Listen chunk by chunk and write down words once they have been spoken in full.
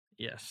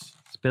Yes.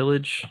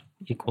 Spillage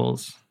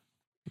equals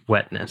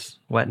wetness.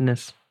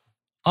 Wetness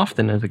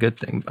often is a good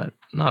thing, but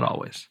not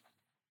always.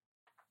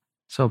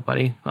 So,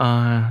 buddy,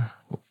 how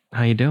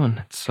you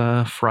doing? It's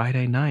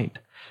Friday night.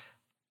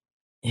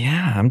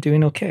 Yeah, I'm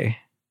doing okay.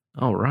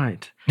 All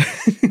right.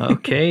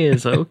 Okay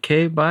is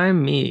okay by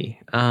me.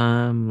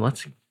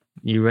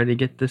 You ready to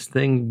get this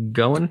thing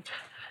going?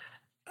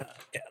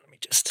 Yeah, let me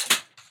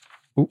just.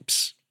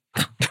 Oops.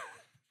 I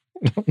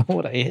don't know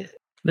what I hit.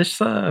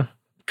 This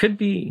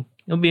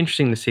it'll be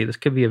interesting to see. This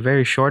could be a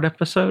very short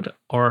episode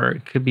or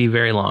it could be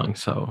very long.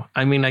 So,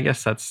 I mean, I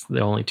guess that's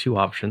the only two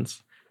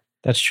options.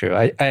 That's true.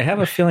 I have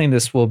a feeling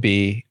this will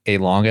be a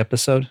long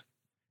episode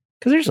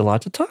because there's a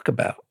lot to talk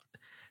about.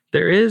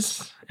 There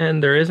is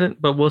and there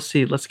isn't, but we'll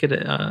see. Let's get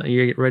it.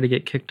 You ready to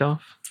get kicked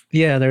off?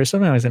 Yeah, there was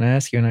something I was going to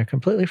ask you and I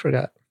completely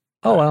forgot.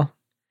 Oh, well.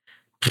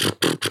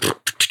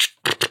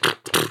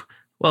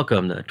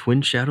 Welcome to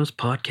Twin Shadows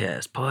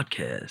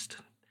podcast.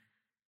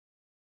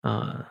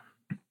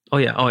 Oh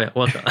yeah.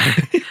 Welcome.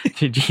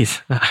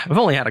 Jeez, I've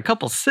only had a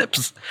couple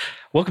sips.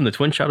 Welcome to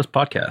Twin Shadows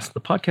podcast,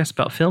 the podcast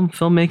about film,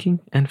 filmmaking,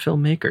 and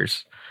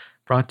filmmakers.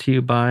 Brought to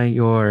you by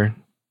your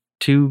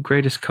two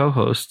greatest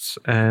co-hosts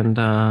and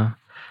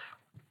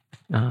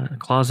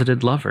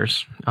closeted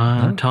lovers,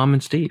 Tom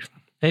and Steve.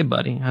 Hey,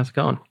 buddy, how's it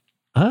going?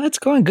 It's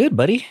going good,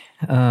 buddy.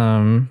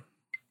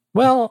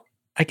 Well,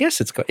 I guess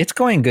it's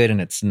going good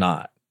and it's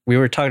not. We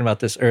were talking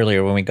about this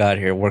earlier when we got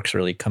here. Work's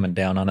really coming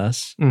down on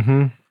us.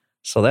 Mm-hmm.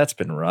 So that's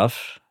been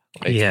rough.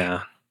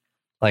 Yeah.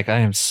 Like I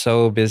am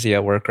so busy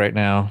at work right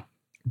now.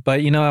 But,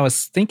 I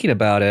was thinking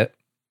about it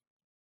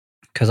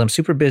because I'm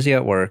super busy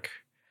at work.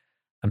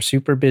 I'm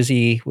super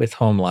busy with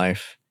home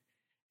life.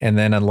 And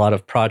then a lot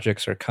of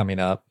projects are coming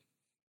up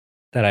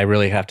that I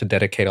really have to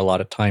dedicate a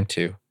lot of time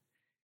to.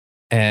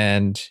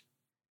 And,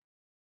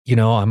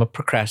 I'm a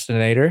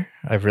procrastinator.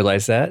 I've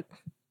realized that.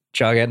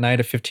 Jog at Night,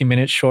 a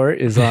 15-minute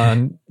short, is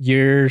on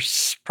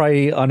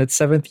probably on its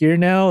 7th year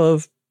now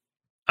of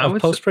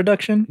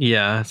post-production.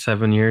 Yeah,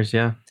 7 years,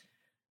 yeah.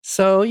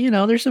 So,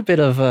 there's a bit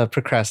of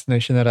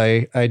procrastination that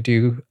I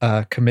do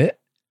commit.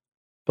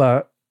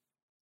 But,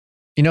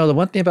 the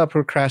one thing about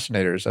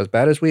procrastinators, as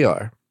bad as we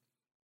are,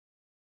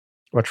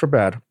 which we're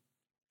bad,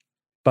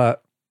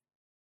 but,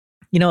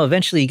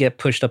 eventually you get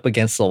pushed up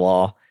against the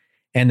wall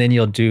and then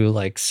you'll do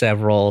like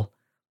several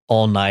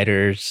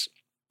all-nighters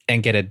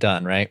and get it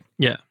done, right?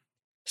 Yeah.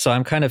 So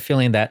I'm kind of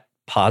feeling that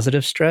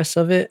positive stress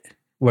of it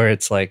where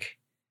it's like,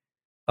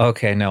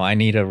 okay, no, I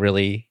need to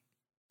really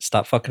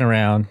stop fucking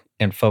around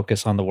and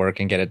focus on the work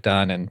and get it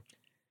done. And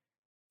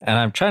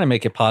I'm trying to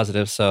make it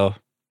positive. So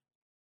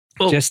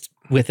just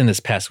within this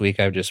past week,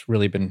 I've just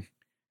really been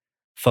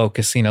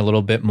focusing a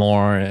little bit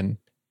more and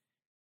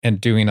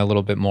doing a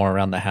little bit more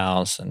around the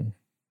house. And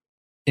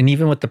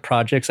even with the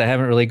projects, I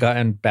haven't really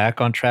gotten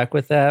back on track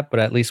with that. But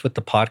at least with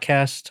the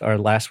podcast, our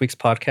last week's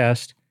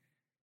podcast,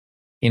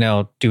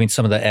 doing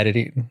some of the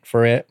editing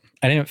for it.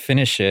 I didn't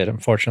finish it.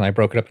 Unfortunately, I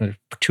broke it up into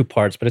 2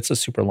 parts, but it's a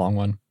super long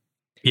one.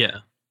 Yeah.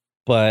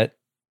 But,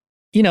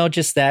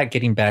 just that,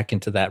 getting back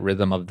into that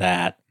rhythm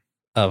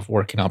of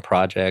working on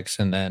projects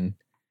and then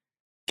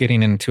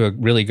getting into a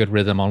really good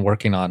rhythm on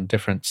working on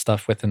different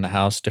stuff within the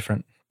house,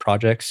 different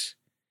projects.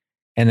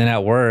 And then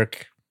at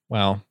work,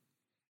 well,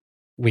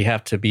 we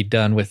have to be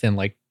done within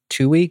like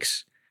 2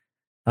 weeks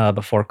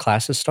before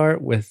classes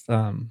start with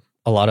a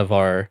lot of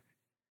our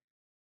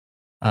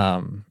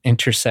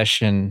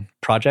intercession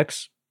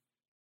projects.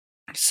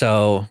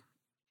 So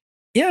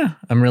yeah,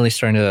 I'm really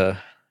starting to,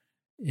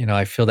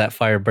 I feel that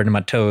fire burning my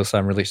toes. So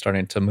I'm really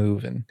starting to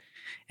move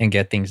and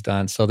get things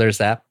done. So there's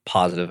that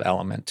positive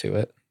element to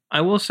it.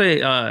 I will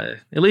say,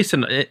 at least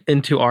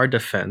into our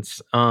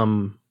defense,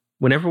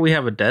 whenever we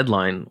have a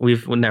deadline,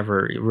 we've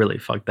never really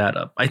fucked that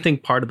up. I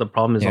think part of the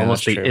problem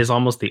is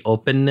almost the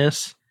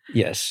openness.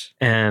 Yes.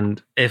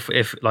 And if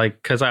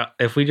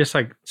we just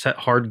like set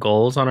hard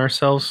goals on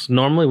ourselves,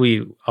 normally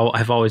we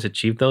have always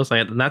achieved those.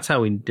 And that's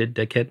how we did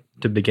Dickhead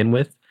to begin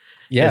with.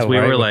 Yeah, we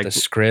were like the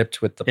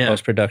script with the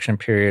post-production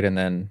period and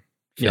then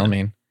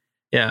filming.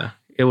 Yeah.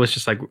 It was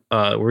just like,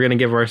 we're going to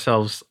give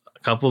ourselves a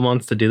couple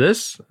months to do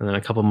this and then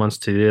a couple months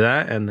to do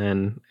that. And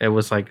then it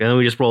was like, and then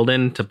we just rolled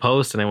into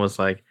post and it was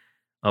like,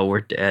 oh,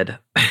 we're dead.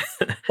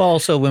 Well,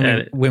 also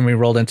when we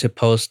rolled into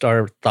post,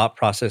 our thought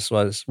process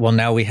was, well,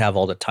 now we have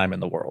all the time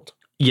in the world.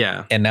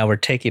 Yeah. And now we're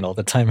taking all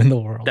the time in the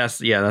world. That's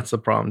the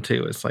problem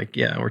too. It's like,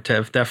 yeah, we're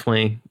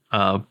definitely,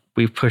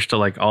 we've pushed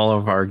like all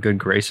of our good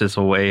graces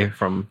away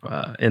from,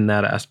 in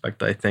that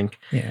aspect, I think.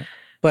 Yeah.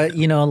 But,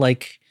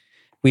 like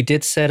we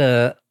did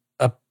set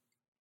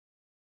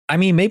I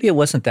mean, maybe it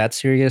wasn't that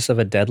serious of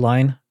a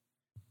deadline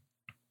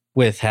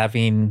with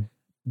having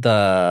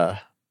the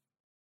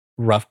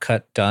rough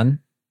cut done.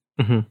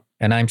 Mm-hmm.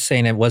 And I'm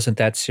saying it wasn't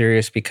that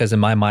serious because in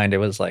my mind, it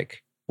was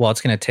like, well, it's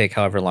going to take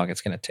however long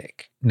it's going to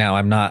take. Now,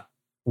 I'm not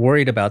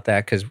worried about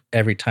that because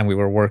every time we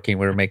were working,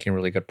 we were making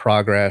really good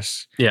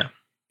progress. Yeah.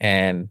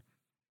 And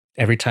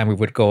every time we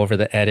would go over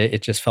the edit,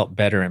 it just felt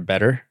better and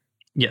better.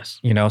 Yes.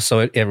 So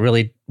it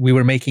really, we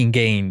were making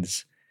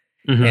gains.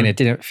 Mm-hmm. And it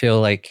didn't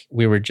feel like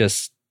we were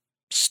just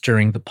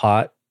stirring the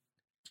pot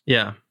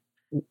Yeah.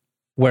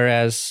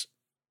 Whereas,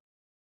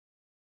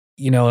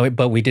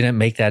 but we didn't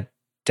make that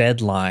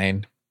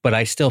deadline, but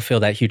I still feel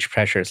that huge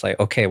pressure. It's like,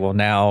 okay, well,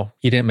 now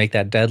you didn't make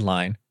that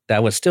deadline.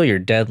 That was still your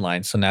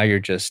deadline. So now you're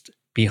just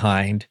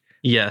behind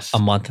Yes. a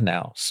month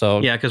now.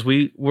 So yeah, because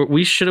we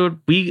should have,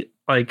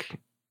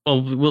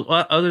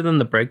 other than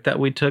the break that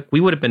we took, we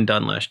would have been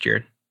done last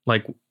year.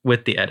 Like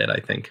with the edit, I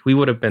think we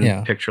would have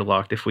been picture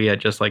locked if we had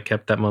just like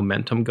kept that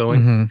momentum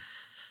going.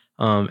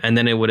 Mm-hmm. And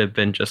then it would have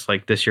been just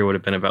like this year would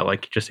have been about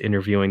like just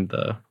interviewing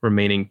the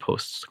remaining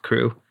post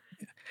crew.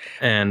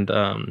 And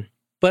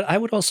but I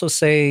would also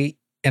say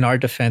in our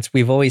defense,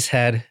 we've always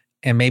had,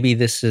 and maybe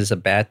this is a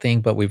bad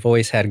thing, but we've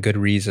always had good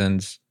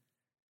reasons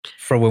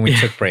for when we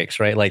took breaks,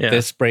 right? Like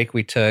this break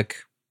we took,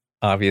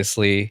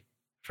 obviously,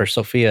 for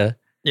Sophia.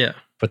 Yeah.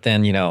 But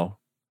then,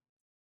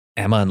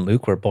 Emma and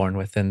Luke were born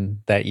within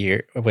that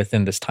year,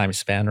 within this time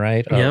span,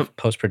 right? Of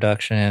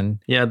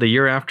post-production. Yeah, the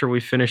year after we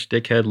finished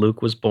Dickhead,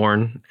 Luke was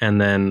born. And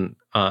then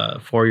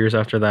 4 years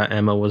after that,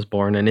 Emma was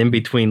born. And in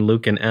between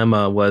Luke and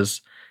Emma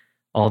was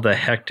all the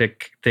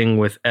hectic thing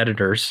with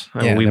editors.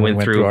 We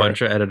went through a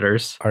bunch of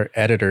editors. Our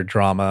editor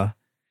drama.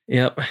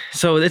 Yep.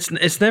 So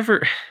it's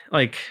never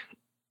like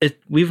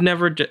we've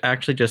never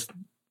actually just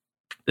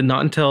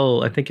not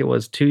until I think it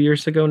was 2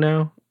 years ago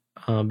now,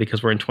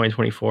 because we're in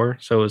 2024.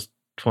 So it was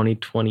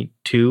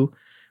 2022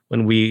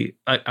 when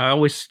I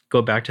always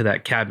go back to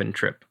that cabin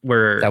trip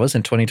where that was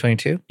in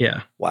 2022.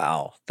 Yeah.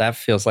 Wow, that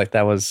feels like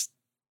that was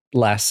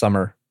last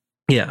summer.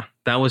 Yeah,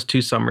 that was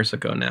 2 summers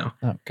ago now.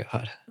 Oh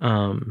God.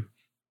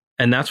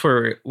 And that's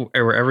where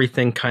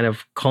everything kind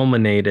of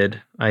culminated,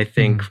 I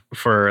think,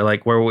 for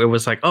like where it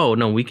was like, oh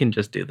no, we can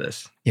just do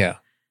this. Yeah.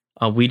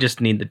 We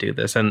just need to do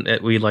this. And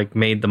we like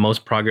made the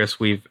most progress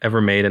we've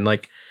ever made. And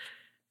like,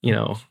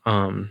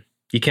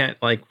 you can't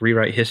like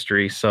rewrite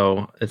history.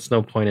 So it's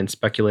no point in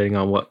speculating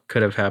on what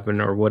could have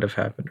happened or would have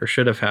happened or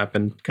should have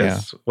happened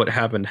because what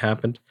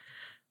happened.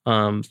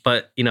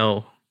 But,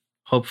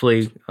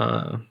 hopefully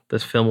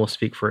this film will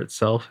speak for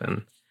itself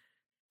and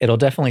it'll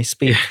definitely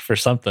speak for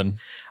something.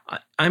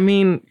 I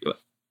mean,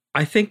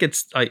 I think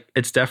it's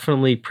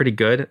definitely pretty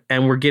good,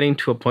 and we're getting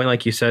to a point,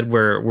 like you said,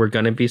 where we're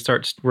gonna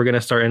start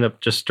end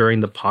up just stirring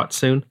the pot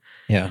soon.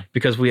 Yeah,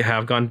 because we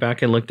have gone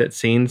back and looked at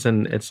scenes,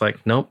 and it's like,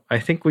 nope, I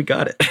think we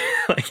got it.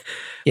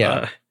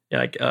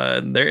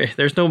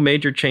 There's no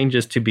major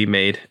changes to be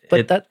made.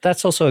 But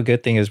that's also a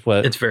good thing.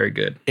 It's very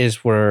good.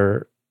 Is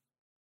we're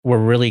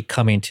really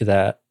coming to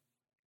that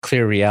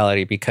clear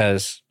reality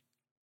because,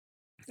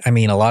 I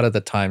mean, a lot of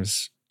the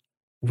times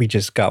we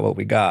just got what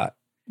we got.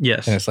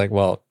 Yes. And it's like,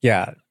 well,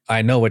 yeah,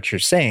 I know what you're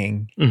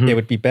saying. Mm-hmm. It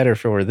would be better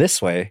if it were this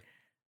way.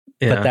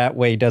 Yeah. But that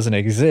way doesn't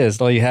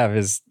exist. All you have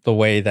is the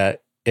way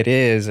that it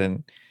is.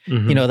 And,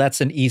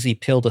 that's an easy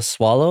pill to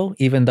swallow,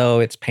 even though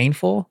it's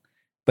painful.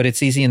 But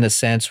it's easy in the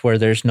sense where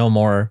there's no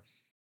more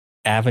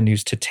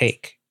avenues to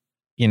take.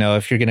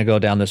 If you're going to go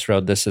down this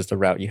road, this is the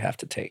route you have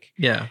to take.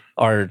 Yeah.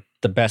 Or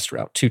the best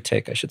route to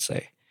take, I should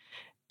say.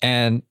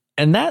 And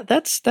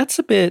that's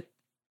a bit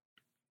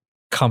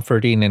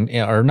comforting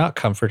or not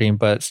comforting,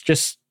 but it's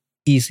just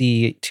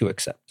easier to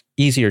accept.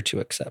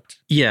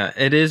 Yeah,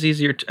 it is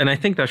easier. And I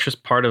think that's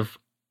just part of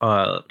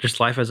just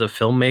life as a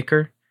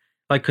filmmaker.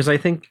 Like, because I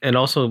think it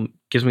also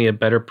gives me a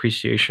better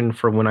appreciation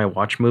for when I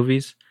watch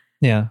movies.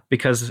 Yeah.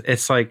 Because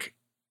it's like,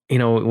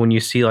 when you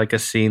see like a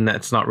scene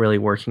that's not really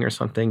working or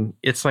something,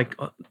 it's like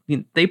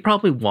they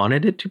probably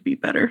wanted it to be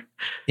better.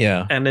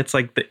 Yeah. And it's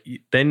like,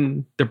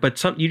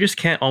 you just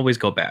can't always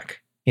go back.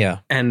 Yeah.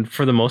 And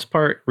for the most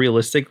part,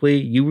 realistically,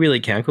 you really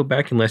can't go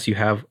back unless you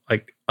have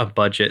like a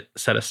budget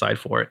set aside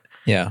for it.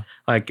 Yeah.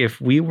 Like if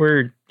we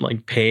were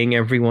like paying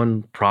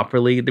everyone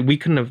properly, we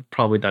couldn't have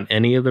probably done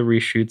any of the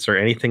reshoots or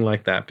anything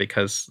like that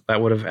because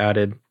that would have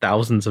added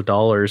thousands of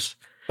dollars.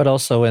 But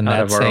also out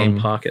of our own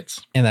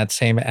pockets. In that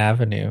same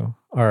avenue,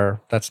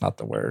 or that's not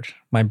the word.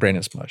 My brain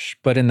is mush.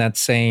 But in that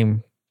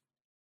same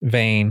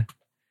vein,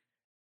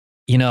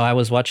 I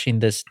was watching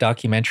this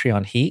documentary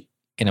on Heat.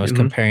 And I was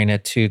comparing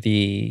it to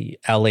the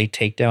LA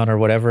Takedown or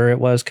whatever it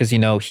was. Because,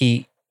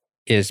 Heat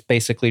is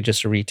basically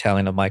just a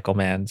retelling of Michael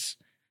Mann's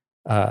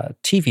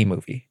TV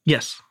movie.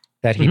 Yes.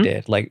 That he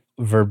did, like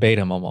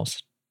verbatim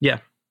almost. Yeah.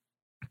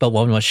 But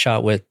one was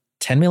shot with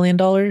 $10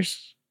 million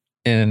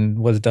and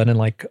was done in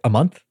like a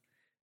month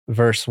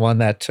versus one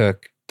that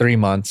took 3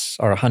 months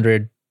or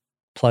 100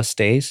 plus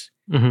days.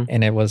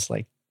 And it was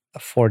like a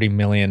 40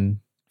 million,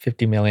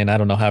 50 million, I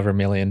don't know, however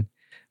million.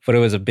 But it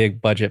was a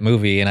big budget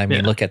movie. And I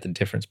mean, look at the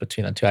difference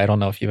between the two. I don't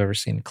know if you've ever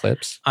seen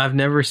clips. I've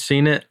never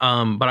seen it,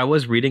 but I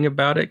was reading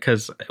about it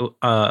because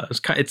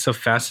it's a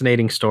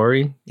fascinating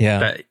story. Yeah.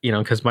 That,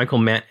 because Michael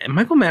Mann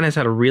has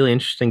had a really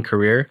interesting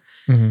career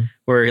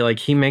where like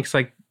he makes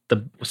like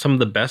some of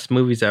the best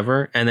movies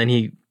ever. And then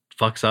he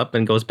fucks up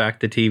and goes back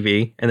to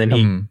TV. And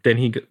then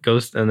he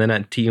goes, and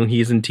then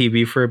he's in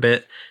TV for a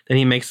bit. Then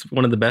he makes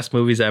one of the best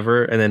movies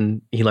ever. And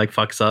then he like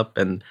fucks up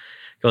and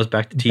goes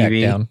back to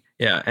TV. Back down.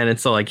 Yeah, and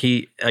it's so like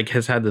he like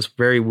has had this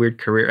very weird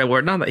career.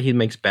 Well, not that he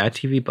makes bad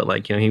TV, but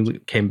like he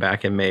came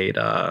back and made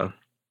not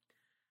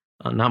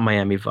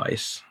Miami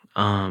Vice.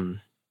 No,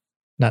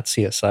 Not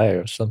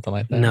CSI or something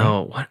like that.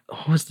 No,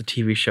 what was the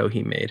TV show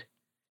he made?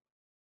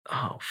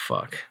 Oh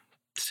fuck.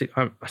 See,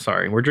 I'm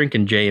sorry. We're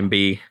drinking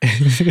J&B.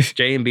 Right?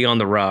 J&B on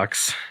the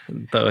rocks.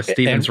 The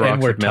Stevens rocks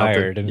and we're have melted.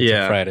 tired and it's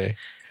a Friday.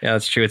 Yeah,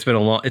 that's true. It's been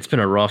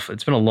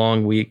a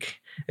long week.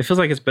 It feels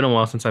like it's been a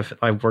while since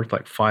I've worked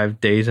like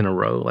 5 days in a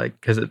row, like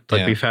because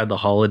we've had the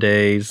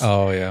holidays.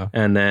 Oh yeah.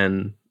 And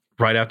then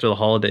right after the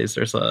holidays,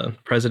 there's a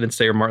President's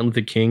Day or Martin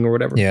Luther King or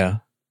whatever. Yeah.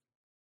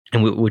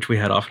 And which we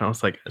had off, and I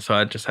was like, so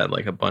I just had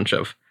like a bunch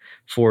of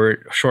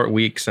 4 short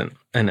weeks, and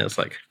it's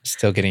like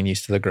still getting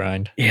used to the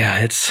grind. Yeah,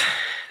 it's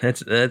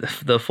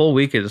the full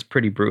week is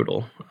pretty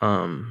brutal.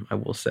 I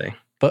will say.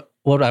 But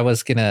why I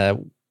was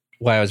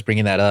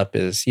bringing that up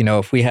is,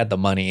 if we had the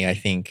money, I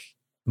think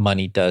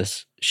money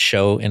does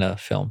show in a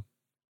film.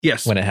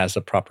 Yes, when it has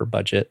a proper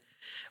budget.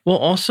 Well,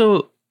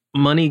 also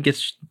money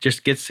gets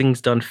things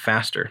done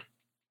faster.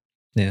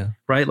 Yeah.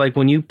 Right. Like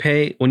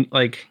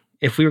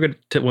if we were going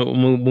to,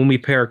 when we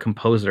pay our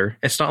composer,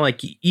 it's not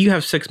like you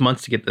have 6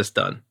 months to get this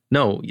done.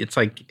 No, it's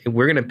like,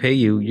 we're going to pay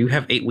you. You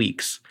have 8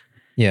 weeks.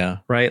 Yeah.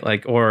 Right.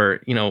 Like,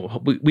 or,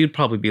 we'd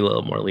probably be a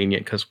little more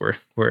lenient because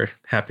we're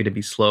happy to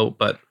be slow,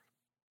 but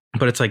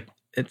it's like,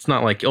 it's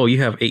not like, oh,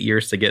 you have 8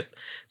 years to get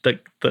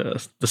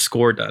the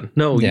score done.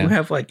 No, you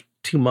have like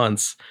 2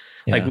 months.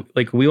 Yeah.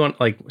 Like we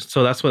want, like,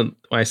 so that's when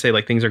I say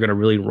like things are going to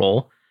really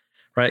roll.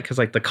 Right. Cause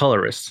like the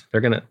colorists, they're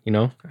going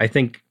to, I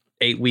think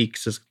 8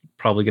 weeks is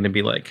probably going to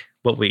be like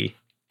what we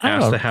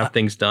ask to have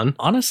things done.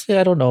 Honestly,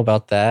 I don't know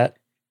about that.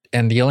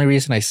 And the only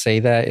reason I say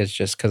that is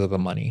just because of the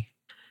money.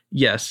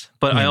 Yes.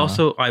 But I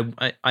also,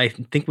 I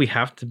think we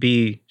have to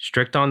be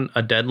strict on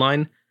a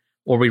deadline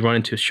or we run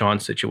into Sean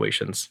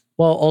situations.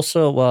 Well,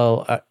 also,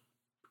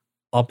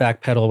 I'll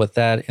backpedal with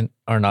that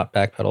or not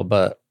backpedal,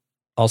 but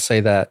I'll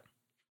say that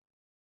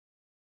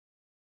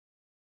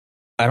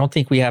I don't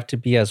think we have to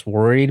be as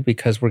worried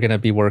because we're going to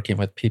be working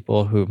with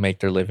people who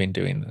make their living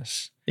doing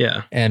this.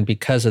 Yeah. And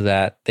because of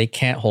that, they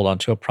can't hold on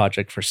to a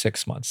project for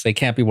 6 months. They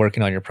can't be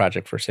working on your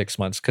project for 6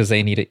 months because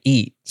they need to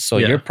eat. So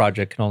your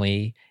project can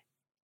only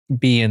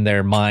be in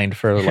their mind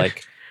for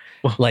like,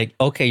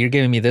 okay, you're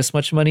giving me this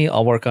much money.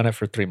 I'll work on it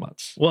for 3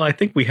 months. Well, I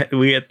think we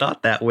had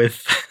thought that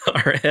with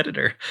our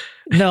editor.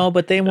 No,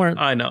 but they weren't.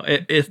 I know.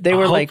 They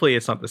were hopefully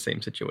it's not the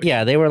same situation.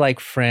 Yeah, they were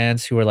like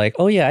friends who were like,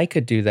 oh yeah, I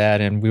could do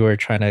that. And we were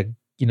trying to,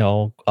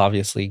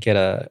 obviously get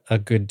a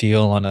good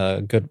deal on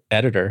a good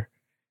editor.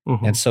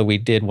 Mm-hmm. And so we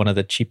did one of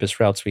the cheapest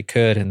routes we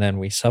could, and then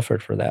we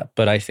suffered for that.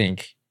 But I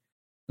think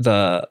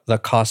the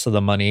cost of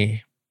the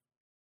money,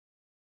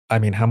 I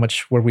mean, how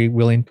much were we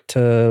willing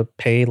to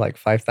pay? Like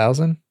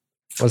 $5,000?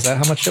 Was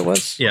that how much it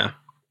was? Yeah.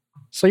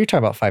 So you're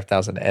talking about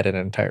 $5,000 to edit an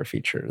entire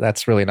feature.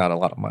 That's really not a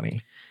lot of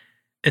money.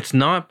 It's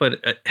not,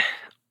 but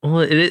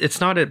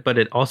it's not it, but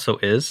it also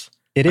is.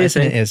 It is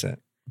and it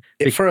isn't.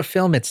 For a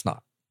film, it's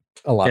not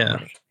a lot of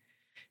money.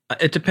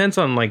 It depends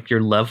on like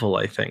your level,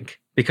 I think,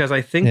 because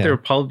I think there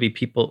would probably be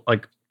people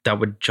like that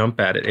would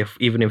jump at it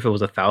even if it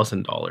was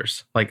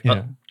 $1,000, like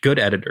good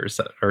editors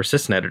or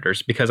assistant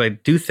editors, because I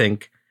do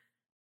think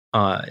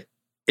a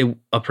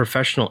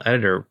professional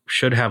editor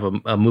should have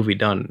a movie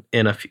done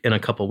in a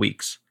couple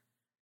weeks,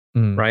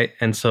 right?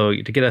 And so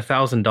to get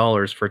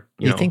 $1,000 for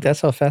you think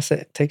that's how fast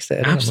it takes to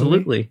edit?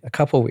 Absolutely, a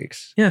couple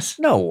weeks. Yes.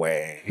 No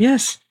way.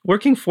 Yes,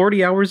 working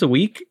 40 hours a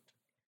week,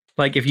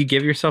 like if you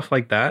give yourself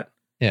like that,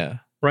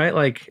 right?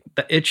 Like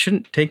it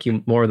shouldn't take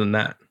you more than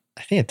that.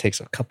 I think it takes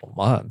a couple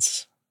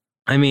months.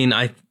 I mean,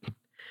 I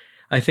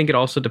think it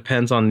also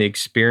depends on the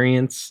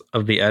experience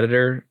of the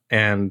editor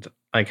and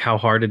like how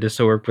hard it is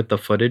to work with the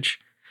footage.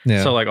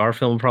 Yeah. So like our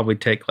film would probably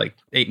take like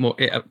 8 more.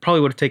 It probably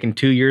would have taken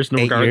 2 years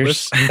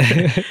regardless.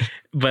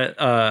 But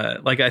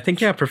like I think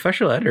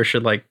professional editor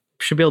should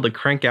be able to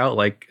crank out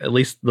like at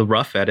least the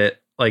rough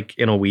edit like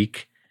in a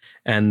week,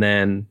 and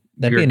then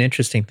that'd be an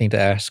interesting thing to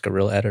ask a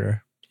real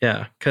editor.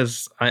 Yeah,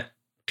 because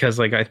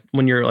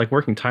when you're like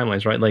working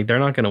timelines, right? Like they're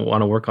not going to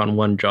want to work on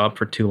one job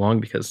for too long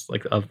because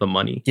like of the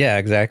money. Yeah,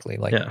 exactly.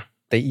 Like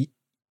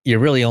you're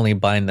really only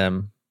buying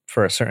them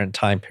for a certain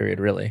time period,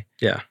 really.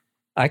 Yeah.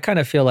 I kind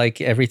of feel like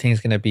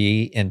everything's going to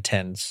be in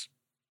tens.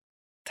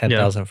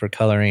 10,000 for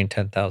coloring,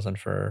 10,000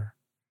 for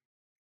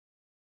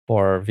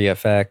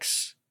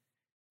VFX,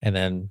 and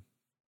then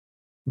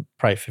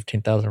probably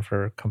 15,000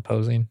 for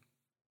composing.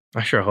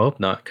 I sure hope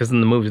not, because then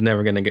the movie's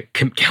never going to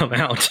come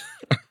out.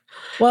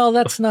 Well,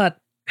 that's not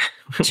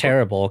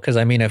terrible, because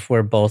I mean, if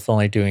we're both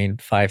only doing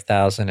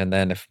 5,000, and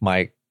then if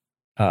my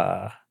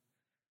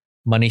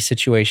money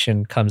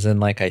situation comes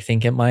in like I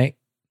think it might,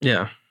 we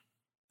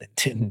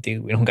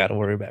don't got to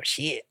worry about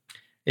shit.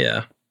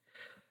 Yeah,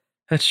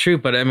 that's true.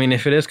 But I mean,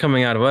 if it is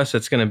coming out of us,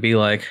 it's going to be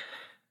like,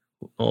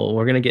 well,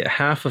 we're going to get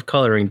half of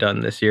coloring done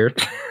this year,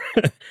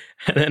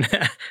 and then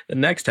the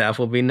next half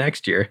will be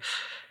next year.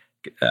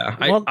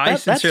 I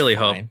sincerely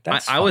hope.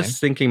 I was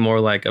thinking more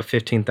like a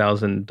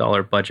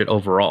 $15,000 budget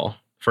overall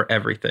for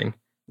everything.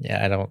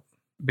 Yeah, I don't,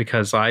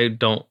 because I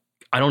don't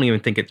even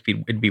think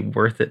it'd be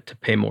worth it to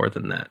pay more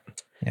than that.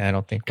 Yeah, I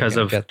don't think, because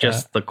of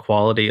just the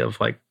quality of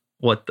like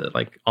what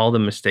all the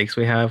mistakes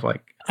we have.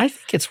 Like I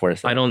think it's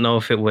worth it. I don't know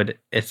if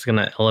it's going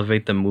to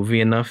elevate the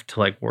movie enough to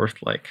like worth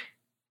like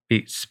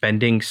be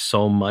spending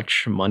so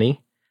much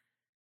money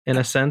in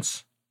a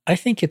sense. I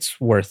think it's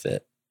worth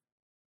it.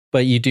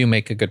 But you do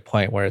make a good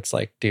point where it's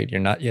like, dude,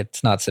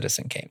 it's not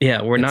Citizen Kane.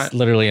 Yeah, it's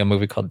literally a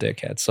movie called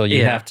Dickhead. So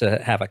you have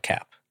to have a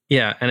cap.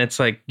 Yeah. And it's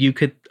like, you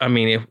could, I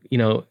mean,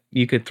 if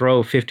you could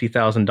throw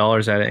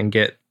 $50,000 at it and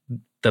get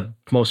the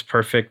most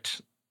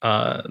perfect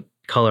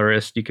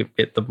colorist, you could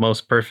get the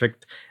most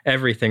perfect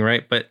everything,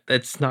 right? But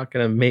it's not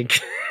going to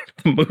make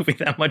the movie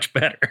that much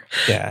better.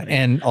 Yeah.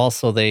 And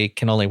also they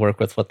can only work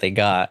with what they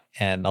got.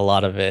 And a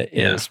lot of it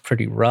is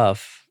pretty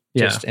rough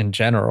just in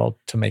general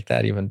to make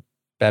that even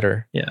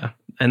better. Yeah.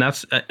 And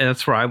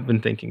that's where I've been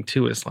thinking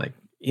too, is like,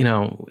 you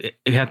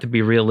have to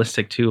be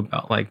realistic too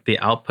about like the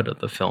output of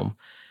the film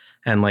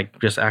and like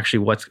just actually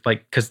what's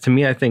like, because to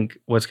me, I think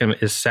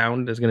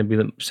sound is going to be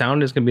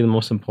the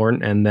most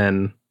important, and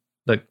then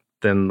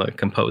the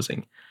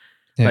composing.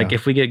 Yeah. Like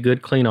if we get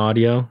good clean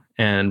audio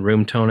and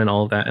room tone and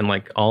all of that, and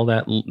like all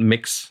that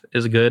mix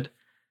is good,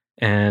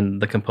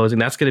 and the composing,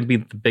 that's going to be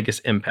the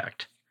biggest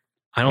impact.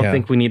 I don't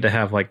think we need to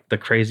have like the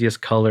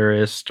craziest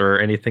colorist or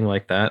anything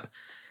like that,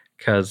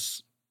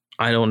 because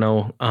I don't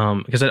know.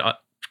 Because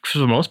for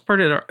the most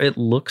part, it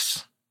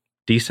looks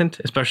decent,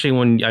 especially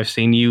when I've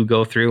seen you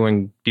go through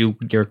and do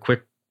your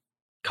quick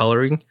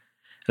coloring,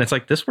 and it's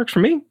like, this works for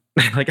me.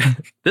 Like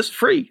this is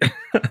free.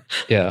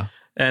 Yeah.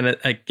 And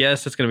I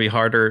guess it's going to be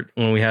harder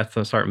when we have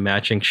to start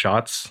matching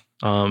shots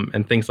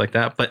and things like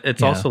that. But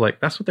it's also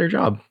like, that's what their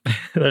job,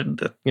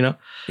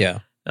 Yeah.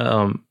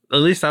 At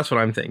least that's what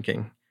I'm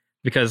thinking,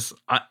 because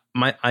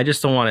I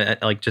just don't want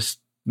to like just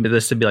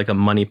this to be like a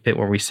money pit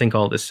where we sink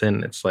all this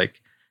in. It's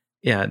like,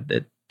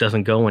 it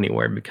doesn't go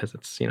anywhere because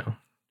it's,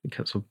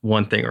 because of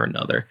one thing or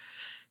another,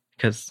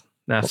 because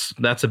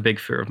that's a big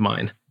fear of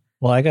mine.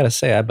 Well, I got to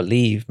say, I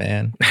believe,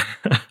 man.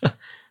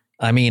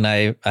 I mean,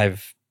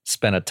 I've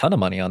spent a ton of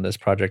money on this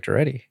project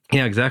already.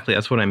 Yeah, exactly.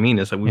 That's what I mean,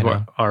 is that we've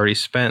already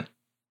spent,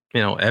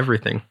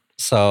 everything.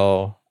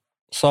 So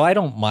I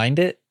don't mind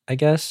it, I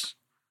guess,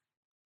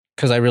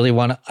 because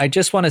I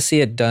just want to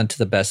see it done to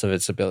the best of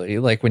its ability.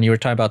 Like when you were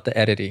talking about the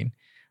editing,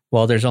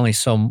 well, there's only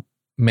so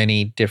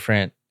many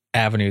different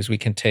avenues we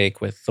can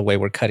take with the way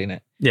we're cutting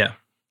it. Yeah.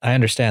 I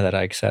understand that.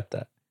 I accept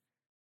that.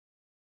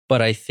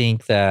 But I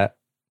think that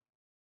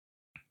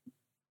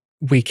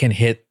we can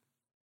hit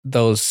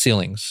those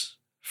ceilings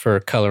for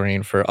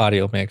coloring, for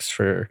audio mix,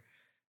 for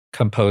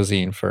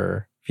composing,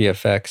 for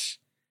VFX.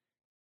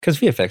 Because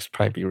VFX would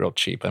probably be real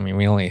cheap. I mean,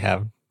 we only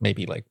have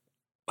maybe like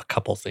a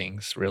couple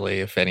things, really,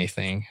 if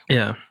anything.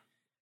 Yeah.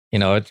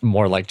 It's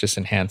more like just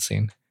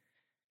enhancing.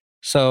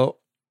 So,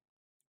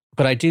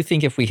 but I do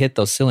think if we hit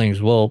those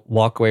ceilings, we'll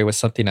walk away with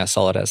something as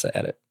solid as the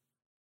edit.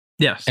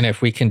 Yes. And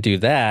if we can do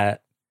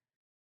that,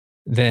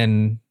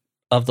 then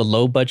of the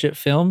low budget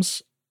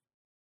films,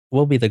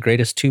 we'll be the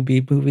greatest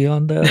 2B movie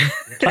on the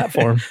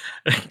platform.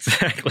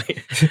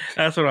 Exactly.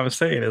 That's what I'm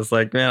saying. It's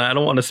like, man, I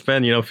don't want to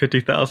spend,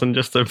 $50,000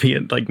 just to be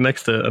like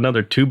next to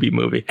another 2B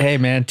movie. Hey,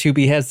 man,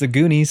 2B has the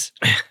Goonies.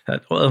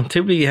 Well,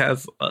 2B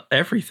has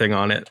everything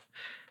on it.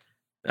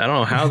 I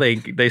don't know how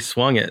they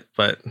swung it,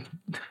 but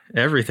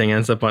everything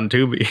ends up on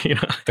Tubi.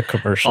 The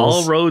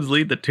commercials. All roads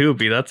lead to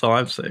Tubi. That's all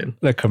I'm saying.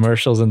 The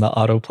commercials and the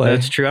autoplay.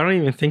 That's true. I don't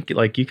even think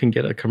like you can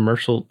get a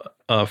commercial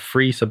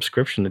free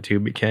subscription to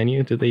Tubi. Can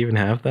you? Do they even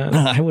have that?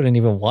 I wouldn't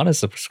even want to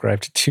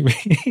subscribe to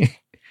Tubi.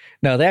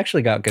 No, they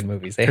actually got good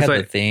movies. They had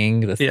The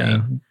Thing.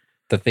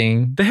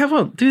 They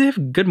have they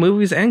have good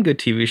movies and good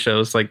TV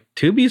shows. Like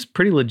Tubi's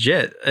pretty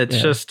legit.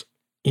 It's just,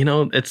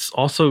 it's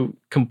also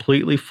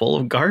completely full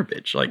of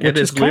garbage. Like it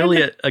is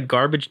really a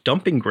garbage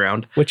dumping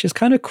ground. Which is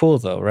kind of cool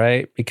though,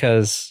 right?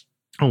 Because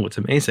it's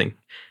amazing.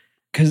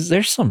 Because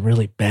there's some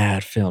really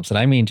bad films. And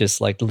I mean just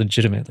like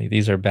legitimately,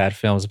 these are bad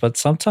films. But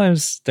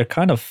sometimes they're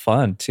kind of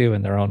fun too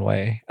in their own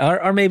way.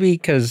 Or maybe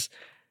because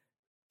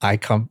we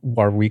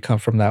come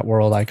from that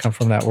world. I come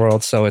from that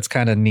world. So it's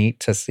kind of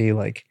neat to see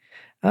like,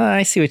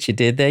 I see what you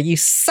did there. You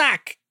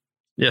suck.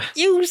 Yeah.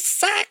 You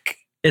suck.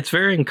 It's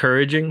very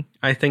encouraging,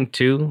 I think,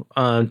 too,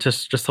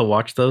 just to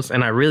watch those.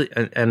 And I really,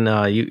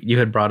 you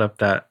had brought up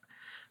that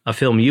a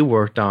film you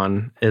worked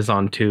on is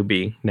on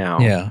Tubi now.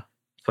 Yeah.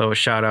 So a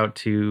shout out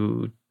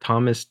to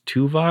Thomas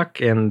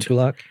Tullock and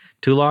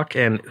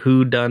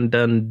Who Done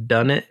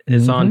It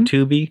is on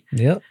Tubi.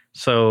 Yep.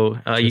 So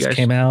you guys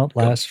came out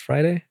last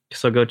Friday.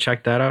 So go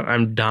check that out.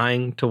 I'm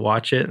dying to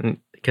watch it, and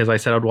because I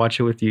said I'd watch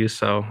it with you,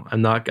 so I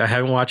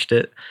haven't watched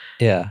it.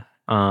 Yeah.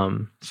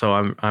 So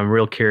I'm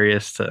real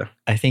curious to.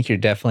 I think you're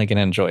definitely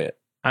gonna enjoy it.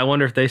 I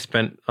wonder if they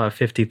spent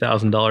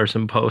 $50,000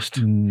 in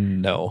post.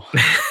 No.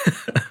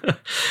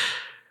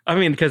 I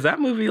mean, because that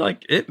movie,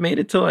 like, it made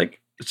it to like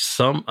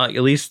some at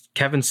least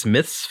Kevin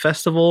Smith's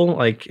festival,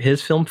 like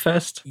his film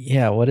fest.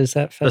 Yeah, what is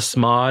that fest? The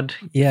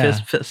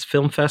SMOD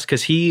Film Fest,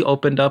 because he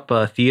opened up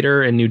a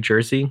theater in New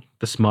Jersey,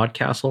 the SMOD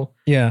Castle.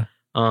 Yeah.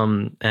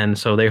 And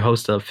so they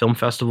host a film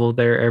festival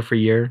there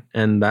every year,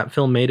 and that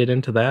film made it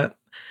into that.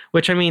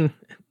 Which, I mean,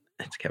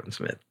 it's Kevin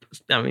Smith.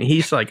 I mean,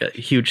 he's like a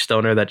huge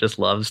stoner that just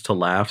loves to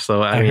laugh.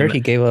 So I mean, heard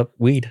he gave up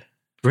weed.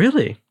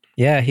 Really?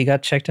 Yeah, he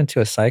got checked into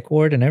a psych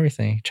ward and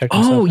everything. He checked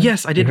himself Oh, in.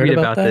 yes, I did You heard read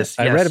about that? this.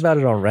 I Yes. read about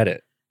it on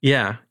Reddit.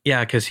 Yeah,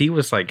 because he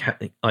was like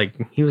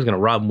he was gonna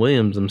rob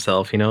Williams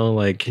himself,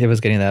 like It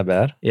was getting that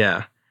bad.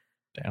 yeah,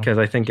 Damn. because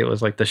I think it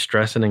was like the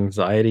stress and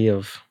anxiety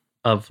of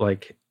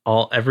like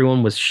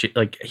everyone was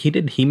like he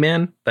did that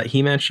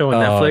He-Man show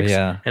on Netflix,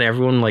 yeah. and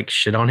everyone like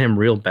shit on him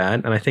real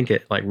bad, and I think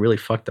it like really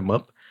fucked him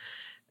up.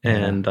 Yeah.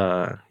 And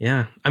I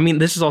mean,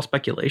 this is all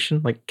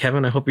speculation. Like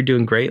Kevin, I hope you're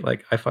doing great.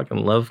 Like I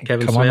fucking love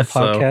Kevin Come Smith.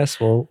 on the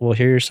podcast. We'll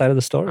hear your side of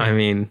the story. I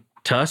mean,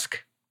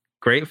 Tusk,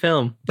 great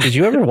film. Did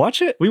you ever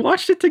watch it? We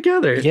watched it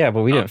together. Yeah,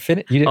 but we didn't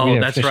finish. You didn't. Oh, we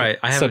didn't that's finish right.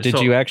 It. So did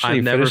you actually?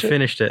 I've never finish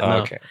finished it. Oh, No.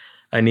 okay.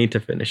 I need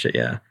to finish it.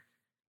 Yeah.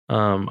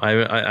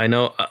 I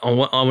know.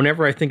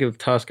 Whenever I think of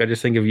Tusk, I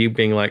just think of you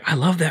being like, I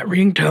love that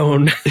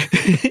ringtone.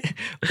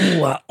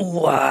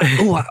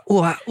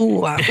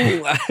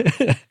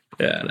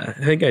 Yeah, and I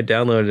think I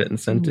downloaded it and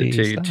sent it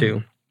to you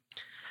too.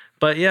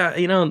 But yeah,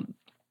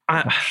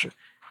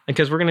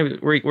 because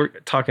we're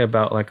talking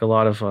about like a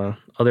lot of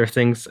other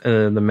things.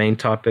 The main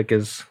topic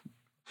is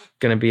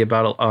gonna be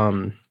about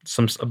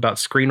about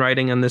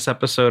screenwriting in this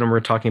episode, and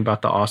we're talking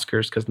about the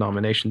Oscars because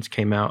nominations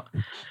came out.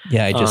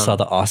 Yeah, I just saw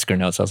the Oscar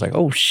notes. I was like,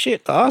 oh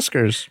shit, the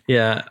Oscars.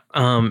 Yeah,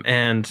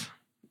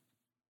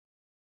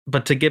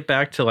 but to get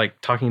back to like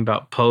talking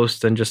about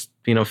post and just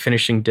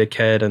finishing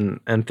Dickhead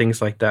and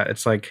things like that,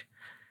 it's like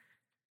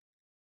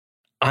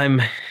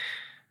I'm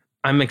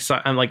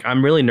excited.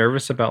 I'm really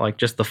nervous about like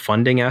just the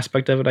funding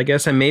aspect of it, I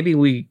guess. And maybe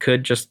we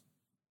could just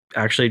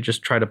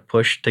try to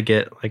push to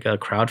get like a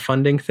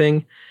crowdfunding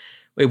thing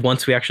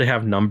once we actually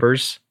have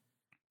numbers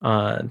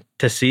to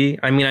see.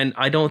 I mean,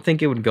 I don't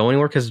think it would go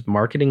anywhere because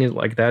marketing is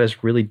like that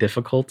is really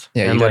difficult.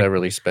 Yeah, and you gotta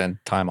really spend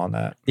time on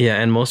that. Yeah,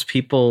 and most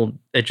people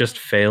it just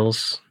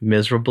fails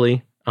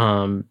miserably.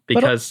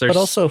 Because but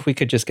also if we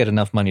could just get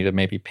enough money to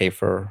maybe pay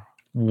for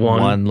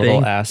one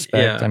little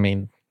aspect. Yeah. I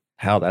mean,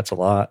 that's a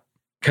lot.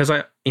 Because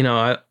I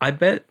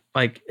bet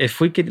like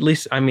if we could at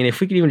least, if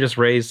we could even just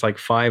raise like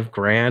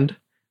 $5,000,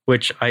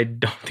 which I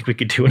don't think we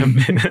could do in a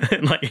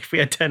minute, like if we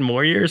had 10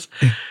 more years.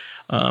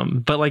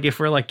 But like if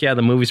we're like, yeah,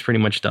 the movie's pretty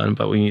much done,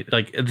 but we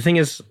like the thing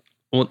is,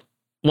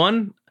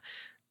 one,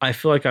 I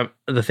feel like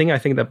the thing I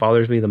think that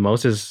bothers me the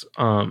most is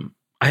I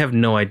have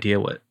no idea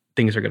what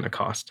things are going to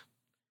cost.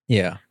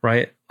 Yeah.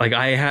 Right. Like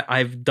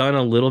I've done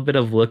a little bit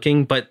of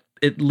looking, but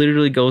it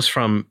literally goes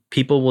from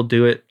people will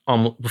do it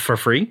for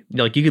free.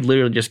 Like you could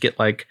literally just get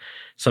like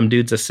some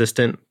dude's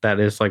assistant that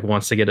is like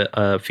wants to get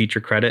a feature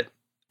credit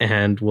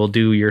and will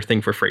do your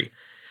thing for free,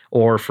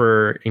 or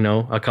for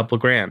a couple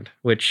grand.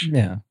 Which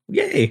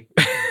yay,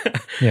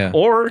 yeah.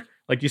 Or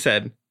like you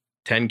said,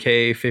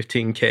 10K,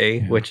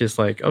 15K, which is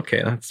like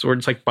okay, we're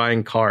just like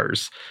buying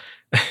cars,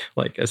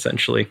 like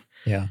essentially.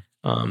 Yeah.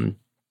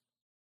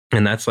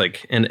 And that's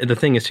like, and the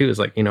thing is too is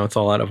like it's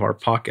all out of our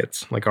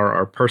pockets, like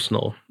our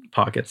personal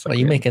pockets. Well,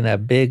 you're making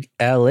that big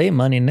LA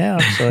money now,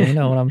 so you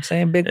know what I'm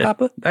saying, Big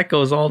Papa? That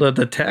goes all to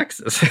the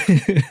taxes.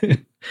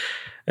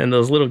 And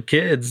those little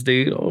kids,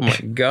 dude. Oh my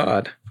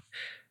God.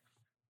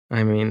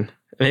 I mean,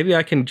 maybe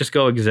I can just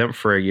go exempt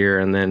for a year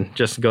and then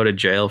just go to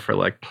jail for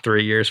like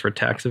 3 years for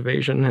tax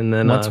evasion. And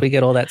then once we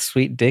get all that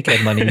sweet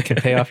dickhead money, you can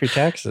pay off your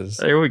taxes.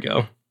 There we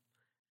go.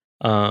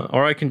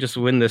 Or I can just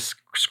win this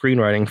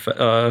screenwriting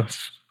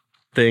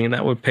thing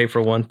that would pay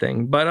for one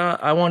thing. But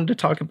I wanted to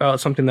talk about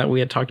something that we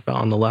had talked about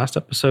on the last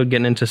episode,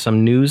 getting into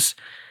some news.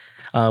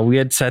 We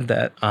had said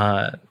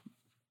that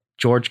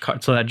George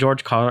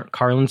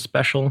Carlin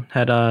special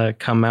had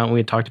come out. We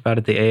had talked about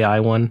it, the AI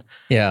one.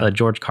 Yeah.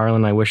 George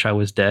Carlin, I Wish I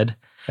Was Dead.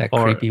 That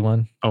creepy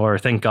one. Or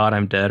Thank God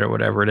I'm Dead, or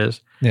whatever it is.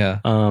 Yeah.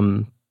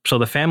 So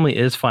the family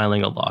is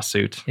filing a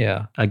lawsuit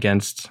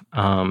against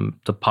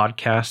the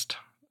podcast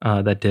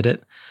that did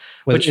it.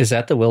 Is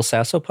that the Will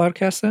Sasso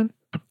podcast then?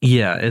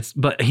 Yeah, it's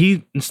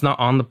not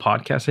on the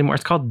podcast anymore.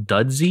 It's called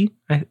Dudsy.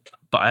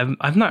 But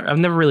I've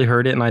never really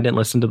heard it, and I didn't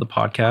listen to the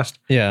podcast.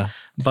 Yeah.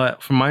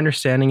 But from my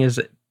understanding is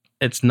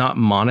it's not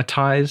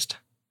monetized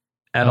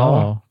at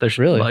all. There's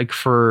really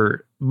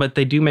but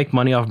they do make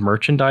money off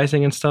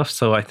merchandising and stuff.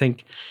 So I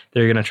think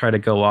they're gonna try to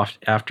go off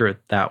after it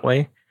that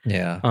way.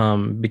 Yeah.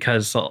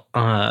 Because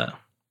that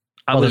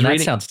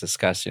sounds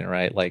disgusting,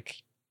 right? Like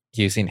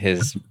using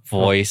his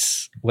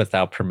voice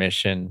without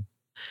permission.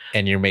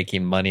 And you're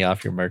making money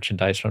off your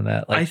merchandise from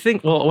that. Like, I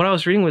think. Well, what I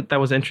was reading that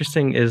was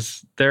interesting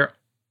is they're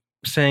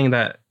saying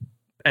that,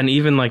 and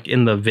even like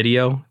in the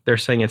video, they're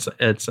saying it's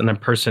an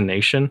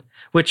impersonation,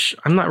 which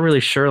I'm not really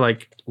sure.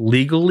 Like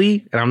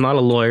legally, and I'm not a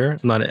lawyer.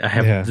 I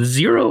have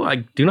zero.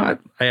 I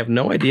have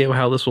no idea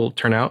how this will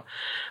turn out.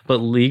 But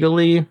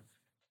legally,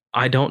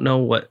 I don't know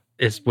what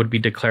would be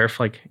declared.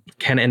 Like,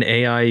 can an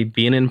AI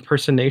be an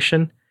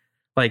impersonation?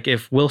 Like,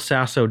 if Will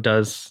Sasso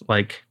does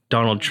like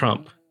Donald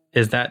Trump,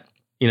 is that?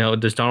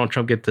 Does Donald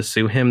Trump get to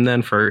sue him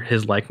then for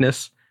his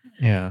likeness?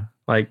 Yeah.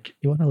 Like,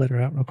 you want to let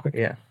her out real quick?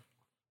 Yeah.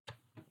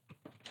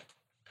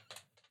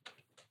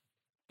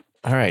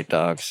 All right,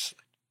 dogs.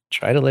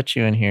 Try to let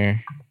you in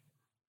here.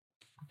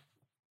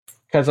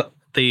 Because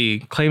the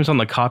claims on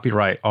the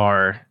copyright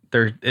are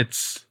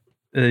it's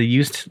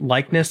used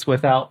likeness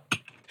without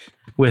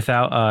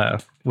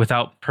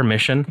without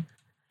permission.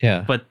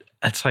 Yeah. But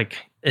it's like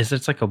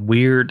it's like a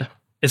weird.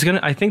 It's gonna.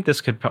 I think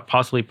this could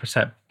possibly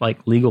set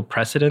like legal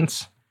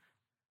precedents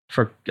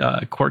for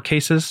court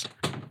cases,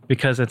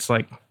 because it's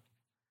like,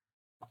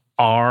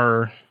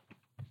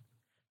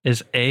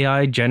 is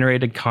AI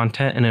generated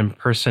content an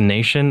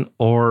impersonation,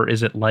 or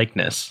is it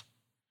likeness?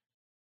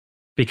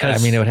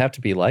 Because I mean, it would have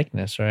to be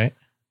likeness, right?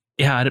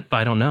 yeah,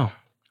 I don't know.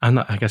 I'm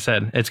not, like I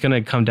said, it's going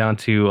to come down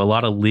to a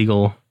lot of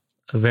legal,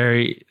 a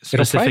very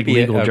specific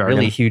legal a jargon.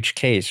 really huge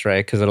case,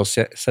 right? Because it'll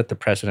set the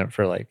precedent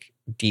for like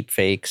deep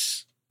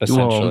fakes,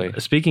 essentially. Well,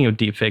 speaking of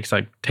deep fakes,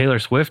 like Taylor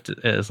Swift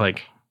is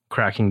like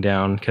cracking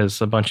down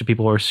because a bunch of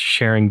people were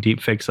sharing deep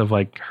fakes of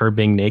like her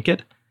being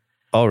naked.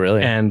 Oh,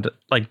 really? And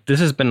like this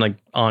has been like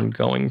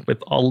ongoing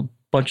with a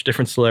bunch of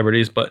different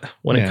celebrities, but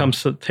when it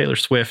comes to Taylor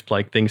Swift,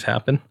 like things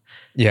happen.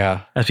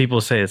 Yeah. As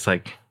people say, it's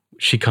like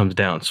she comes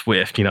down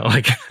swift, you know,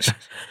 like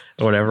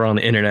or whatever on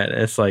the internet.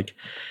 It's like,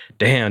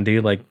 damn,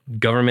 dude, like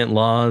government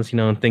laws, you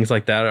know, and things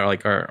like that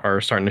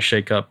are starting to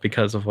shake up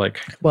because of like.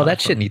 Well, that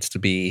shit needs to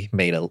be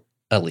made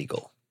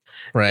illegal,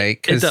 right?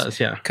 It does,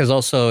 yeah. Because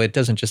also it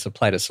doesn't just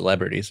apply to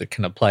celebrities; it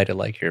can apply to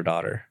like your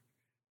daughter,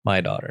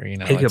 my daughter. You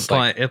know, it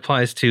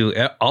applies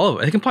to all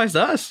of it. It applies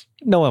to us.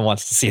 No one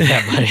wants to see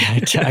that,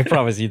 buddy. I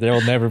promise you, there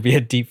will never be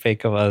a deep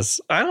fake of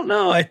us. I don't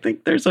know. I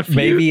think there's a few.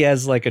 Maybe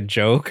as like a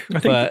joke,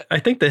 but I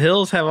think the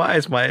hills have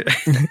eyes might.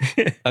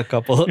 A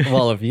couple,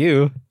 well, of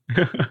you.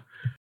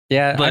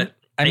 Yeah, but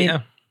I mean,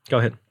 yeah. Go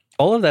ahead.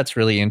 All of that's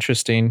really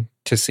interesting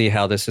to see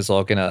how this is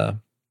all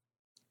gonna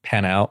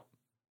pan out.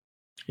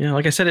 Yeah,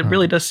 like I said, it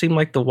really does seem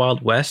like the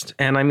Wild West,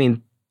 and I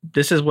mean,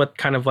 this is what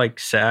kind of like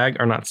SAG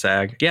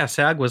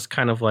was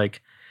kind of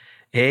like,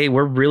 hey,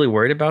 we're really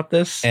worried about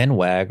this. And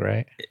WAG,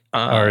 right?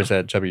 Or is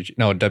that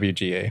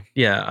WGA?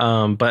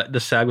 Yeah. But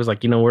the SAG was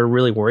like, you know, we're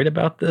really worried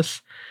about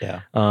this.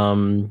 Yeah.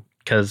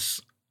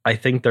 Because I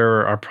think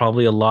there are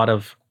probably a lot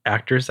of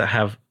actors that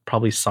have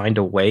probably signed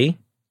away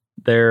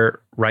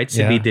their rights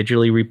to be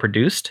digitally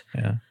reproduced.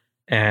 Yeah.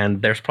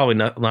 And there's probably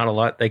not a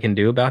lot they can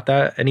do about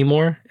that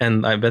anymore.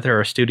 And I bet there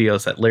are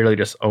studios that literally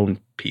just own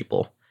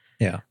people.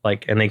 Yeah.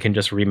 Like, and they can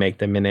just remake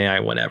them in AI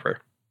whenever.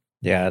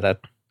 Yeah.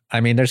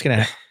 There's going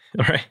to,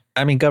 right.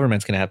 I mean,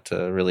 government's going to have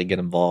to really get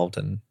involved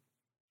and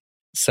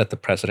set the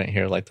precedent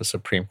here, like the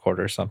Supreme Court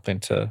or something,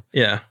 to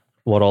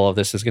what all of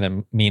this is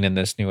going to mean in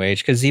this new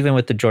age. Because even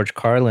with the George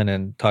Carlin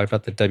and talking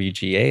about the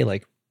WGA,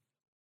 like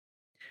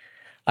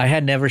I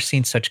had never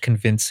seen such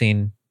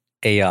convincing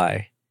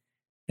AI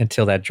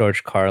until that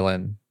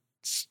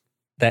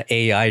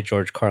AI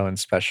George Carlin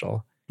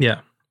special.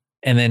 Yeah.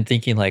 And then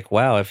thinking like,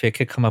 wow, if it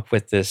could come up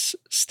with this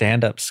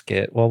stand-up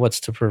skit, well, what's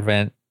to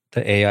prevent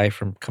the AI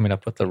from coming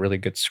up with a really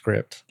good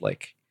script?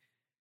 Like,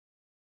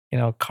 you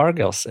know,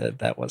 Cargill said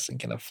that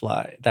wasn't going to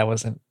fly. That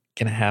wasn't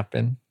going to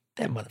happen.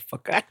 That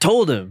motherfucker, I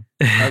told him.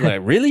 I was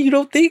like, really? You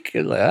don't think?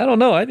 Like, I don't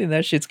know. I think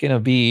that shit's going to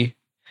be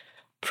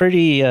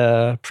pretty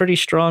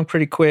strong,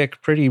 pretty quick,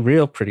 pretty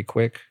real, pretty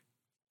quick.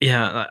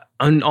 Yeah.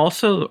 And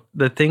also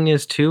the thing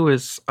is too,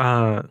 is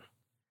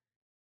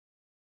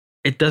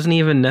it doesn't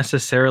even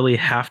necessarily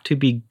have to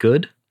be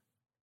good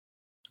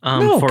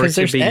for it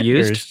to be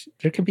used.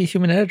 There could be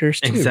human editors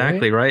too.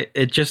 Exactly, right?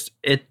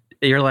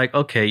 You're like,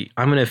 okay,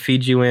 I'm going to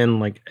feed you in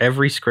like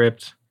every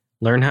script,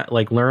 learn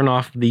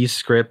off these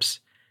scripts,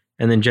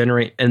 and then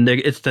generate. And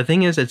it's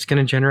going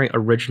to generate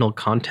original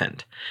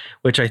content,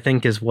 which I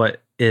think is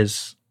what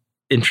is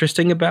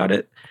interesting about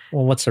it.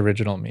 Well, what's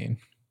original mean?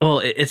 Well,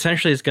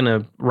 essentially it's going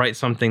to write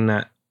something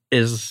that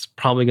is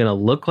probably going to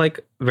look like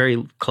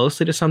very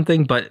closely to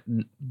something, but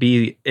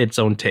be its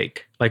own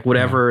take. Like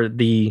whatever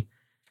the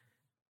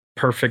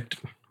perfect,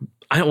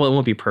 it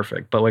won't be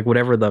perfect, but like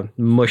whatever the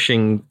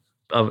mushing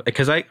of,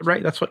 because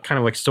that's what kind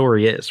of like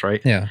story is,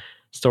 right? Yeah.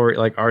 Story,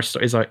 like our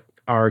story is like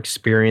our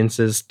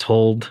experiences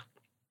told,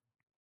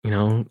 you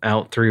know,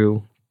 out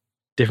through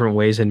different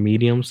ways and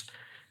mediums.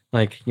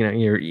 Like, you know,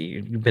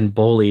 you've been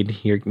bullied.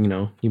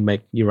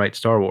 You write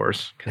Star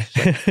Wars.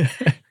 Like,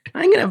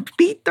 I'm gonna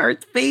beat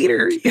Darth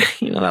Vader.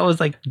 You know, that was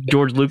like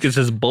George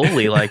Lucas's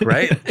bully, like,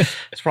 right?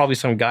 It's probably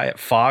some guy at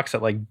Fox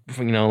that like,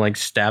 you know, like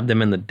stabbed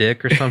him in the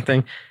dick or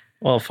something.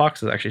 Well,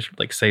 Fox is actually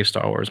like saved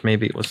Star Wars.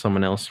 Maybe it was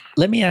someone else.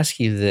 Let me ask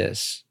you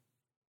this,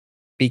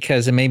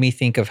 because it made me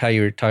think of how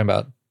you were talking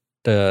about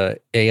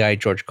the AI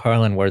George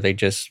Carlin, where they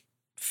just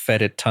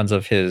fed it tons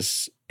of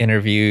his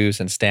interviews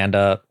and stand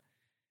up,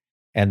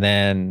 and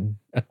then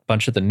a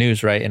bunch of the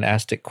news, right? And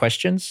asked it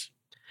questions.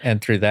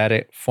 And through that,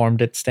 it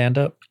formed its stand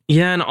up.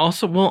 Yeah. And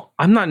also, well,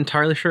 I'm not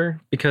entirely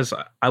sure, because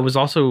I was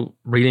also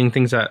reading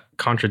things that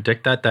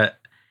contradict that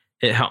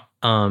it,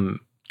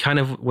 kind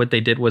of what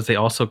they did was they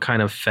also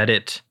kind of fed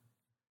it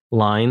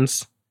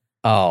lines.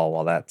 Oh,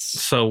 well, that's.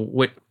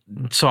 So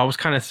I was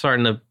kind of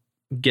starting to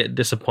get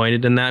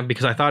disappointed in that,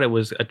 because I thought it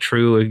was a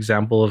true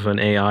example of an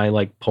AI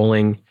like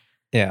pulling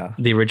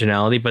the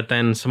originality. But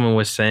then someone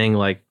was saying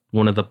like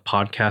one of the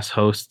podcast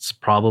hosts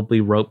probably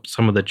wrote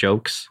some of the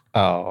jokes.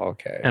 Oh,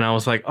 okay. And I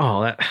was like,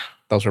 oh,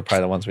 those were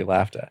probably the ones we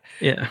laughed at.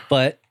 Yeah.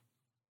 But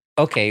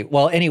Okay.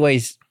 Well,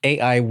 anyways,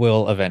 AI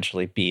will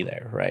eventually be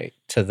there, right?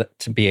 To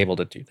be able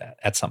to do that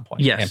at some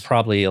point. Yes. And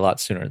probably a lot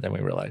sooner than we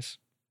realize.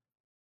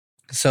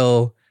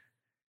 So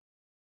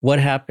what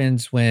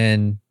happens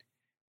when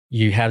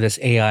you have this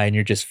AI and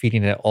you're just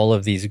feeding it all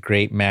of these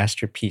great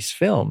masterpiece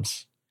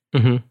films,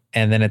 Mm-hmm.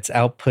 and then it's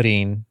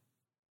outputting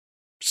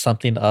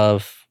something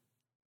of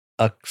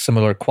a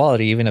similar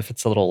quality, even if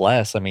it's a little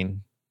less? I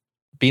mean,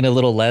 being a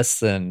little less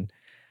than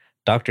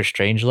Doctor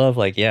Strangelove,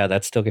 like, yeah,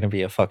 that's still going to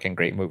be a fucking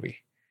great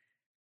movie.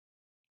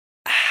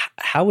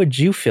 How would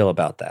you feel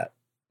about that?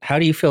 How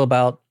do you feel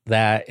about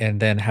that? And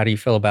then how do you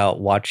feel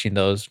about watching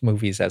those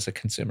movies as a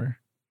consumer?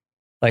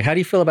 Like, how do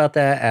you feel about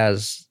that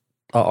as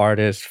an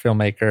artist,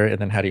 filmmaker? And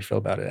then how do you feel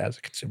about it as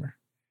a consumer?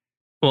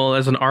 Well,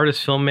 as an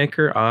artist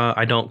filmmaker,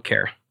 I don't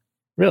care.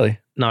 Really?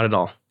 Not at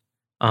all.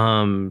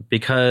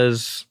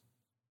 Because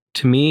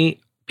to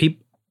me,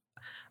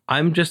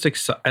 I'm just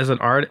as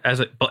artist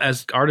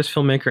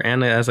filmmaker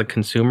and as a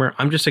consumer,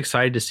 I'm just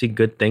excited to see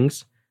good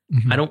things.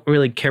 Mm-hmm. I don't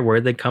really care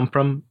where they come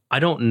from. I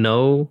don't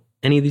know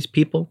any of these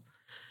people,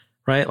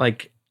 right?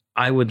 Like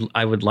I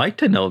would like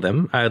to know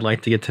them. I would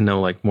like to get to know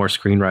like more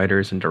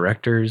screenwriters and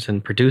directors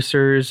and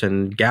producers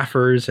and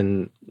gaffers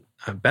and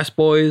best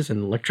boys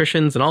and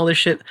electricians and all this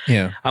shit.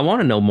 Yeah. I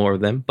want to know more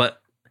of them,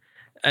 but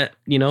at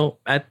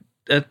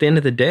the end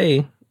of the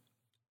day,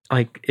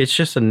 like it's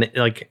just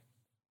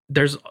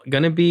there's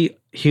going to be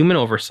human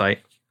oversight,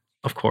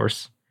 of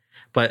course,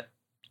 but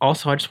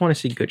also I just want to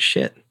see good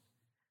shit.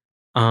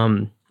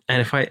 And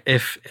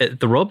if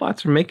the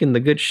robots are making the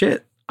good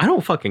shit, I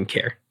don't fucking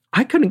care.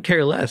 I couldn't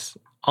care less.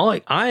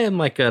 I am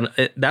like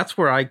that's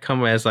where I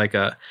come as like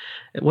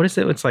what is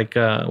it? It's like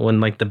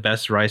when like the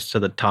best rise to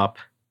the top.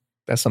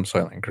 That's some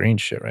Soylent Green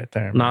shit right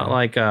there. Not man.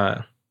 like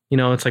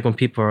it's like when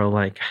people are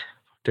like,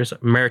 there's a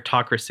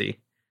meritocracy.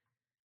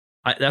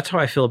 That's how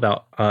I feel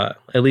about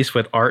at least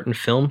with art and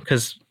film,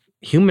 because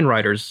human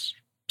writers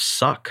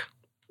suck.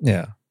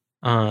 Yeah.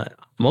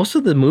 Most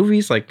of the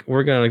movies, like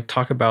we're gonna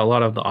talk about a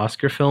lot of the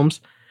Oscar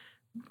films,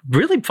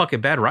 really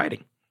fucking bad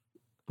writing.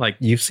 Like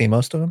you've seen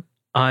most of them?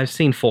 I've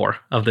seen 4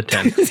 of the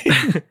 10.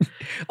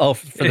 Oh,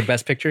 for the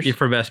best pictures? Yeah,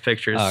 for best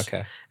pictures. Oh,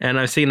 okay. And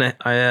I've seen and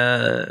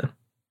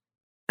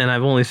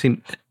I've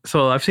seen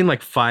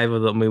like 5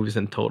 of the movies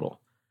in total,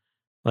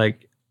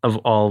 like of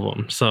all of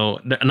them.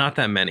 So not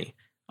that many.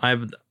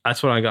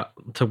 That's what I got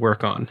to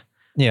work on.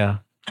 Yeah.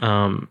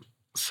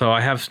 So I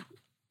have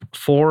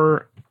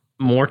 4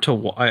 more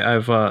to.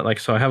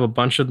 So I have a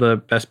bunch of the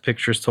best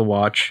pictures to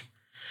watch.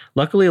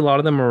 Luckily, a lot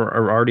of them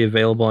are already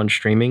available on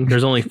streaming.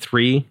 There's only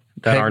 3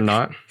 that are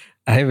not.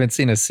 I haven't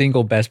seen a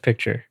single best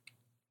picture.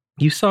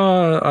 You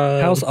saw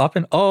how's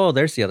Oppen? Oh,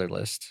 there's the other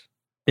list.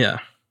 Yeah,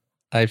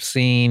 I've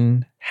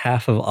seen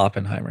half of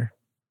Oppenheimer.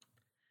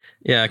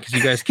 Yeah, because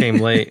you guys came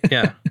late.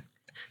 Yeah,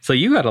 so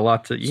you got a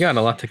lot to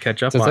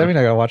catch up on. Does that mean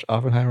I gotta watch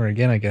Oppenheimer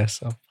again? I guess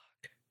so.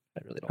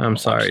 I really don't. I'm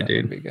sorry,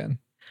 dude. Again.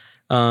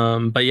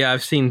 But yeah,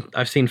 I've seen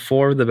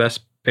 4 of the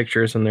best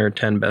pictures, and there are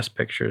 10 best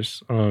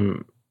pictures.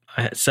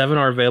 7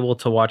 are available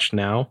to watch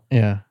now.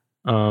 Yeah.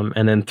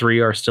 And then 3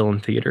 are still in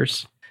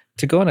theaters.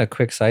 To go on a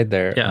quick side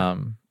there, yeah.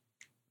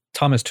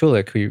 Thomas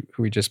Tulik, who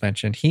we just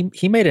mentioned, he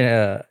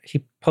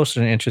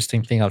posted an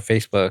interesting thing on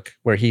Facebook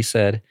where he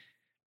said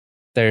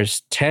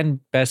there's 10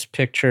 Best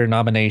Picture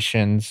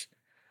nominations,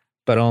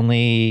 but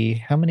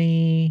only how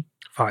many?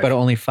 5. But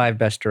only 5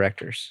 Best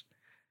Directors.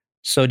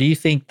 So do you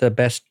think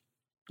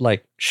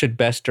should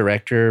Best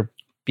Director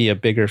be a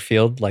bigger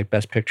field like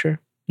Best Picture?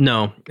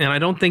 No, and I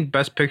don't think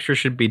Best Picture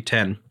should be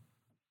 10.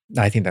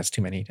 I think that's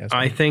too many.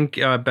 I think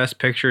Best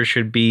Picture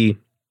should be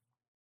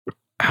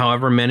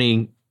however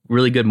many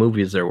really good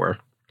movies there were.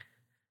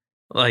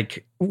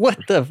 Like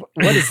what does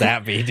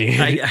that mean, dude?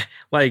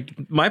 Like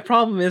my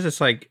problem is it's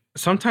like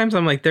sometimes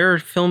I'm like there are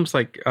films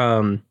like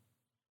that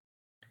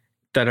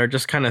are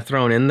just kind of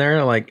thrown in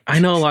there. Like I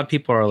know a lot of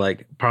people are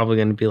like probably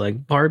going to be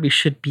like Barbie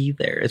should be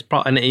there. It's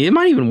probably and it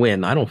might even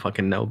win. I don't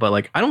fucking know, but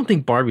like I don't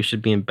think Barbie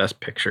should be in Best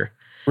Picture.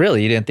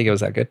 Really, you didn't think it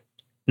was that good?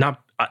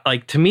 Not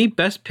like to me,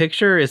 Best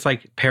Picture is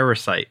like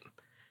Parasite.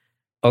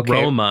 Okay.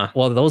 Roma.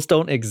 Well, those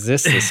don't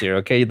exist this year.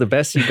 Okay, the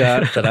best you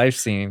got that I've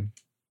seen,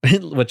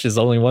 which is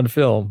only one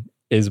film,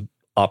 is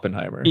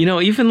Oppenheimer.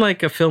 Even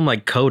like a film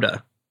like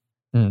Coda,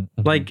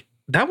 mm-hmm. like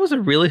that was a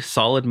really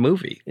solid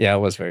movie. Yeah, it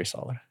was very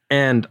solid.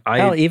 And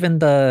even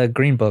the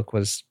Green Book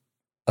was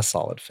a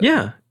solid film.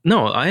 Yeah,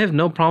 no, I have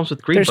no problems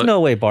with Green Book. There's no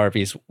way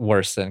Barbie's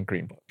worse than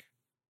Green Book.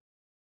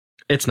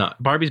 It's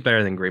not. Barbie's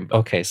better than Green Book.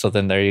 Okay, so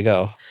then there you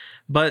go.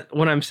 But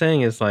what I'm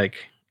saying is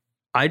like,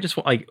 I just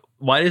like,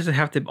 why does it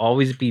have to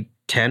always be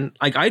 10?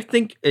 Like, I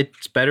think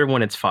it's better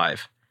when it's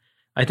 5.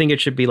 I think it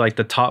should be like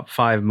the top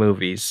 5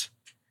 movies.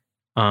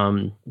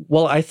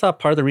 Well, I thought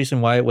part of the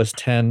reason why it was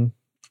 10,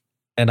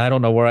 and I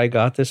don't know where I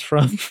got this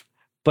from,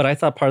 but I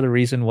thought part of the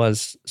reason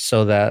was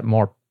so that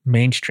more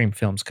mainstream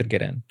films could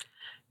get in.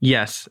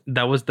 Yes,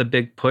 that was the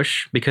big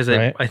push because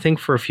right? I think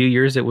for a few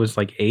years it was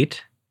like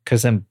 8.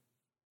 Because then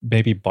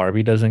maybe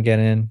Barbie doesn't get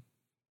in.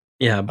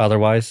 Yeah.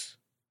 Otherwise.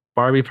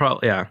 Barbie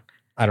probably, yeah.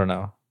 I don't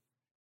know.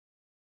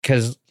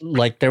 Because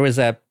like there was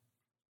that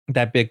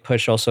that big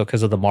push also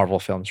because of the Marvel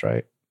films,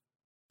 right?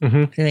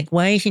 Mm-hmm. They're like,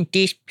 why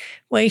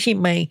isn't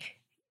my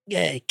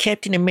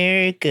Captain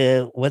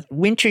America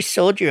Winter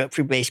Soldier up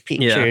for Best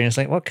Picture? Yeah. And it's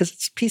like, well, because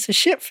it's a piece of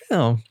shit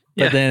film.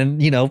 Yeah. But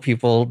then,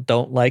 people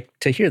don't like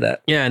to hear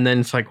that. Yeah, and then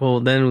it's like, well,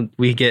 then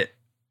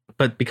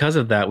but because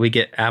of that, we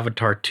get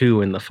Avatar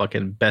 2 in the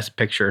fucking Best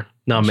Picture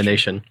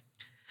nomination.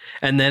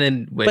 And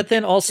then but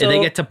then also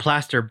they get to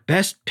plaster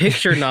Best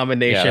Picture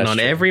nomination on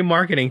true. every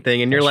marketing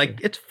thing, and you're like,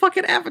 it's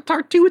fucking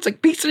Avatar 2. It's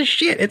like piece of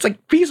shit. It's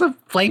like piece of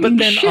flaming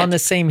shit. But then on the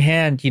same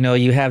hand,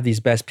 you have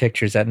these Best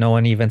Pictures that no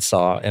one even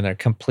saw and are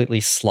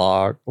completely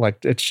slog.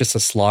 Like it's just a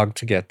slog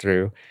to get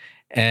through.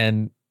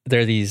 And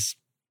they're these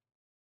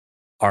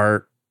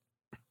artsy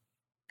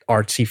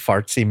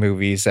fartsy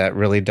movies that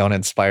really don't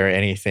inspire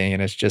anything,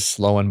 and it's just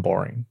slow and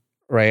boring.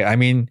 Right. I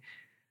mean,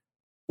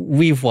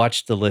 we've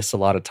watched the list a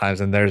lot of times,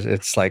 and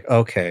it's like,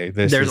 okay,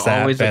 there's is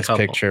that always Best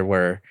Picture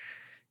where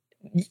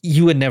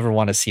you would never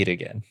want to see it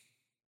again.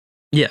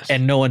 Yes.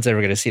 And no one's ever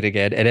going to see it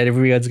again. And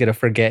everyone's going to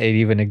forget it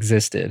even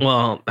existed.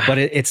 Well, but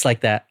it's like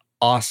that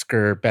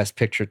Oscar Best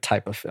Picture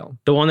type of film.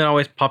 The one that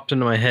always popped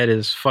into my head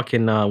is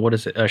fucking, what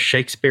is it?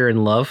 Shakespeare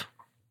in Love.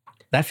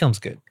 That film's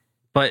good.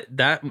 But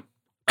that...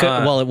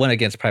 well, it went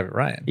against Private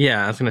Ryan.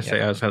 Yeah, I was going to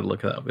say, I was had to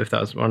look it up if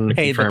that was one.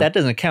 Hey, but that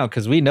doesn't count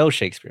because we know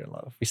Shakespeare in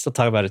Love. We still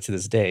talk about it to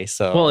this day.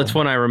 So, well, it's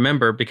one I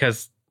remember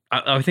because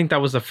I think that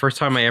was the first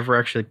time I ever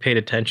actually paid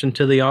attention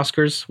to the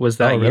Oscars was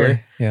that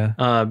year.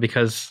 Yeah.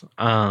 Because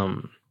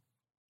I'm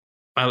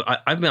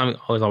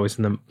always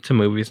into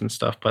movies and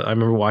stuff, but I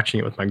remember watching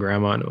it with my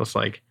grandma, and it was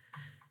like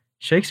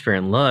Shakespeare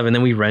in Love, and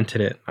then we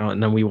rented it,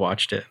 and then we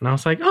watched it, and I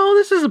was like,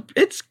 oh,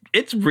 it's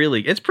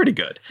pretty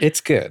good. It's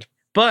good,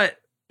 but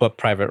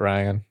Private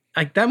Ryan,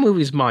 like that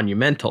movie's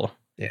monumental.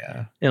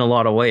 Yeah, in a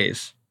lot of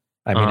ways.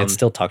 I mean, it's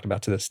still talked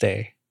about to this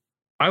day.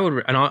 I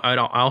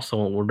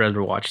also would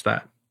rather watch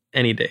that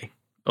any day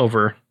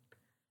over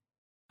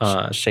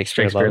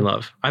Shakespeare in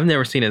Love. I've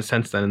never seen it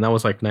since then, and that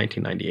was like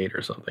 1998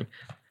 or something.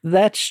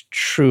 That's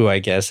true, I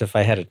guess. If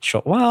I had a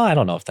choice, well, I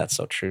don't know if that's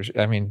so true.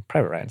 I mean,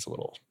 Private Ryan's a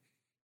little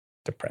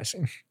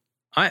depressing.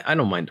 I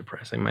don't mind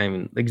depressing. I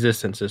mean,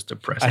 existence is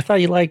depressing. I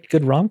thought you liked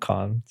good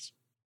rom-com.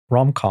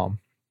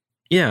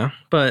 Yeah,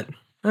 but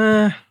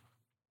Gwyneth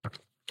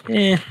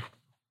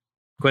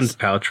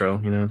Paltrow,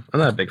 I'm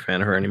not a big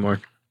fan of her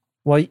anymore.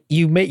 Well,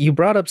 you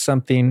brought up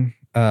something,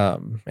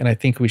 and I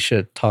think we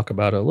should talk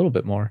about it a little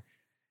bit more.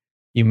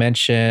 You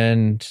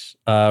mentioned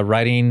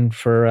writing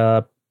for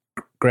a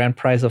grand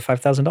prize of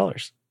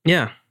 $5,000.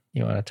 Yeah.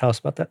 You want to tell us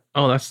about that?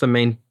 Oh, that's the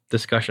main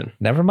discussion.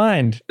 Never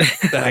mind.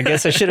 I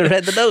guess I should have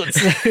read the notes.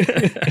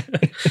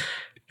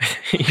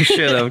 You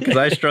should have, because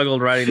I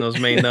struggled writing those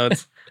main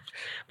notes.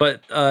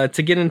 But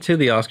to get into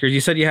the Oscars,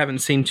 you said you haven't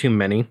seen too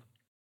many,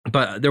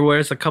 but there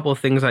was a couple of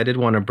things I did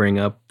want to bring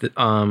up.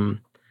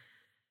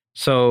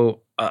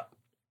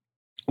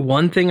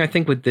 One thing I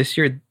think with this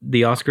year,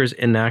 the Oscars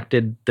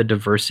enacted the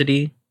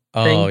diversity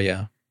thing. Oh,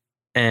 yeah.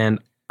 And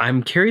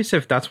I'm curious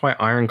if that's why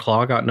Iron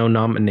Claw got no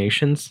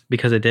nominations,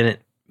 because it didn't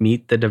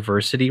meet the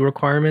diversity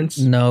requirements.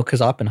 No,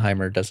 because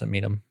Oppenheimer doesn't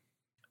meet them.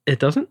 It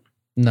doesn't?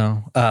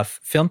 No.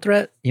 Film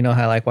Threat, how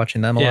I like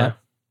watching them a lot?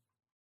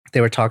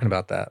 They were talking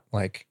about that.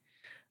 Like,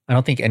 I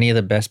don't think any of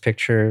the Best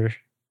Picture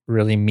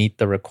really meet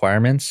the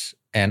requirements,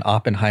 and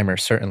Oppenheimer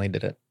certainly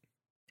did it.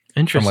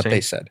 Interesting. From what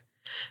they said.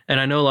 And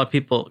I know a lot of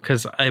people,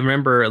 because I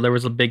remember there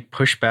was a big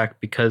pushback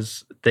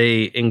because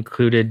they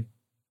included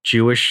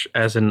Jewish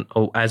as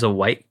a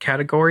white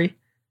category.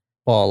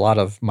 Well, a lot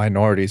of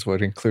minorities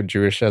would include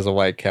Jewish as a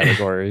white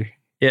category.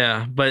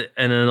 Yeah,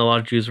 and then a lot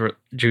of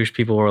Jewish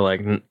people were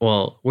like,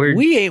 well,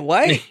 we ain't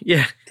white.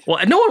 Yeah.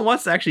 Well, no one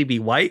wants to actually be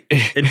white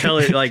until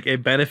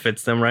it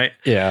benefits them, right?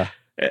 Yeah.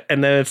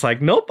 And then it's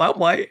like, nope, I'm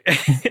white.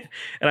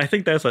 And I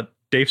think that's a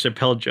Dave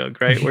Chappelle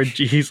joke, right? Where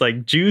he's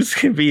like, Jews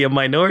can be a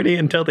minority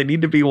until they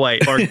need to be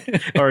white,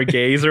 or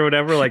gays or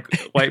whatever, like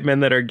white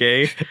men that are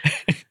gay,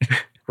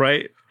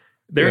 right?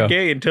 They're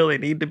gay until they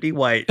need to be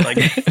white, like,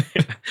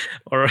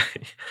 or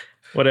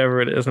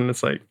whatever it is. And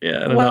it's like,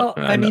 yeah.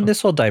 I mean,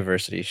 this whole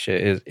diversity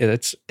shit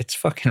it's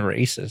fucking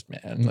racist,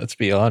 man. Let's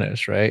be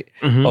honest, right?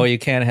 Mm-hmm. Oh, you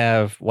can't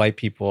have white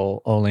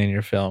people only in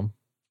your film.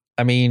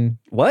 I mean,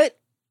 what?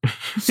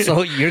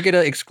 So you're gonna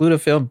exclude a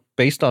film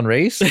based on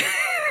race?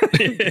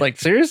 Like,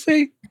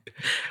 seriously?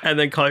 And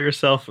then call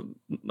yourself,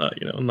 not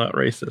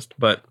racist.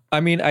 But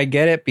I mean, I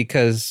get it,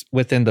 because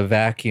within the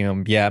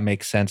vacuum, it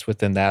makes sense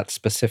within that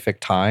specific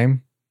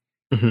time.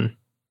 Mm-hmm.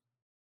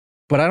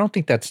 But I don't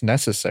think that's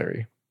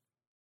necessary.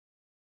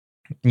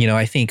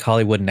 I think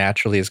Hollywood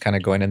naturally is kind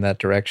of going in that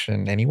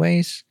direction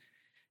anyways.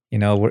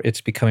 Where it's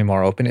becoming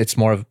more open. It's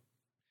more of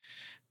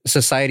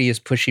society is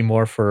pushing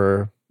more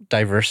for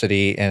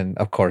diversity, and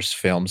of course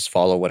films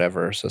follow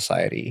whatever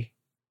society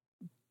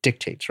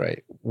dictates,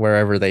 right?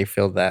 Wherever they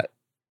feel that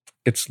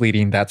it's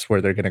leading, that's where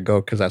they're going to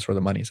go, because that's where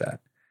the money's at.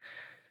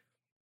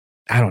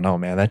 I don't know,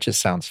 man. That just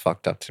sounds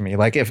fucked up to me.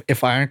 Like,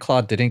 if Iron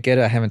Claw didn't get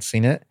it, I haven't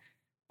seen it.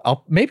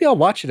 I'll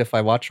watch it if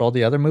I watch all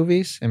the other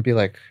movies and be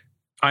like,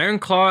 Iron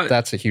Claw,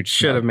 that's a huge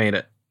should have made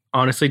it.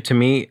 Honestly, to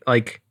me,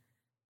 like,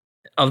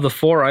 of the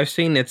four I've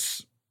seen,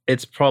 it's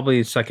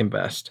probably second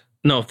best.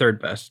 No,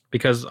 third best,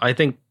 because I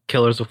think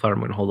Killers of Flower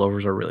Moon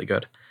Holdovers are really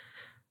good.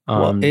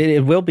 Well,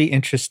 it will be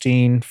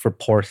interesting for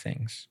Poor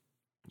Things.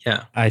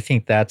 Yeah. I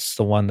think that's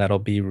the one that'll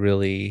be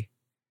really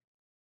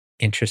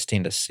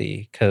interesting to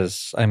see,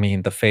 because I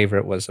mean, The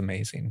Favorite was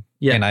amazing.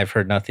 Yeah. And I've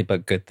heard nothing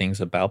but good things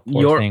about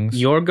Poor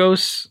Things.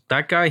 Yorgos,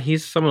 that guy,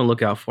 he's someone to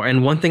look out for.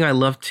 And one thing I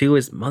love too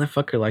is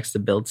motherfucker likes to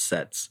build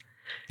sets.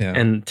 Yeah.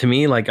 And to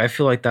me, like, I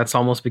feel like that's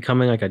almost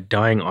becoming like a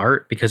dying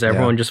art, because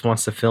everyone just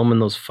wants to film in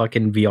those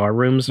fucking VR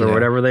rooms or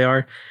whatever they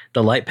are,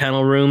 the light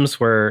panel rooms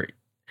where.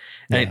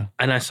 And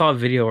I saw a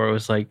video where it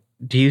was like,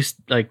 do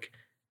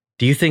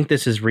you think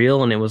this is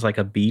real? And it was like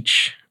a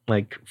beach,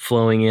 like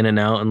flowing in and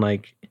out, and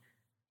like,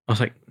 I was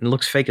like, it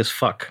looks fake as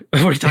fuck.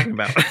 What are you talking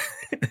about?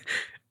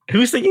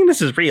 Who's thinking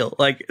this is real?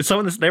 Like,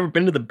 someone that's never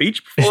been to the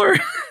beach before?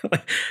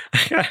 Like,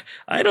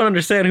 I don't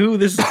understand who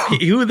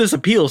this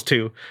appeals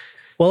to.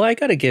 Well, I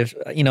gotta give,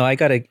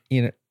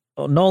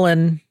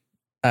 Nolan.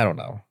 I don't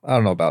know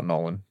about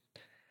Nolan.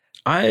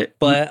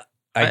 But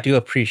I do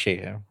appreciate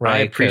him. Right? I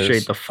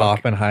appreciate the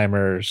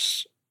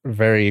Oppenheimer's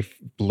very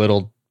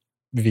little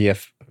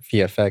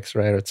VFX.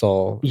 Right? It's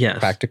all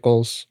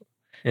practicals.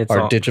 It's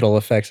all digital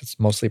effects. It's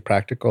mostly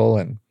practical,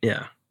 and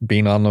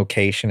being on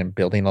location and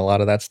building a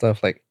lot of that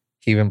stuff. Like,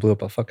 he even blew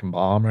up a fucking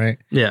bomb, right?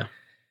 Yeah.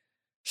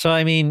 So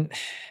I mean,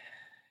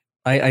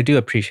 I do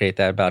appreciate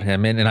that about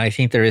him, and I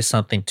think there is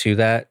something to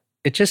that.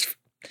 It just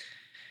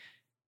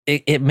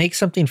it makes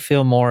something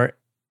feel more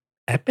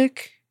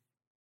epic.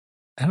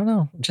 I don't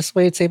know, just the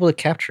way it's able to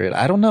capture it.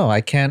 I don't know.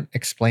 I can't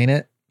explain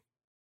it.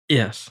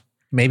 Yes.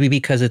 Maybe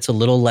because it's a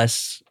little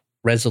less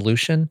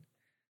resolution,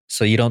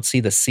 so you don't see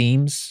the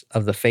seams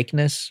of the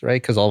fakeness,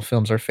 right? Because all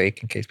films are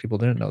fake, in case people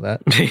didn't know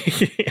that.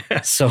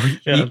 So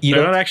they're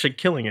not actually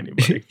killing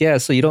anybody. Yeah,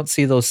 so you don't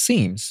see those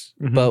seams.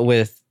 Mm-hmm. But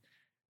with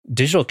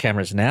digital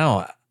cameras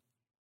now,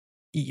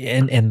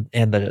 and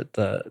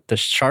the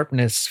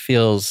sharpness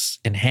feels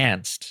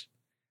enhanced,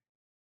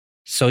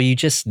 so you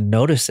just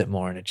notice it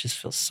more, and it just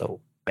feels so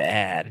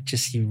bad. It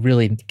just, you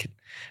really,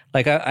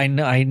 like,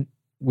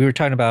 we were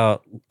talking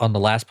about on the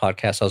last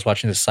podcast, I was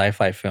watching this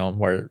sci-fi film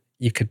where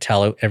you could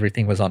tell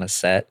everything was on a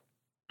set.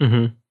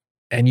 Mm-hmm.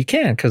 And you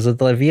can, because of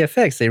the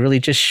VFX, they really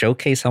just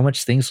showcase how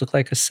much things look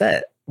like a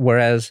set.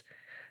 Whereas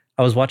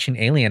I was watching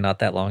Alien not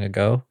that long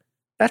ago.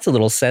 That's a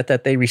little set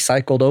that they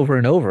recycled over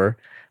and over.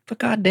 But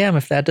goddamn,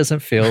 if that doesn't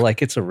feel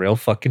like it's a real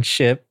fucking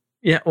ship.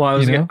 Yeah,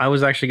 well, I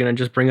was actually going to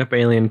just bring up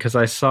Alien, because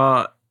I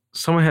saw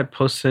someone had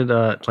posted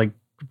like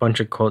a bunch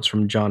of quotes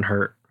from John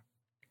Hurt.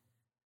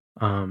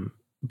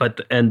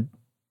 But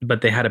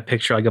they had a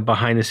picture, like a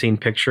behind the scene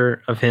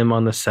picture of him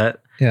on the set.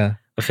 Yeah.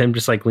 Of him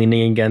just like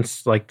leaning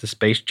against like the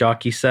space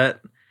jockey set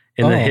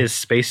in his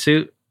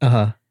spacesuit.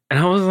 Uh-huh. And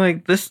I was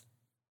like, this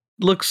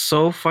looks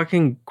so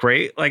fucking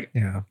great. Like,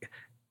 yeah.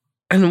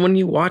 And when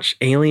you watch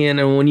Alien,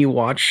 and when you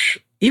watch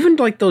even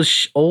like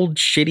those old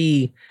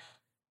shitty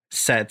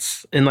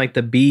sets in like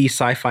the B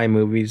sci-fi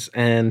movies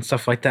and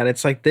stuff like that,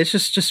 it's like this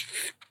is just,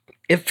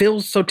 it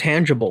feels so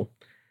tangible.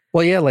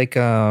 Well, yeah, like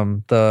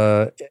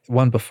the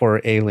one before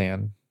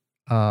Alien,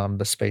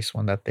 the space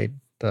one that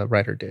the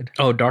writer did.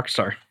 Oh, Dark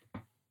Star.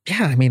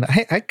 Yeah, I mean,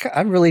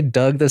 I really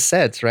dug the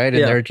sets, right?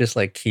 And they're just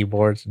like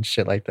keyboards and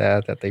shit like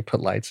that they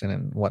put lights in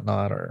and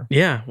whatnot, or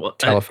well,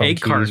 telephone egg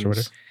keys cartons. Or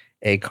whatever.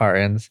 Egg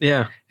cartons.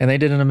 Yeah. And they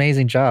did an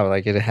amazing job.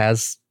 Like, it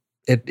has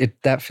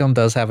that film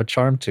does have a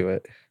charm to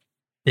it.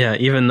 Yeah,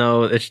 even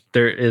though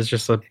there is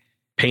just a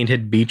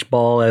painted beach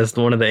ball as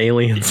one of the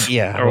aliens.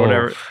 Yeah. Or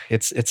whatever.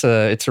 It's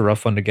a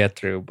rough one to get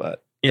through,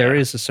 but there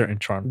is a certain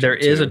charm to it. There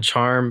is a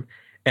charm,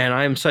 and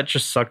I'm such a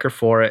sucker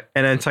for it.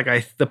 And it's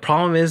like the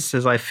problem is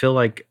I feel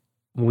like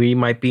we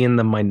might be in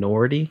the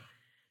minority,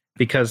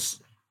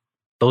 because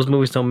those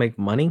movies don't make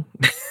money.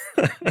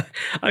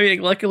 I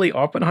mean, luckily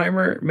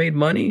Oppenheimer made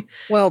money.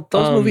 Well,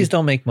 those movies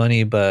don't make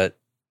money, but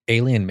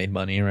Alien made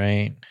money,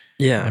 right?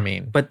 Yeah. I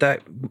mean, but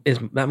that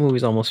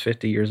movie's almost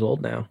 50 years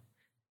old now.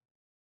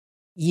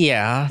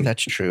 Yeah,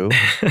 that's true.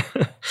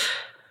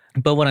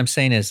 But what I'm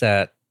saying is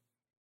that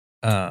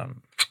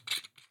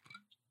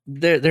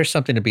there's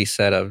something to be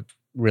said of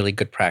really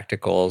good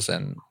practicals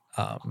and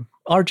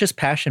or just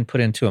passion put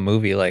into a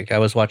movie. Like, I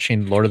was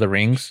watching Lord of the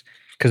Rings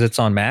because it's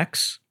on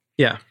Max.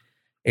 Yeah.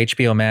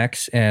 HBO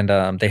Max,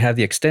 and they have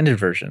the extended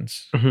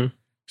versions. Mm-hmm.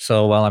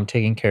 So while I'm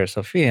taking care of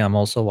Sophia, I'm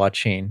also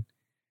watching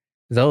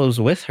those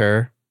with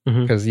her,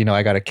 because,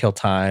 I got to kill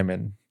time,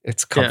 and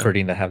it's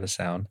comforting to have the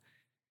sound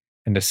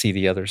and to see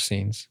the other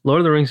scenes. Lord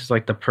of the Rings is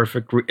like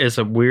is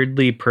a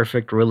weirdly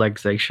perfect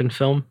relaxation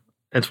film.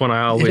 It's one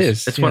I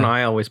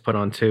always put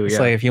on too. It's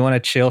like, if you want to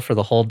chill for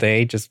the whole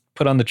day, just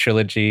put on the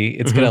trilogy.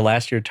 It's going to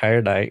last your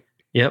entire night.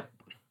 Yep.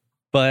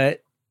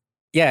 But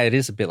yeah, it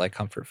is a bit like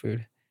comfort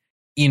food.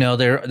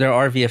 There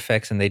are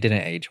VFX, and they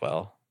didn't age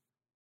well,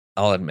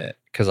 I'll admit,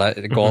 because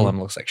Golem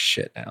looks like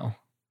shit now.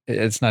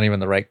 It's not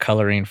even the right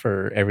coloring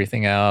for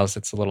everything else.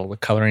 It's the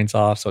coloring's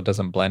off, so it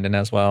doesn't blend in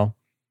as well.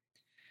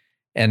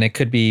 And it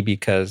could be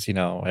because,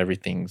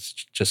 everything's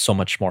just so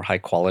much more high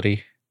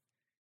quality.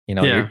 You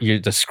know,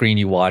 the screen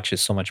you watch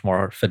is so much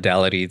more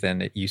fidelity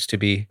than it used to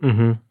be.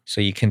 Mm-hmm.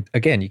 So you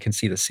can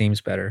see the seams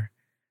better.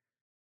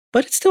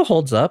 But it still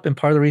holds up. And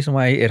part of the reason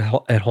why it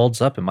holds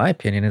up, in my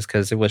opinion, is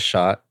because it was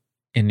shot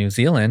in New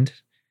Zealand.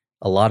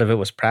 A lot of it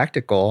was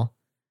practical.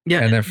 Yeah.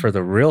 And then for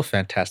the real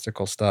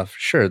fantastical stuff,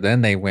 sure,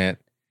 then they went.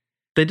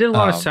 They did a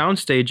lot of sound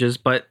stages,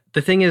 but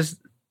the thing is,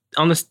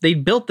 they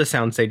built the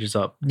sound stages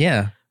up.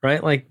 Yeah.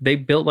 Right? Like they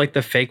built like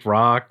the fake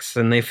rocks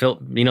and they built,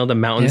 the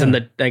mountains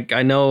and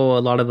I know a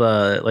lot of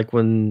the, like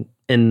when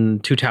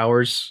in Two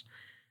Towers,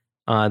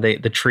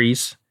 the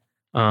trees,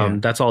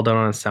 that's all done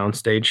on a sound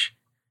stage.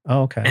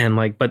 Oh, okay. And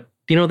but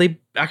they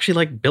actually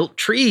like built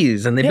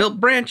trees and they built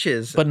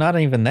branches. But not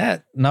even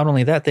that. Not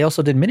only that, they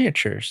also did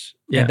miniatures.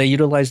 Yeah. And they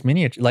utilized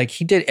miniatures. Like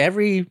he did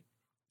every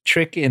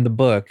trick in the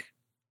book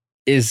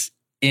is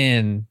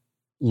in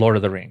Lord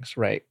of the Rings,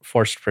 right?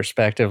 Forced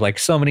perspective, like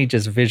so many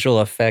just visual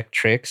effect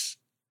tricks,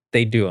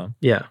 they do them.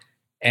 Yeah.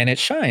 And it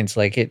shines.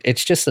 Like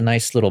it's just a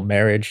nice little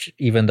marriage,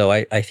 even though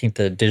I think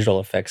the digital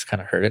effects kind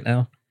of hurt it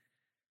now.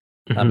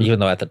 Mm-hmm. Even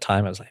though at the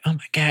time I was like, oh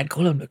my God,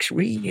 Gollum looks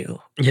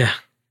real. Yeah.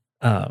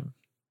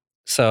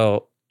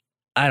 So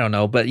I don't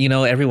know, but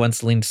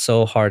everyone's leaned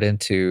so hard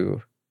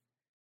into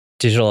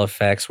digital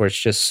effects where it's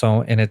just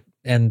so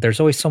and there's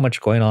always so much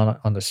going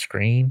on the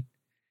screen.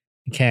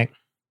 You can't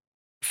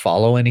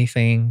follow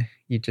anything.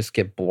 You just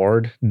get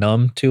bored,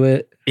 numb to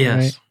it.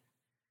 Yes. Right?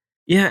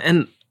 Yeah,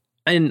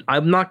 and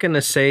I'm not going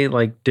to say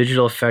like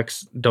digital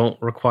effects don't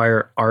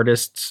require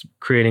artists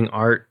creating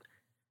art.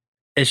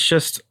 It's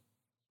just,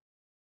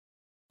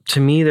 to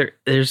me, there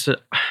is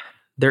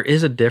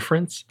a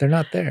difference. They're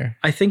not there.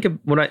 I think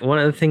one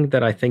of the things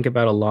that I think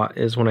about a lot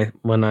is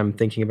when I'm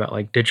thinking about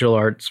like digital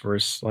arts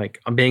versus like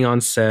being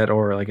on set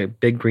or like a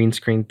big green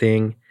screen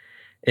thing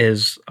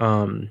is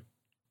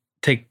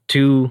take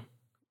two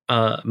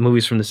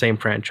movies from the same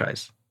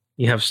franchise.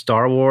 You have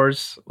Star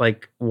Wars,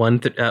 like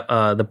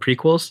the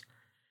prequels,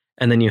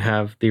 and then you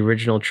have the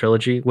original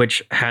trilogy,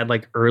 which had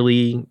like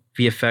early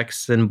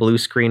VFX and blue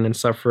screen and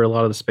stuff for a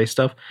lot of the space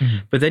stuff. Mm-hmm.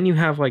 But then you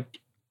have like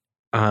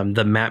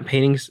the matte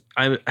paintings.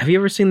 Have you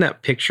ever seen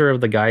that picture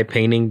of the guy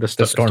painting the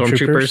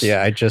stormtroopers?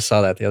 Yeah, I just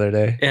saw that the other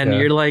day. And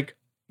you're like,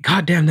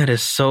 God damn, that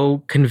is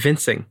so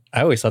convincing.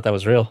 I always thought that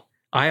was real.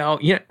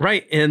 Yeah,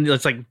 right. And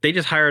it's like they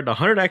just hired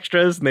 100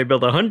 extras and they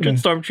built 100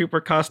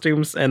 stormtrooper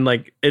costumes and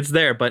like it's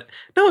there. But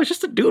no, it's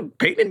just a dude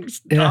painting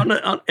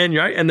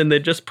and then they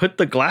just put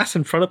the glass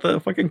in front of the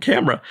fucking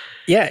camera.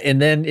 Yeah,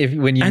 and then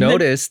when you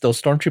notice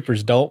those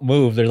stormtroopers don't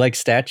move, they're like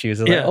statues.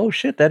 They're like, oh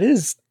shit,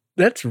 that's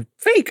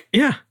fake.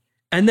 Yeah.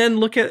 And then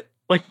look at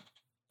like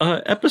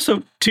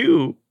episode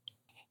 2.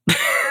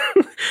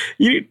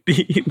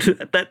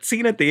 That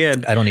scene at the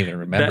end. I don't even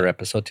remember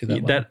episode 2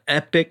 that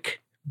epic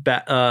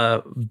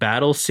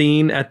battle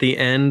scene at the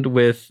end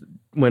with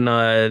when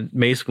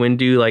Mace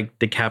Windu like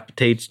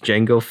decapitates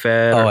Jango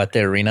Fett. Oh, at the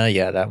arena,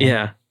 yeah, that one.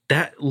 Yeah,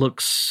 that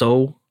looks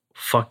so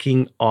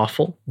fucking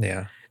awful.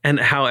 Yeah,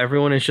 and how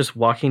everyone is just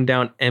walking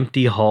down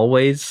empty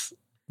hallways.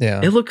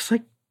 Yeah, it looks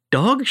like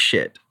dog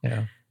shit.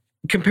 Yeah,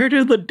 compared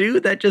to the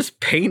dude that just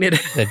painted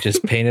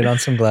on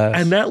some glass,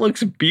 and that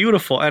looks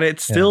beautiful, and it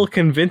still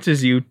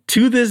convinces you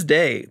to this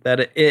day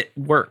that it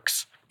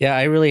works. Yeah,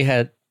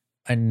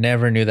 I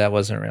never knew that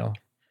wasn't real.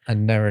 I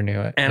never knew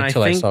it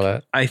until I saw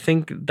that. I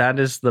think that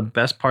is the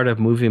best part of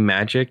movie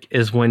magic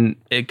is when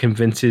it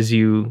convinces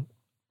you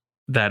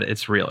that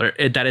it's real or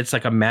that it's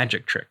like a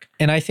magic trick.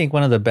 And I think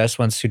one of the best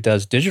ones who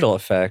does digital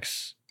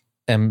effects,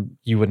 and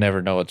you would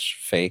never know it's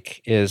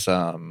fake, is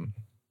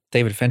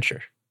David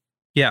Fincher.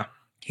 Yeah.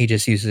 He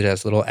just uses it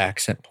as little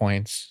accent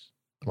points,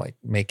 like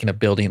making a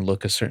building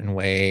look a certain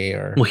way,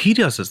 or he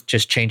does this,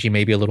 just changing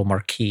maybe a little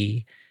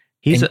marquee.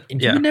 You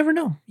would never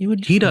know.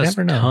 He does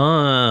never know.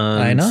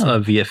 Tons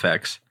of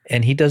VFX.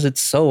 And he does it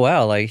so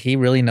well. Like he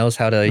really knows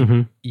how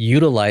to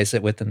utilize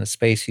it within the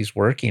space he's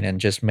working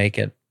and just make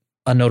it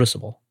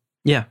unnoticeable.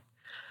 Yeah.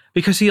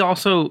 Because he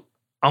also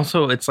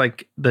it's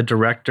like the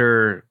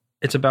director,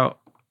 it's about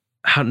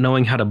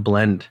knowing how to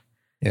blend.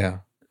 Yeah.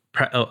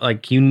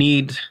 Like you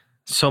need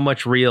so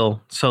much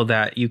real so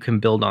that you can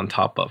build on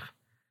top of.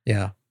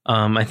 Yeah.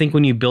 I think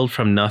when you build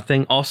from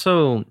nothing,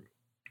 also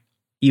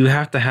you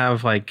have to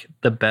have like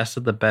the best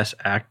of the best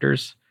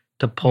actors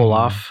to pull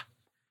off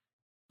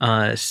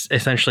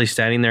essentially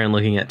standing there and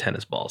looking at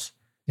tennis balls.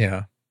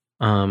 Yeah.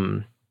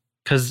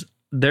 Because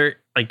they're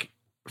like,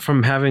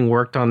 from having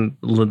worked on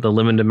the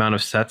limited amount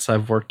of sets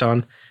I've worked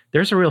on,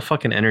 there's a real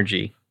fucking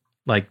energy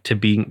like to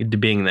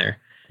being there.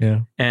 Yeah.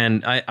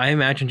 And I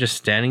imagine just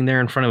standing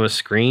there in front of a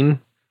screen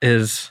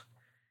is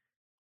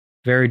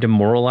very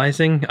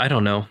demoralizing. I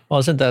don't know. Well,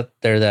 isn't that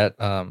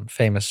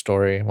famous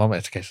story? Well, in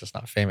this case, it's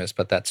not famous,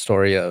 but that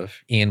story of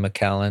Ian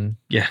McKellen.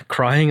 Yeah,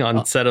 crying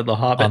on set of The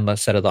Hobbit. On the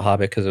set of The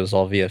Hobbit because it was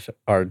all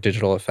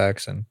digital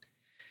effects and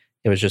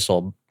it was just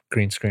all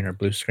green screen or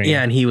blue screen.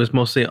 Yeah, and he was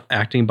mostly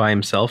acting by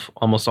himself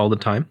almost all the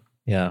time.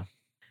 Yeah.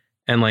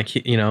 And like,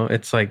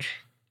 it's like...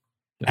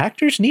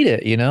 Actors need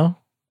it,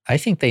 I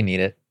think they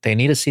need it. They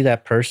need to see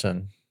that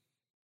person.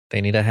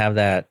 They need to have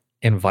that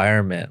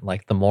environment.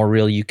 Like the more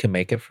real you can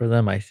make it for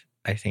them,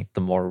 I think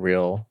the more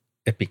real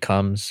it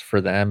becomes for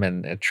them,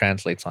 and it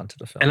translates onto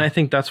the film. And I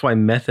think that's why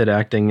method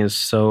acting is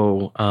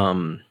so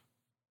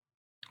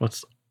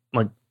what's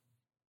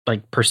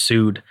like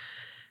pursued.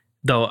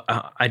 Though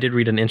I did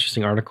read an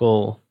interesting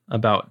article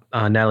about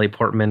Natalie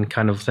Portman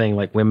kind of saying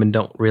like women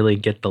don't really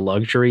get the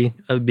luxury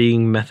of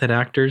being method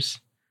actors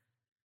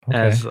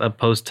as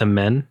opposed to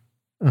men.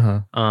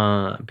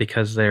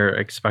 Because they're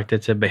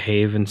expected to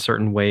behave in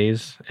certain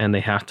ways, and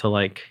they have to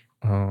like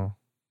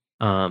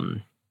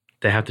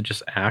they have to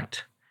just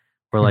act.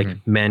 Where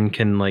like men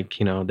can like,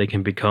 you know, they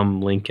can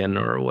become Lincoln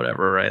or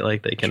whatever, right?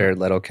 Like they can. Jared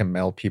Leto can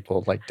mail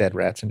people like dead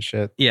rats and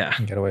shit. Yeah,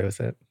 and get away with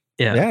it.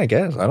 Yeah, I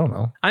guess. I don't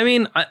know. I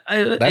mean,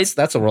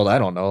 that's a world I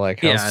don't know.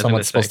 Like how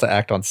someone's supposed to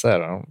act on set.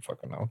 I don't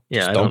fucking know.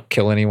 Yeah, just don't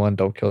kill anyone.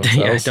 Don't kill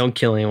themselves. Yeah, don't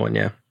kill anyone.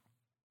 Yeah,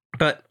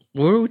 but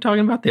what were we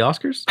talking about? The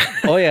Oscars?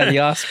 Oh yeah, the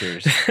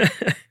Oscars.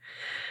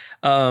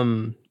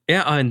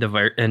 Yeah, and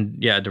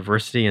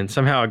diversity, and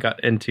somehow I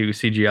got into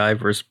CGI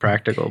versus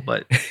practical,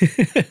 but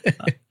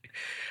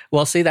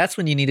well, see, that's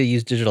when you need to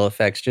use digital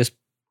effects. Just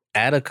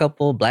add a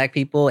couple Black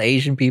people,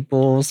 Asian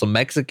people, some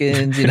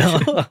Mexicans, you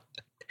know.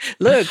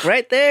 Look,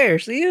 right there.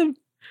 See him?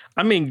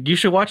 I mean, you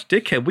should watch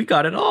Dickhead. We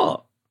got it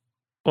all.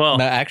 Well,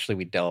 no, actually,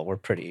 we don't.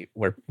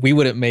 We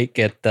wouldn't make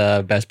it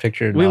the best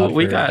picture nod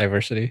for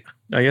diversity.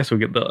 I guess we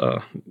get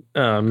the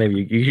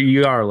maybe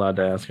you are allowed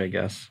to ask, I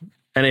guess.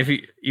 And if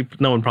you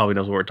no one probably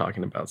knows what we're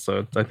talking about,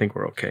 so I think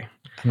we're okay.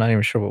 I'm not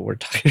even sure what we're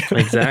talking about.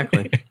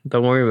 Exactly.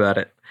 Don't worry about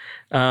it.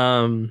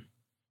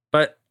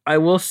 But I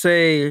will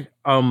say,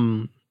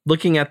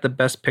 looking at the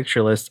best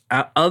picture list,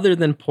 other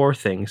than Poor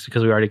Things,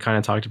 because we already kind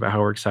of talked about how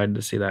we're excited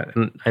to see that,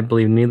 and I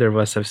believe neither of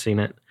us have seen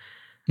it.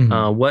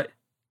 What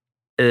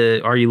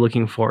are you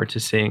looking forward to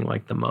seeing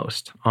like the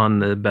most on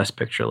the best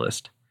picture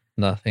list?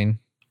 Nothing.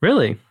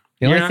 Really?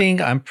 The only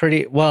thing I'm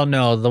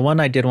no, the one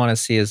I did want to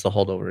see is The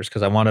Holdovers,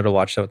 because I wanted to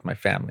watch that with my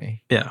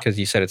family. Yeah. Because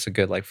you said it's a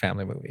good like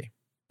family movie.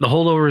 The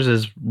Holdovers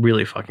is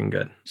really fucking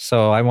good.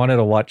 So I wanted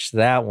to watch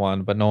that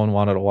one, but no one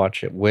wanted to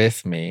watch it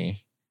with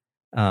me.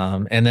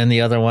 And then the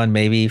other one,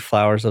 maybe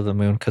Flowers of the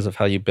Moon, because of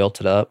how you built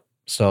it up.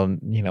 So,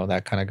 you know,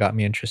 that kind of got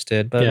me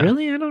interested. But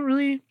really, I don't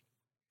really,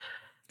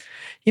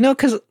 you know,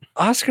 because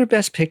Oscar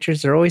Best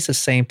Pictures, they're always the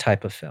same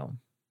type of film.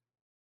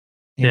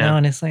 You know,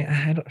 and it's like,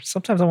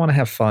 sometimes I want to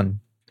have fun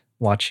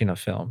watching a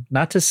film.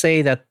 Not to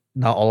say that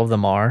not all of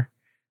them are.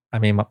 I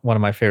mean, one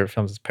of my favorite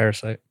films is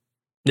Parasite.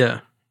 Yeah.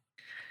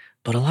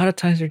 But a lot of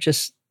times they're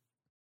just,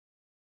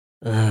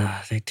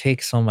 they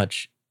take so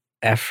much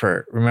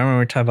effort. Remember when we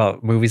were talking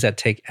about movies that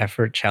take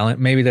effort, challenge?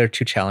 Maybe they're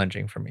too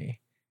challenging for me.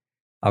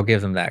 I'll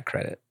give them that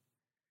credit.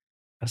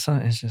 But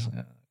it's just,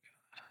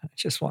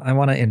 I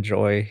want to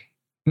enjoy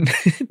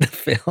the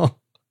film.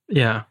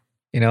 Yeah.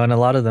 You know, and a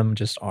lot of them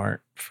just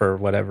aren't for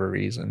whatever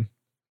reason.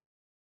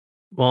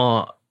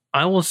 Well,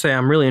 I will say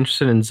I'm really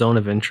interested in Zone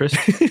of Interest.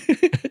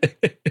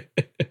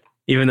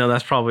 Even though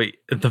that's probably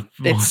the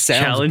most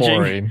challenging.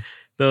 Boring.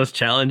 The most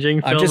challenging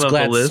film. I'm just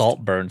glad the list.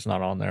 Saltburn's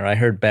not on there. I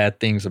heard bad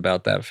things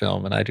about that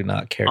film, and I do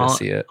not care to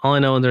see it. All I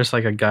know is there's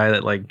like a guy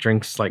that like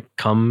drinks like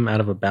cum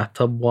out of a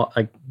bathtub,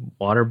 like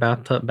water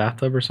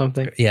bathtub or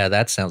something. Yeah,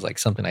 that sounds like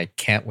something I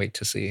can't wait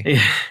to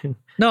see.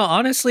 No,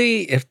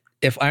 honestly,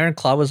 if Iron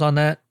Claw was on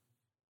that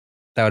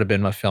would have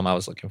been my film I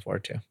was looking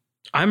forward to.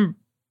 I'm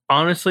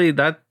honestly,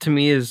 that to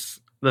me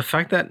is the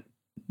fact that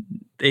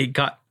they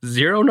got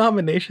 0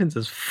 nominations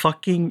is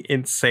fucking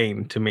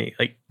insane to me.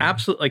 Like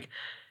absolutely, like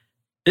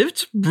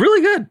it's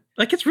really good.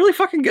 Like it's really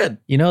fucking good.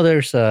 You know,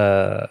 there's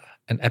an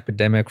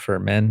epidemic for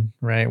men,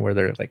 right? Where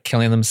they're like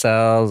killing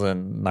themselves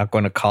and not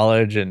going to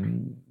college,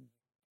 and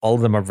all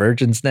of them are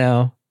virgins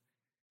now.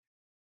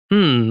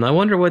 I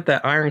wonder what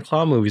that Iron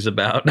Claw movie's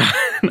about.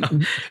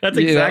 That's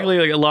exactly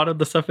like a lot of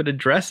the stuff it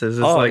addresses.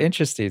 It's like,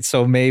 interesting.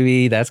 So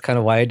maybe that's kind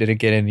of why I didn't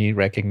get any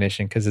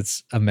recognition, because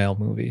it's a male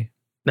movie.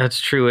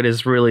 That's true. It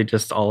is really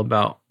just all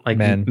about like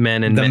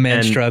men and the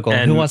man struggle.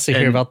 Who wants to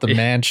hear about the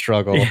man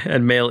struggle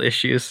and male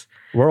issues?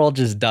 We're all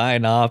just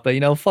dying off, but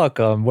you know, fuck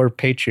them. We're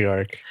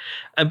patriarch.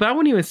 But I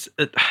wouldn't even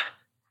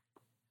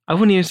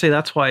say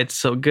that's why it's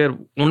so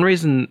good. One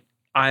reason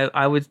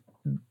I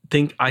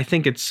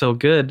think it's so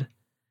good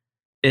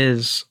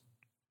is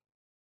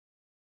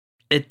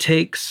it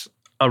takes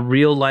a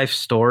real life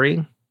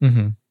story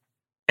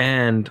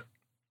and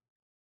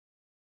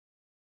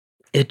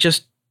it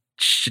just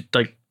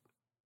like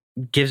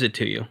gives it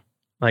to you.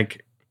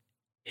 Like,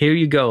 here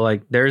you go.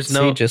 Like, there's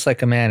just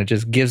like a man, it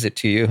just gives it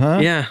to you, huh?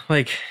 Yeah.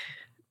 Like,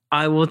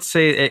 I would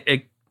say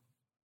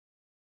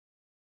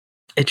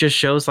it just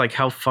shows like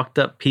how fucked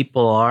up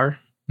people are,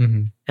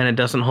 and it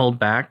doesn't hold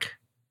back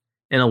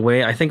in a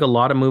way. I think a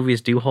lot of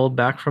movies do hold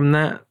back from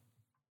that.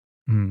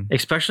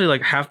 Especially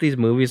like half these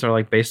movies are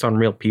like based on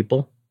real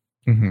people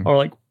or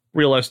like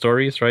real life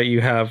stories, right?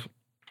 You have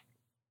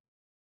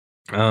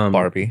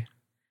Barbie.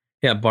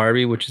 Yeah,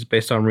 Barbie, which is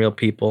based on real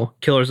people.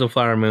 Killers of the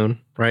Flower Moon,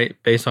 right?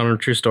 Based on a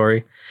true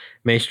story.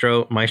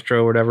 Maestro,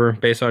 whatever,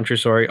 based on a true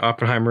story.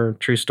 Oppenheimer,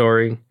 true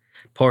story.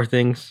 Poor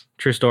Things,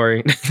 true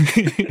story.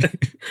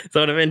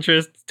 Zone of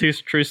Interest,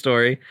 true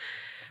story.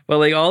 But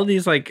like all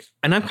these like,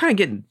 and I'm kind of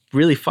getting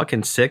really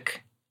fucking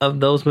sick of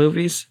those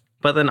movies.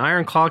 But then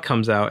Iron Claw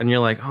comes out, and you're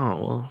like, oh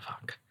well,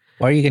 fuck.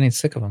 Why are you getting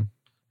sick of them?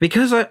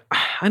 Because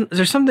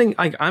there's something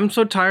like I'm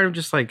so tired of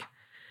just like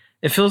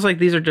it feels like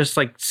these are just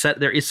like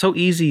set. It's so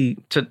easy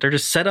to they're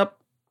just set up,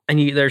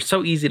 and they're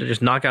so easy to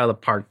just knock out of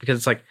the park because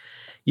it's like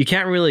you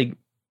can't really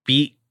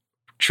beat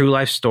true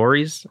life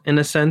stories in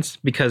a sense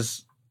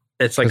because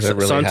it's like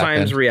really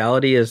sometimes happened.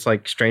 reality is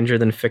like stranger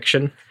than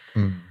fiction.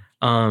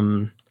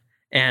 Mm.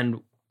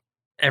 And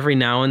every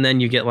now and then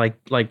you get like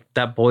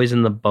that Boys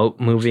in the Boat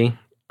movie,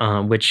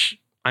 which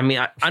I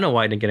mean I know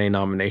why I didn't get any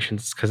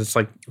nominations because it's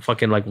like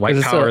fucking like White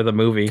Power the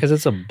movie because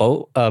it's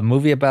a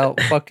movie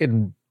about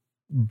fucking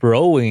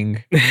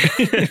rowing.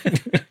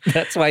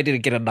 That's why I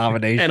didn't get a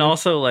nomination. And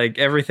also like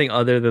everything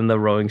other than the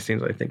rowing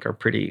scenes I think are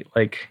pretty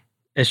like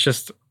it's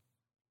just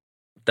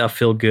a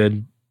feel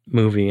good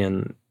movie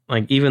and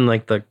like even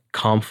like the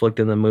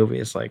conflict in the movie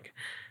is like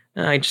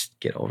I just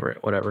get over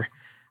it, whatever.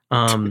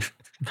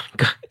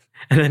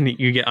 And then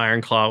you get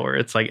Iron Claw where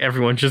it's like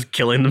everyone's just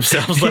killing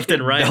themselves left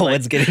and right. No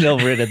one's getting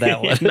over it in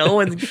that one.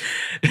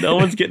 no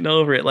one's getting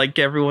over it. Like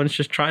everyone's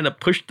just trying to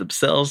push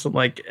themselves and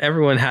like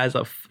everyone has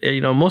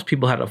most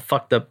people had a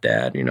fucked up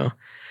dad,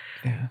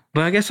 Yeah.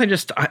 But I guess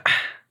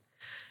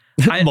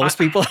most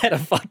people had a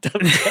fucked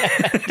up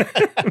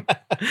dad.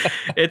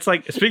 It's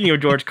like, speaking of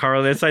George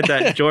Carlin, it's like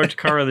that George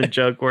Carlin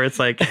joke where it's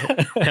like,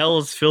 hell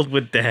is filled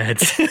with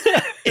dads.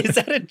 Is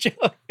that a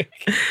joke?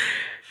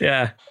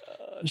 Yeah.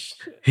 Oh,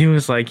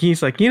 he's like,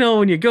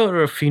 when you go to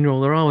a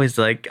funeral, they're always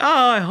like,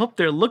 oh, I hope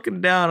they're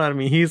looking down on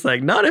me. He's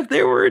like, not if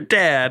they were a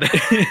dad.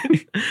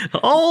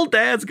 All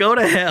dads go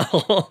to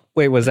hell.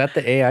 Wait, was that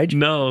the AI joke?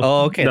 No.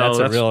 Oh, okay. No,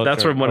 that's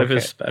that's from one of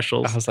his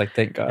specials. I was like,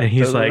 thank God. And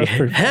he's like,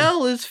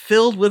 hell is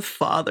filled with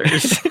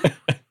fathers.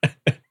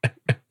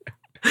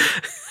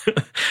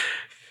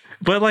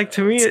 But like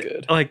to me,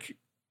 like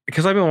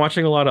because I've been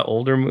watching a lot of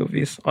older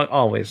movies,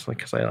 always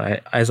like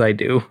as I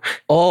do.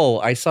 Oh,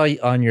 I saw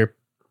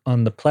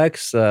on the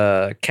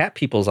Plex, Cat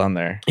People's on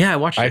there. Yeah, I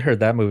watched it. I heard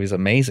that movie's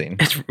amazing.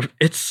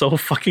 It's so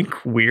fucking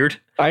weird.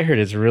 I heard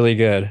it's really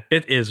good.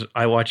 It is.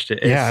 I watched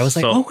it. I was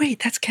like, oh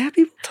wait, that's Cat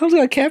People. Tom's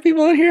got Cat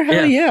People on here.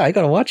 Hell yeah, I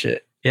gotta watch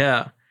it.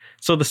 Yeah.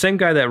 So the same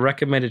guy that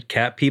recommended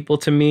Cat People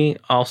to me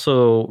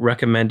also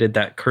recommended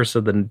that Curse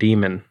of the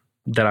Demon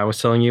that I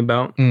was telling you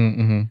about,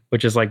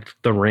 which is like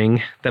The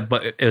Ring, but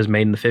it was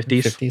made in the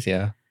 50s. 50s,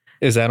 yeah.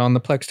 Is that on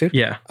the Plex too?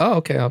 Yeah. Oh,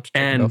 okay. I'll check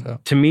it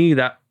out. To me,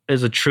 that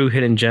is a true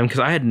hidden gem because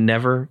I had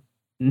never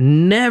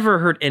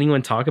heard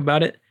anyone talk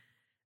about it.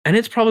 And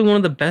it's probably one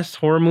of the best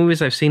horror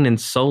movies I've seen in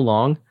so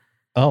long.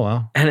 Oh,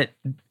 wow. And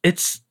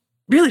it's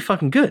really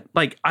fucking good.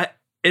 Like,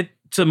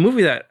 it's a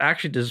movie that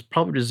actually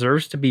probably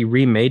deserves to be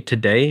remade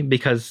today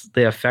because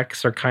the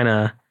effects are kind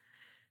of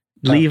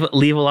leave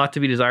a lot to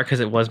be desired because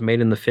it was made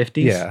in the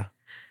 50s. Yeah.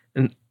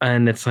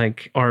 And it's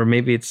like, or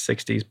maybe it's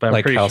 60s, but I'm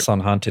like pretty House sure.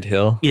 on Haunted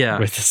Hill. Yeah.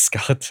 With the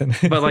skeleton.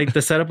 But like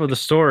the setup of the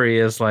story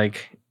is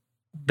like,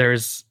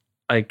 there's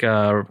like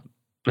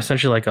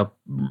essentially like a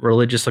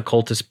religious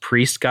occultist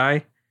priest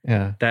guy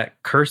that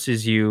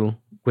curses you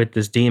with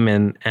this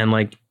demon and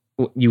like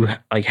you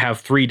like have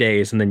 3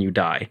 days and then you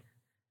die.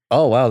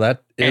 Oh, wow.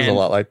 That is a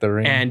lot like The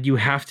Ring. And you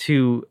have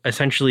to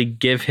essentially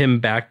give him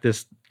back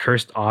this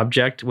cursed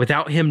object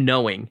without him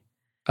knowing.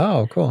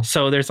 Oh, cool.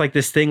 So there's like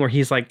this thing where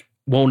he's like,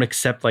 won't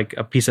accept like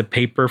a piece of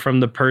paper from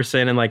the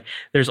person. And like,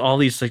 there's all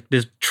these like,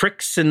 there's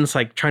tricks and it's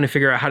like trying to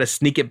figure out how to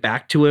sneak it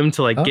back to him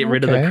to like get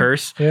rid of the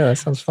curse. Yeah, that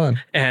sounds fun.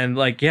 And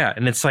like, yeah.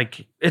 And it's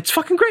like, it's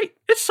fucking great.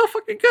 It's so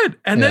fucking good.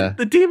 And then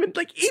the demon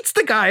like eats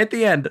the guy at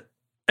the end.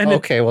 And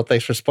well,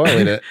 thanks for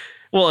spoiling it.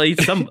 Well,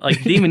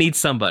 demon eats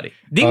somebody.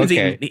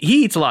 He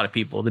eats a lot of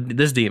people.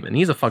 This demon,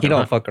 he's a fucking. He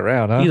don't fuck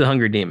around, huh? He's a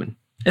hungry demon.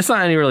 It's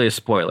not really a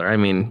spoiler. I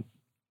mean,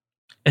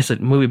 it's a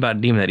movie about a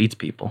demon that eats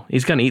people.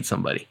 He's gonna eat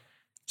somebody.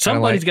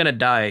 Somebody's gonna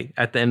die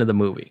at the end of the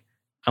movie.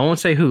 I won't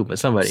say who, but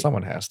somebody.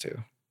 Someone has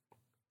to.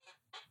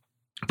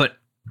 But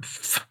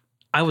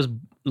I was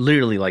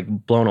literally like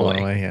blown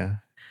away. Yeah,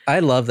 I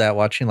love that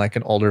watching like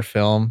an older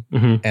film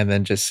and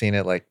then just seeing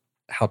it like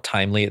how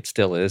timely it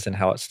still is and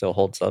how it still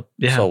holds up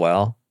so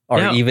well. Or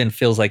even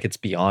feels like it's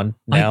beyond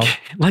now.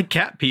 Like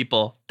Cat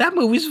People. That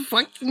movie's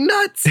fucking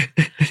nuts.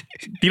 Do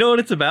you know what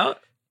it's about?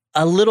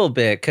 A little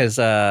bit, because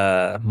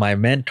my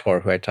mentor,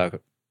 who I talk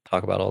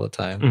about all the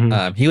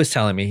time, he was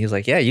telling me, he's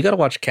like, yeah, you got to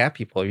watch Cat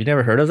People. You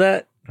never heard of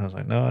that? I was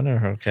like, no, I never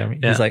heard of Cat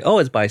People. He's like, oh,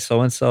 it's by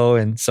so-and-so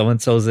and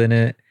so-and-so's in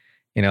it,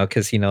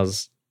 because he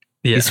knows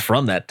he's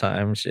from that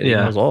time. Shit, he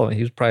knows all.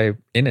 He was probably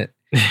in it.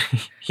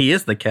 He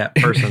is the cat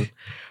person.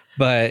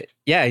 But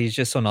yeah, he's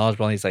just so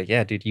knowledgeable. And he's like,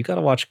 yeah, dude, you got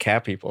to watch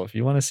Cat People. If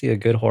you want to see a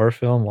good horror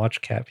film,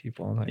 watch Cat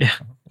People. I'm like,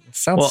 it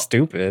sounds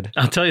stupid.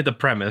 I'll tell you the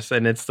premise,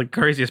 and it's the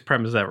craziest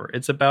premise ever.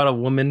 It's about a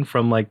woman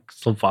from like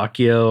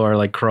Slovakia or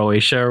like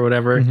Croatia or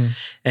whatever.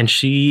 And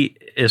she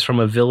is from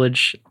a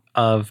village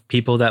of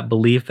people that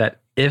believe that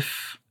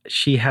if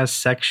she has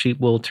sex, she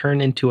will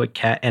turn into a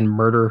cat and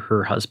murder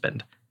her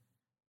husband.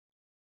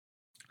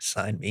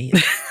 Sign me.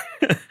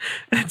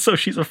 And so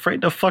she's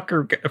afraid to fuck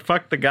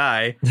the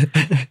guy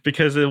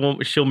because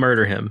she'll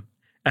murder him.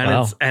 And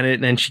Wow.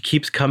 and she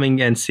keeps coming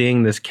and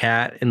seeing this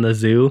cat in the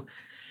zoo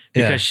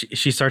because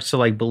she starts to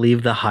like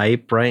believe the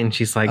hype, right? And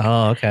she's like,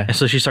 oh, okay. and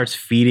so she starts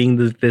feeding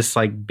this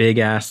like big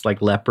ass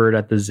like leopard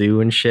at the zoo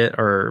and shit,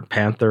 or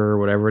panther or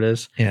whatever it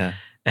is. Yeah.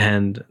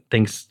 And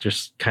things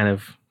just kind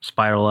of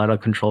spiral out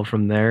of control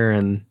from there.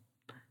 And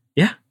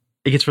yeah,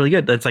 it gets really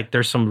good. That's like,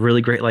 there's some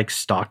really great like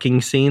stalking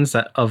scenes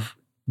that of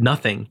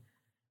nothing.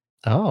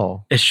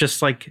 Oh. It's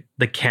just like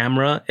the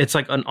camera. It's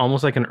like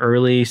almost like an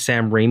early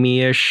Sam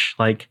Raimi-ish,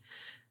 like,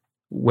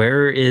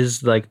 where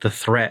is like the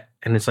threat?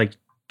 And it's like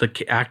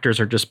the actors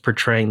are just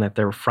portraying that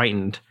they're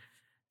frightened,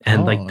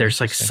 and like there's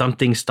like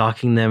something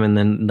stalking them, and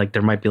then like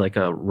there might be like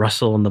a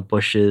rustle in the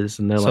bushes,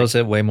 and they're so like, is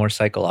it way more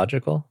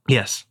psychological?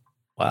 yes.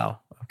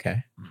 Wow.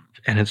 Okay.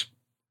 And it's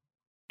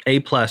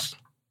A+.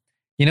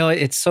 You know,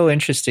 it's so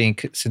interesting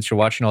since you're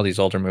watching all these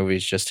older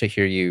movies, just to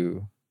hear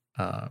you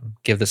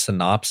give the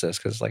synopsis,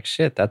 because like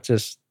shit, that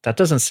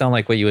doesn't sound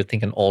like what you would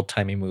think an old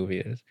timey movie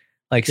is.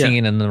 Like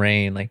Singing in the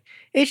Rain, like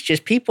it's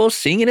just people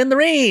singing in the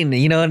rain,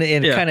 you know, and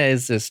it kind of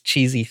is this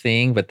cheesy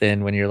thing. But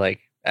then when you're like,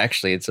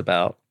 actually, it's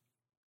about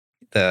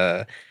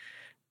the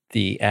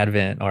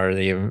advent or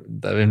the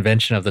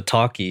invention of the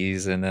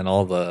talkies, and then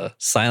all the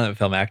silent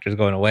film actors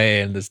going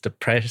away, and this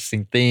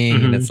depressing thing,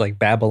 and it's like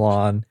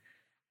Babylon.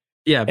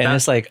 Yeah, and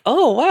it's like,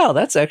 oh wow,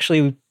 that's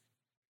actually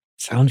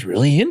sounds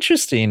really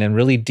interesting and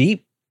really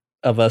deep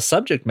of a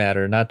subject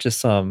matter, not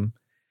just some.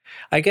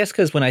 I guess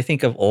because when I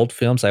think of old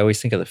films, I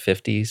always think of the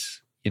 50s,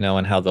 you know,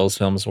 and how those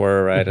films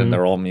were, right? And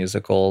they're all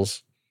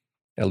musicals,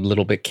 a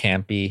little bit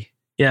campy.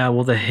 Yeah,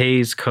 well, the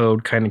Hays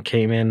Code kind of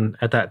came in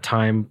at that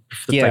time.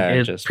 Yeah,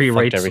 like, it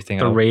pre-rates everything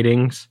the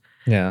ratings.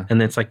 Yeah.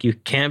 And it's like, you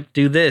can't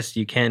do this,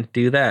 you can't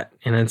do that.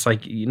 And it's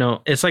like, you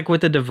know, it's like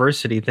with the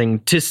diversity thing,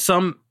 to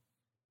some,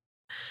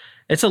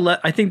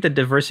 I think the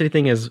diversity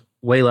thing is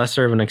way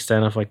lesser of an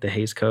extent of like the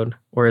Hays Code,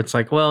 where it's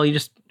like, well, you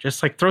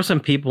just like throw some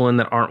people in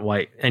that aren't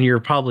white and you're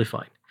probably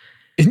fine.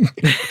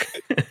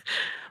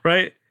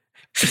 Right?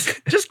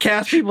 Just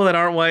cast people that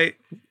aren't white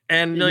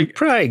and like, you're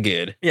probably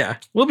good. Yeah,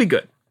 we'll be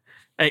good.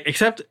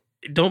 Except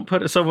don't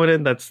put someone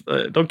in that's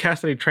don't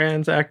cast any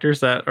trans actors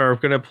that are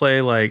going to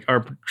play like,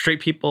 or straight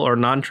people or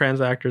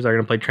non-trans actors that are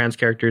going to play trans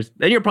characters.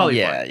 Then you're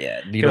probably fine.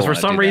 Yeah. Because for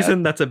some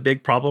reason that's a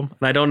big problem,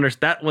 and I don't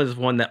understand. That was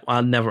one that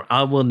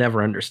I will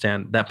never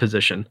understand that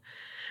position.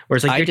 Where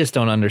it's like, I just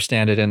don't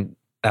understand it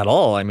at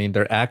all. I mean,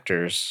 they're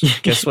actors.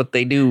 Guess what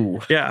they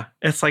do? Yeah,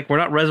 it's like, we're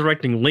not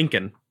resurrecting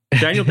Lincoln.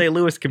 Daniel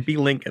Day-Lewis can be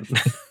Lincoln.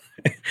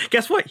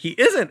 Guess what? He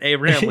isn't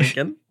Abraham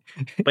Lincoln,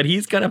 but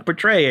he's going to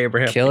portray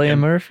Abraham Cillian Lincoln.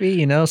 Murphy,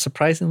 you know,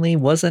 surprisingly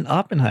wasn't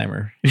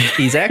Oppenheimer.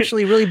 He's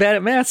actually really bad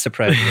at math,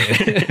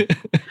 surprisingly.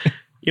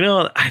 You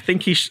know, I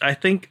think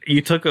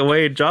you took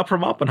away a job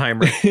from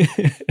Oppenheimer.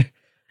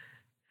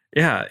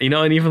 Yeah, you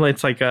know, and even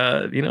it's like,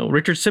 you know,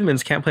 Richard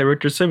Simmons can't play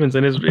Richard Simmons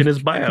in his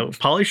bio.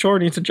 Pauly Shore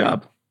needs a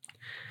job.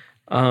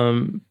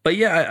 But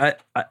yeah,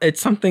 it's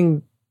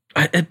something,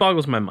 it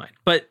boggles my mind.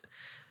 But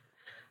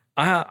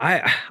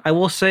I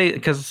will say,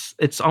 because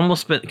it's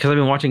almost been, because I've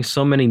been watching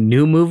so many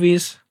new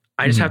movies,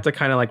 I just have to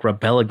kind of like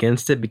rebel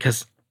against it,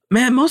 because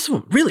man, most of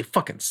them really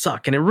fucking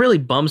suck, and it really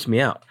bums me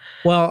out.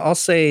 Well, I'll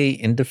say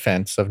in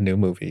defense of new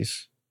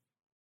movies,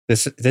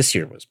 this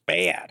year was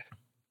bad.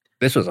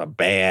 This was a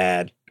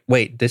bad.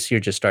 Wait, this year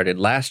just started.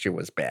 Last year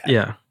was bad.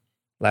 Yeah,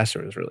 last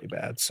year was really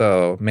bad.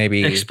 So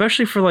maybe,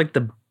 especially for like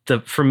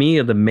the for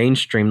me, the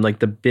mainstream, like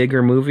the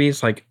bigger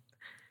movies, like.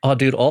 Oh,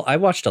 dude, I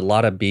watched a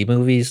lot of B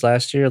movies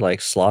last year,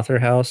 like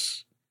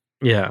Slaughterhouse.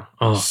 Yeah.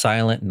 Oh.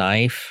 Silent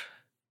Knife.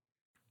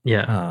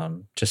 Yeah.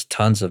 Just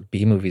tons of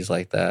B movies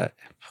like that.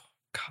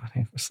 God,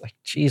 it was like,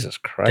 Jesus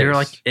Christ. They're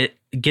like,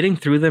 getting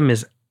through them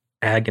is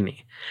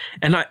agony.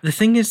 And the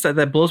thing is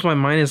that blows my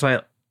mind is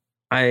I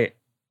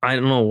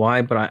don't know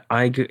why, but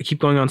I keep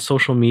going on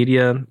social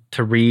media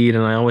to read,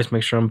 and I always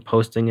make sure I'm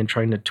posting and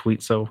trying to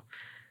tweet. So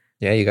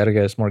yeah, you got to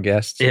get us more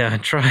guests. Yeah,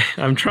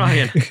 I'm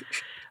trying.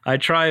 I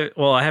try.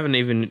 Well, I haven't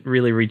even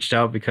really reached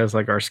out because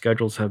like our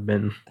schedules have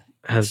been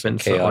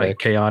chaotic. So like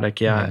chaotic.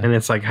 Yeah. And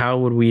it's like, how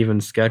would we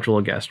even schedule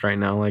a guest right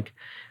now? Like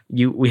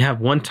we have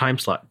one time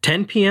slot,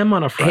 10 p.m.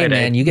 on a Friday. Hey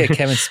man, you get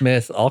Kevin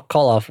Smith. I'll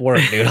call off work,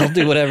 dude. I'll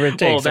do whatever it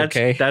takes.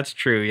 Okay, that's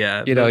true.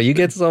 Yeah. You know, you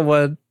get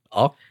someone.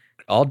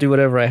 I'll do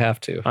whatever I have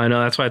to. I know.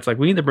 That's why it's like,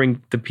 we need to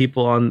bring the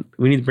people on.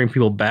 We need to bring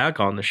people back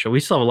on the show. We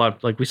still have a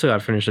lot. Like, we still got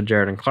to finish the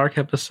Jared and Clark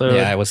episode.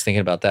 Yeah, I was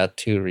thinking about that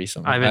too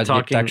recently. I've been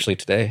talking actually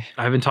today.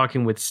 I've been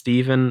talking with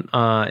Steven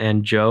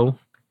and Joe.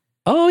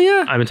 Oh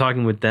yeah, I've been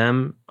talking with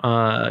them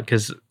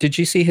because. Did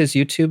you see his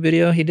YouTube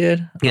video he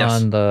did? Yes.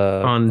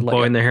 on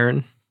Boy and the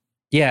Heron?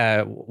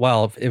 Yeah,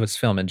 well, it was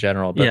film in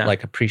general, but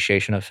like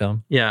appreciation of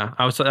film. Yeah,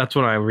 that's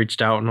when I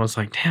reached out and was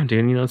like, "Damn,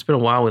 dude, you know, it's been a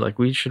while.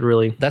 We should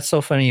really." That's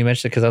so funny you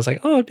mentioned it, because I was like,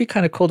 "Oh, it'd be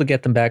kind of cool to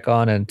get them back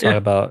on and talk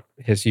about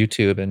his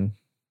YouTube and,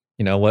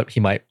 you know, what he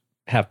might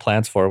have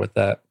plans for with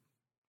that."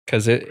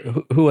 Because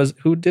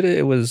who did it?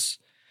 It was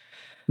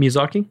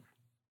Miyazaki.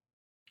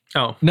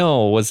 Oh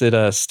no, was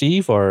it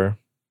Steve or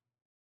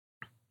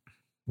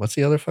what's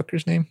the other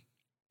fucker's name?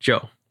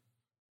 Joe.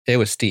 It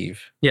was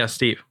Steve. Yeah,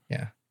 Steve.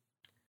 Yeah.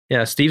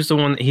 Yeah, Steve's the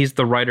one. He's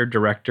the writer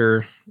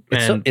director,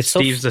 and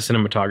Steve's the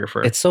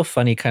cinematographer. It's so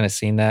funny, kind of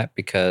seeing that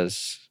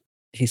because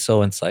he's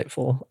so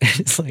insightful.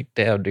 It's like,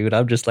 damn, dude,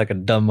 I'm just like a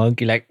dumb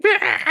monkey. Like,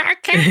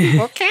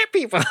 can't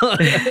people.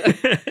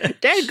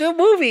 That's a good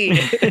movie.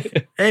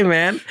 Hey,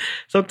 man.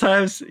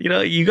 Sometimes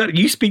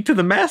you speak to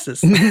the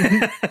masses.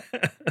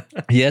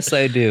 Yes,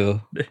 I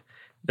do.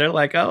 They're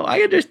like, oh,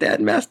 I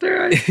understand,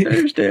 master. I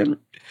understand.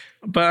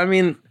 But I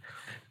mean,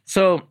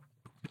 so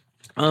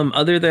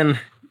other than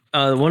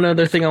one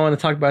other thing I want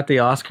to talk about the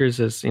Oscars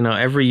is,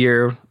 every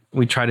year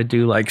we try to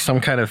do like some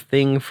kind of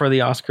thing for the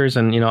Oscars,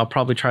 and I'll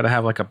probably try to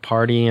have like a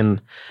party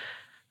and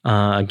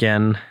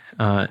again,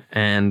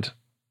 and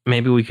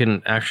maybe we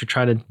can actually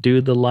try to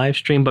do the live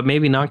stream, but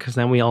maybe not, because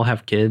then we all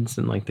have kids,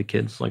 and like the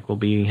kids like will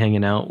be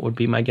hanging out, would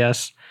be my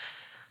guess.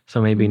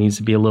 So maybe it needs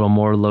to be a little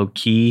more low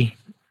key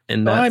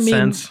in that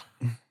sense.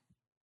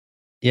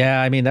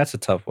 Yeah, I mean, that's a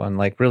tough one.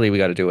 Like, really, we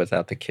got to do it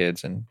without the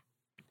kids. And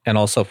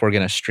also, if we're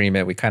going to stream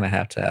it, we kind of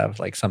have to have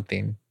like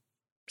something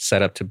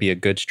set up to be a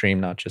good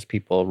stream, not just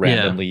people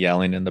randomly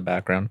yelling in the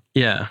background.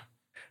 Yeah.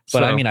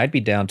 But I mean, I'd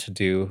be down to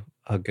do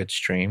a good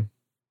stream.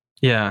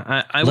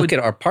 Yeah. I Look at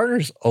our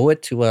partners owe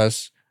it to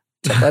us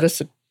to let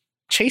us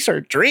chase our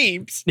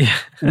dreams. Yeah.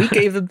 We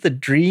gave them the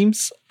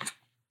dreams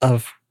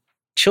of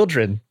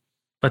children.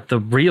 But the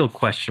real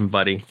question,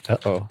 buddy.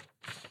 Uh-oh.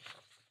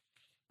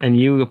 And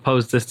you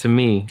opposed this to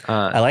me.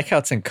 I like how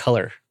it's in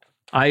color.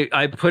 I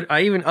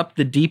even upped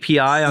the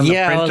DPI on the printer.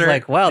 Yeah, I was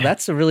like, wow,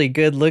 that's a really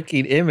good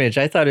looking image.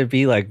 I thought it'd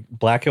be like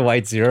black and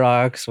white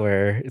Xerox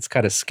where it's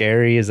kind of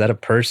scary. Is that a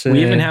person?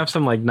 We even have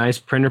some like nice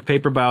printer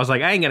paper, but I was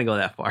like, I ain't gonna go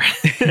that far.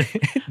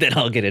 Then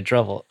I'll get in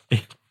trouble.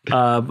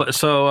 But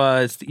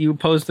so you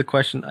posed the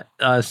question,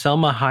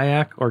 Selma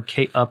Hayek or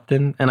Kate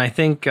Upton, and I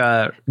think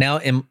now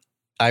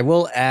I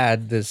will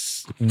add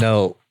this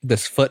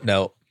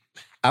footnote.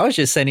 I was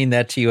just sending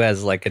that to you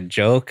as like a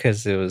joke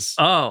because it was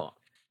a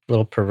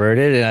little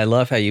perverted, and I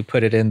love how you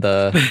put it in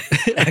the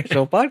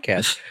actual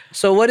podcast.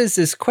 So what is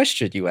this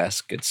question you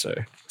ask, good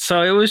sir?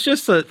 So it was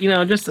just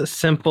a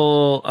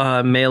simple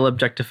male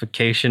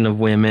objectification of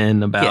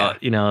women about,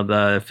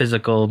 the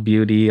physical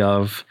beauty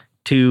of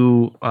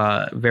two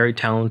very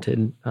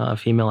talented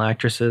female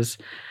actresses.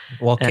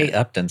 Well, Kate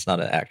Upton's not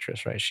an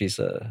actress, right?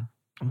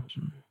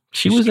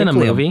 She was in a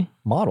movie.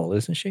 Model,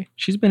 isn't she?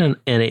 She's been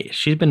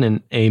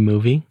in a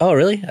movie. Oh,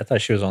 really? I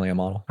thought she was only a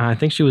model. I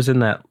think she was in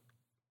that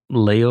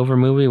Layover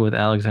movie with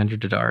Alexandra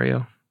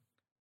Daddario.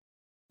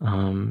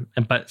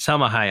 But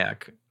Salma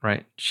Hayek,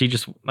 right?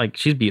 She's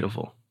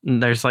beautiful.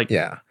 And there's like,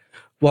 yeah.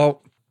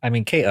 Well, I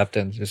mean, Kate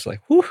Upton's just like,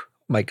 whew,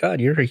 my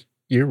God,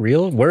 you're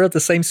real. We're of the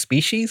same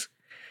species.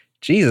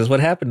 Jesus, what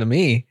happened to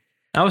me?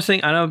 I was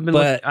thinking, I've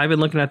been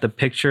looking at the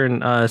picture,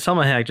 and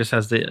Salma Hayek just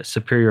has the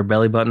superior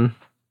belly button.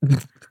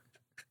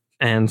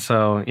 And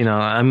so,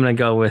 I'm going to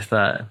go with,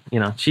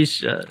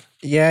 she's...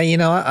 yeah,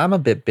 I'm a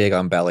bit big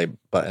on belly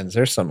buttons.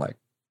 There's some, like,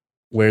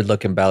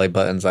 weird-looking belly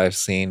buttons I've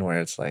seen where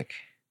it's like,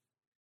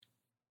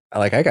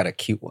 I got a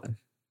cute one.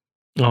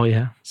 Oh,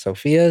 yeah.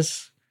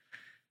 Sophia's,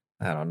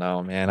 I don't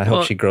know, man. I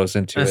hope she grows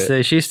into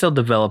it. She's still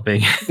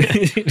developing.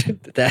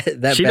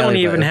 that she don't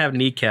even have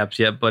kneecaps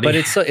yet, buddy. But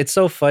it's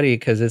so funny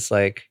because it's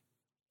like,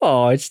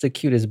 oh, it's the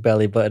cutest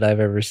belly button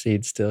I've ever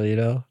seen still,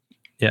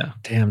 Yeah.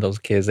 Damn, those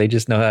kids. They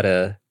just know how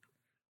to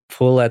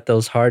pull at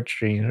those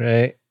heartstrings,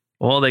 right?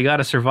 Well, they got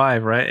to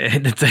survive, right?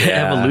 It's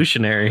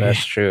evolutionary.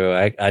 That's true.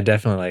 I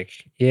definitely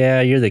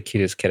you're the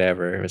cutest kid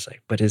ever. It was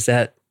like, but is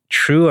that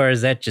true or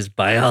is that just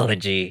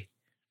biology?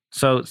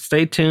 So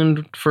stay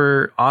tuned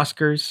for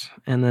Oscars,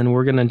 and then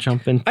we're going to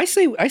jump in. I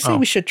say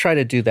we should try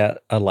to do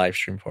a live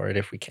stream for it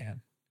if we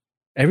can.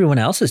 Everyone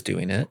else is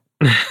doing it.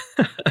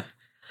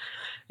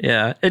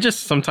 Yeah, it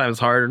just sometimes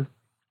hard.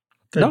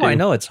 I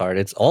know it's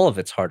hard. All of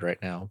it's hard right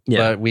now. Yeah.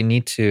 But we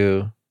need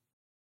to...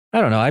 I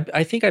don't know.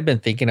 I think I've been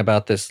thinking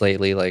about this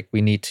lately. Like,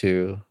 we need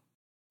to...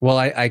 Well,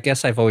 I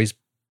guess I've always,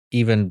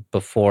 even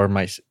before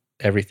my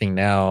everything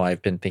now,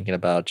 I've been thinking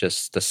about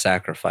just the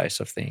sacrifice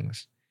of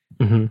things.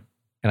 Mm-hmm.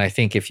 And I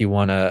think if you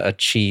want to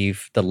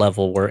achieve the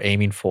level we're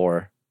aiming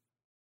for,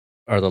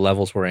 or the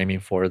levels we're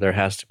aiming for, there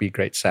has to be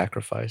great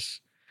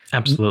sacrifice.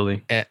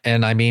 Absolutely.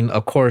 And I mean,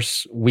 of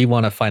course, we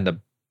want to find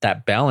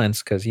that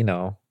balance because, I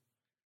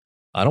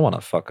don't want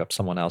to fuck up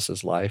someone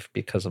else's life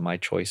because of my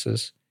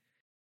choices.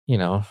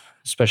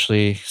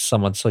 Especially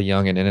someone so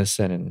young and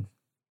innocent and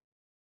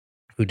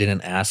who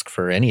didn't ask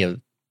for any of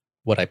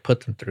what I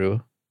put them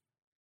through.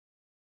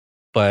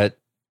 But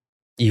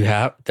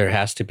there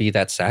has to be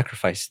that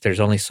sacrifice.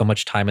 There's only so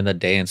much time in the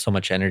day and so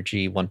much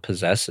energy one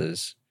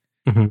possesses,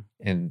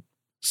 and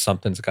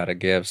something's got to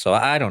give. So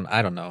I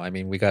don't know. I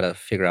mean, we got to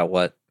figure out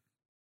what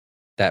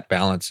that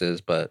balance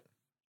is. But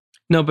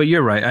no, but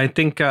you're right. I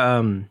think,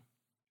 and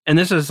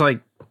this is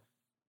like,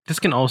 this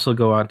can also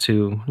go out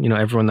to,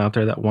 everyone out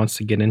there that wants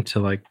to get into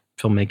like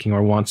filmmaking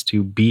or wants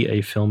to be a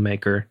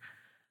filmmaker.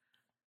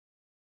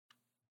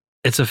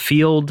 It's a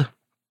field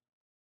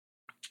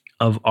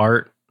of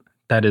art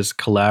that is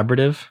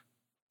collaborative.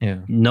 Yeah.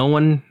 No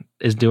one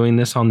is doing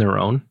this on their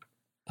own.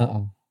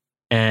 Uh-oh.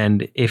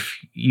 And if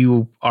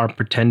you are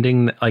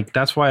pretending like,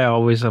 that's why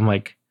I'm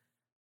like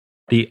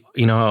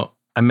I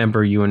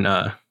remember you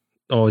and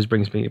always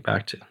brings me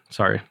back to,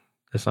 sorry,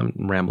 this I'm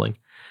rambling.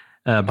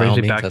 Brings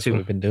me back to, what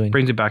we've been doing.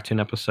 brings me back to an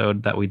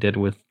episode that we did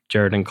with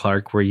Jared and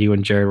Clark where you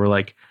and Jared were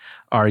like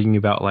arguing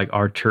about like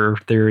Arthur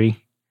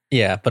theory.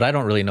 Yeah, but I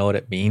don't really know what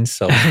it means,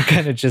 so I'm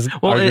kind of just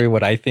arguing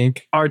what I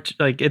think. Art,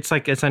 like it's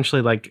like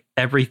essentially like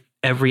every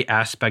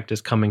aspect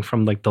is coming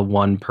from like the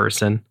one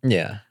person.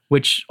 Yeah,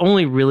 which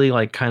only really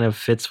like kind of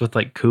fits with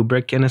like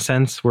Kubrick in a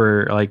sense,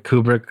 where like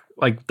Kubrick,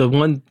 like the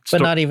one,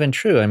 but not even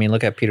true. I mean,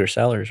 look at Peter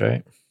Sellers,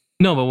 right?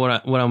 No,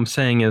 but what I'm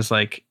saying is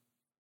like,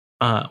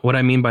 what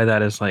I mean by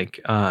that is like,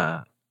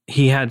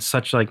 he had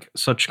such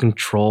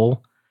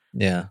control.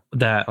 Yeah,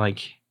 that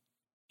like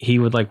he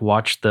would like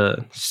watch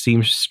the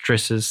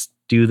seamstresses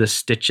do the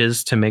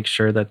stitches to make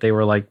sure that they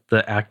were like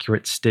the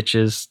accurate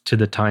stitches to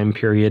the time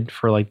period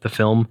for like the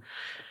film.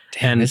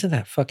 Damn, and isn't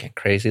that fucking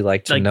crazy?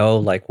 Like to know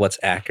like what's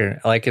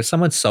accurate. Like if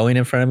someone's sewing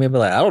in front of me, I'd be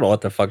like, I don't know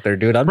what the fuck they're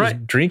doing. I'm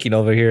just drinking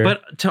over here.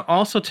 But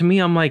to me,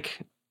 I'm like,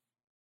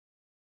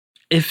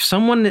 if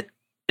someone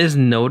is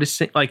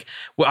noticing, like,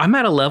 well, I'm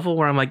at a level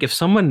where I'm like, if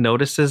someone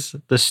notices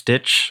the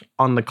stitch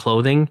on the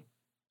clothing,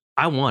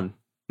 I won.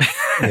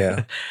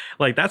 Yeah.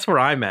 Like that's where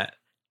I'm at.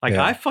 Like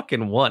I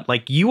fucking won.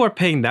 Like you are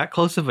paying that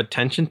close of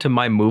attention to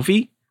my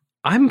movie.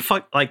 I'm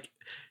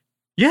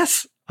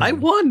yes, I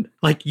won.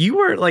 Like you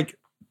were like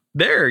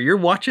there. You're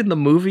watching the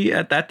movie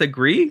at that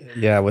degree.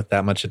 Yeah, with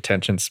that much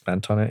attention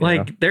spent on it.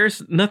 Like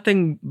there's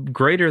nothing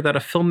greater that a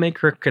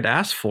filmmaker could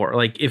ask for.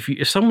 Like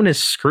if someone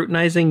is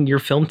scrutinizing your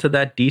film to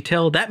that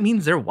detail, that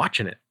means they're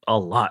watching it a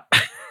lot.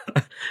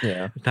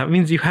 Yeah. That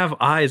means you have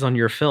eyes on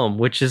your film,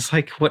 which is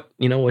like what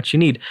you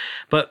need.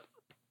 But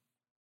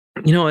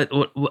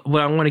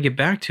what I want to get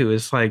back to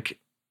is like,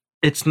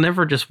 it's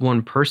never just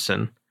one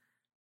person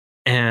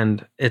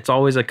and it's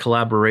always a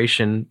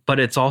collaboration, but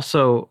it's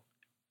also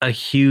a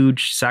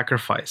huge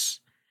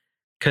sacrifice.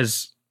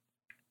 Because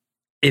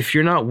if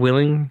you're not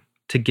willing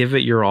to give it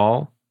your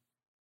all,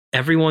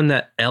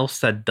 everyone else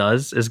that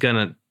does is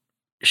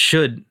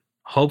should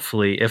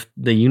hopefully, if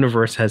the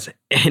universe has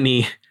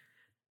any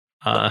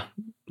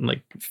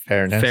like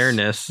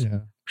fairness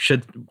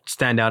should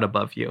stand out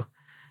above you.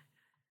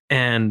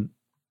 And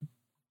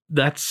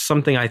that's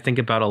something I think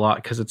about a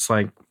lot, because it's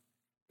like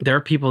there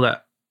are people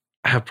that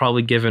have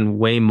probably given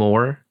way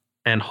more,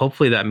 and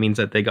hopefully that means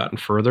that they gotten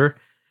further.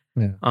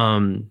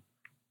 Yeah.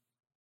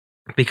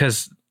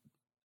 Because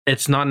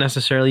it's not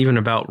necessarily even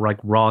about like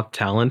raw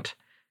talent,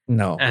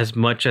 no, as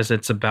much as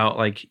it's about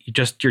like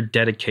just your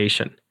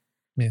dedication.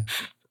 Yeah.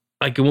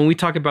 Like when we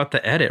talk about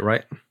the edit,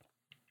 right?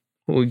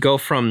 When we go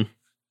from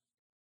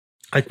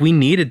like, we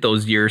needed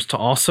those years to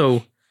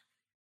also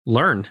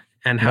learn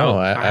and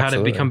how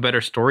to become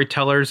better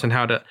storytellers and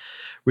how to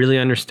really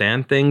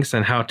understand things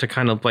and how to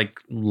kind of like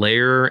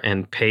layer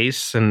and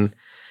pace. And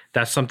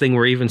that's something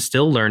we're even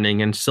still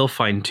learning and still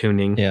fine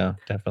tuning. Yeah,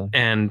 definitely.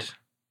 And,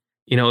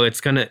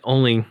 it's going to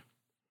only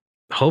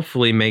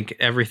hopefully make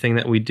everything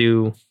that we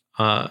do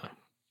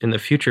in the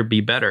future be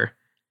better.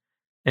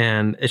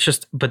 And it's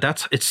just,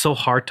 it's so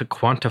hard to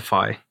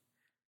quantify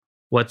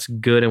what's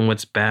good and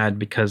what's bad,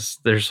 because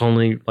there's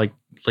only like,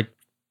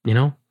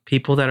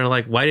 people that are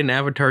like, why didn't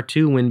Avatar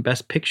 2 win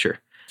Best Picture?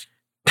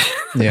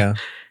 Yeah.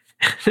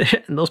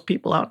 And those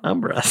people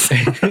outnumber us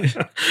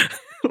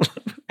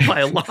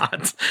by a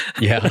lot.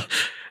 Yeah.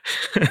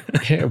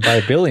 Yeah,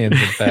 by billions,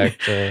 in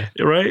fact.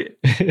 Right?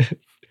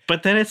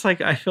 But then it's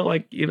like, I feel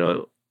like,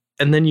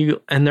 and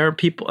there are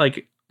people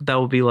like that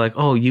will be like,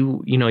 oh,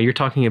 you're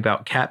talking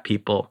about cat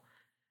people.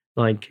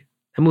 Like,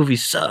 that movie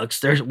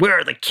sucks. Where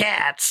are the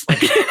cats?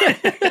 Like,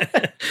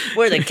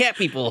 where are the cat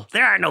people?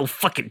 There are no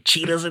fucking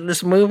cheetahs in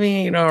this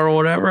movie, or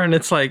whatever. And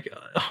it's like,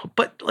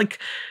 but like,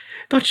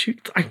 aren't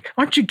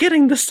you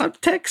getting the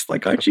subtext?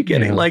 Like, aren't you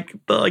getting like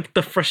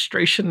the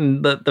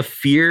frustration, the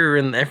fear,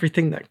 and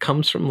everything that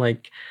comes from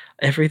like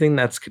everything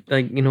that's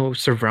like,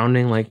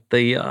 surrounding like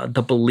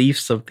the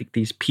beliefs of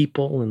these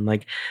people and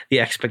like the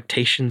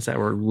expectations that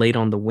were laid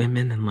on the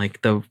women and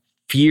like the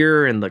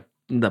fear and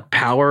the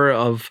power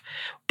of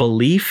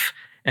belief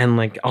and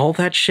like all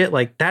that shit,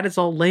 like that is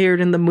all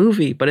layered in the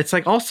movie. But it's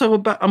like also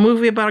about a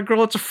movie about a girl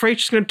that's afraid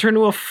she's going to turn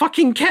to a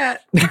fucking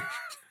cat.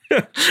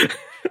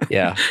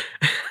 Yeah.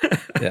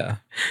 Yeah.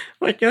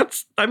 Like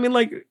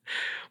like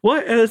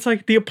what? And it's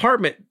like the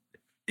apartment.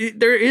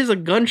 There is a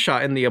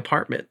gunshot in the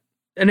apartment,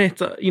 and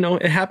it's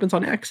it happens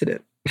on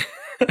accident.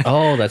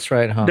 Oh, that's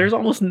right, huh?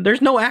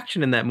 There's no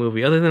action in that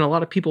movie other than a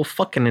lot of people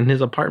fucking in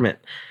his apartment.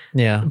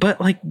 Yeah. But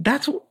like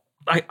that's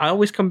I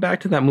always come back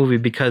to that movie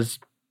because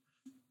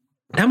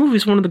that movie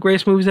is one of the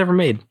greatest movies ever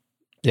made.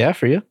 Yeah,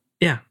 for you.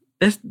 Yeah.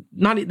 There's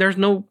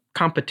no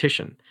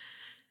competition.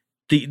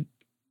 The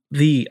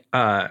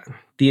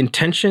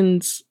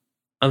intentions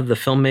of the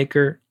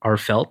filmmaker are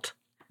felt.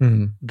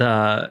 Mm-hmm.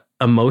 The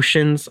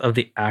emotions of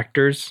the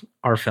actors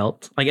are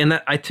felt. Like, and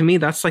that to me,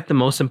 that's like the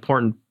most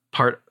important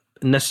part.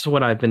 And this is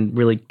what I've been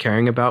really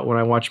caring about when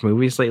I watch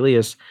movies lately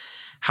is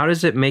how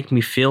does it make me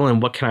feel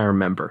and what can I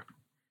remember?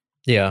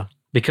 Yeah.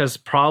 Because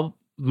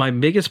my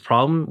biggest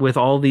problem with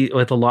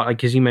with a lot,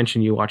 because you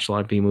mentioned you watched a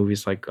lot of B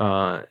movies, like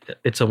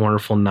It's a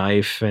Wonderful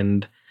Knife,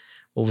 and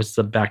what was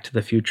the Back to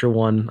the Future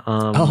one?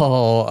 What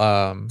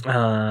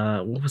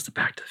was the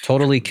Back to the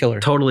Future?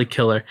 Totally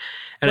Killer.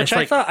 And which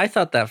it's I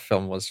thought that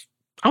film was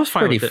I was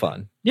fine pretty with it.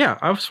 fun. Yeah,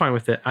 I was fine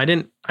with it. I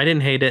didn't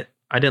hate it.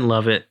 I didn't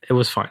love it. It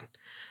was fine.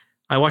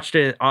 I watched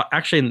it.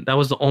 Actually, that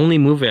was the only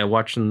movie I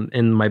watched in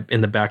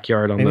the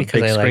backyard on the big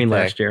screen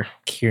last year.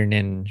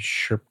 Kiernan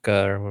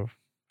Shipka, or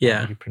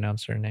how do you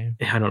pronounce her name?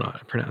 I don't know how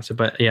to pronounce it,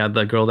 but yeah,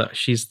 the girl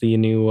she's the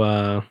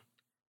new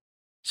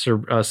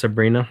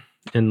Sabrina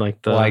in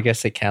like the. Well, I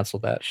guess they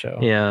canceled that show.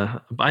 Yeah,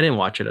 but I didn't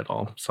watch it at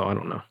all, so I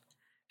don't know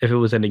if it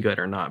was any good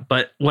or not.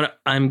 But what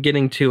I'm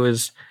getting to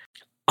is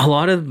a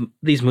lot of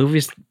these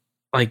movies,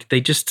 like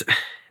they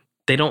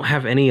don't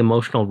have any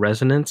emotional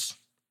resonance.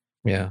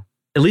 Yeah.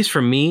 At least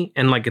for me,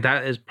 and like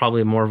that is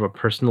probably more of a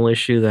personal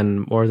issue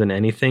more than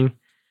anything.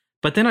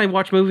 But then I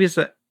watch movies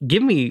that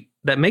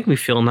make me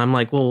feel, and I'm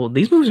like, well,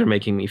 these movies are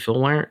making me feel.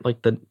 Why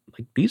aren't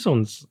these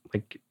ones,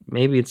 like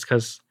maybe it's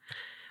because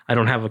I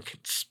don't have a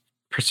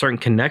certain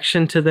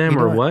connection to them,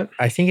 or what?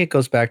 I think it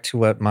goes back to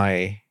what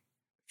my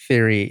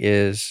theory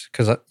is,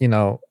 because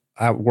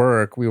at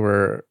work we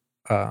were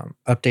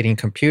updating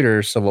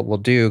computers. So what we'll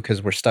do,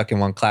 because we're stuck in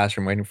one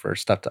classroom waiting for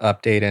stuff to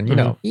update, and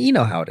you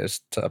know how it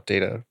is to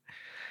update a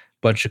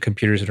bunch of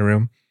computers in a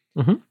room.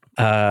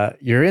 Mm-hmm.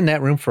 You're in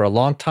that room for a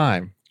long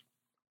time,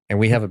 and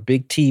we have a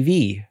big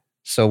TV,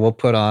 so we'll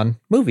put on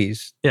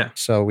movies. Yeah.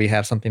 So we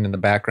have something in the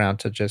background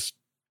to just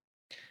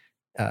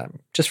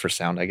for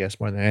sound, I guess,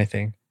 more than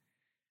anything.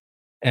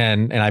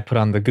 And I put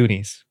on the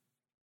Goonies,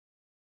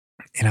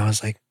 and I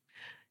was like,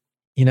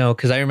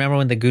 because I remember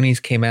when the Goonies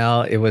came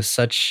out, it was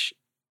such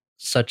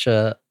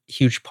a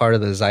huge part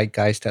of the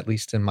zeitgeist, at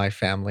least in my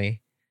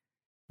family,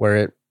 where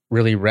it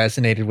really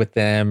resonated with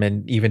them.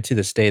 And even to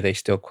this day, they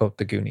still quote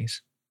the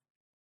Goonies.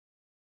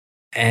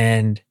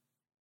 And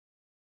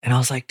I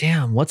was like,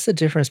 damn, what's the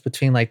difference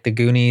between like the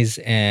Goonies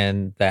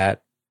and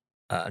that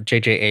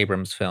J.J.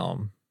 Abrams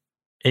film?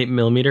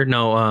 8mm?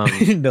 No.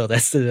 No,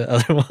 that's the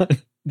other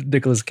one.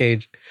 Nicolas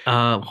Cage.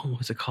 What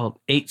was it called?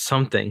 8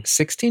 something.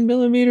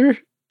 16mm?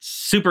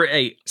 Super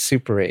 8.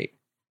 Super 8.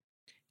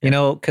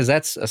 Yeah. Because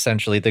that's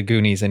essentially the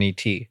Goonies and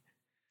E.T.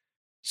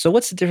 So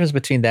what's the difference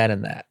between that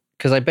and that?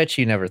 Because I bet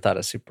you never thought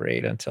of Super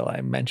 8 until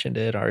I mentioned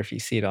it, or if you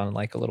see it on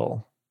like a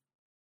little,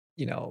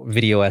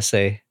 video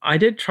essay. I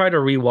did try to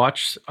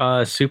rewatch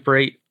Super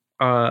 8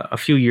 a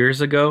few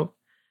years ago,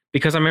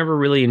 because I remember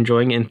really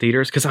enjoying it in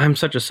theaters, because I'm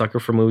such a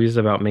sucker for movies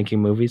about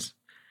making movies.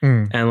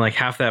 And like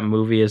half that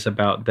movie is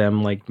about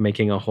them like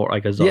making a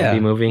zombie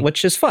movie,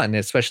 which is fun,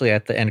 especially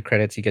at the end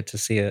credits. You get to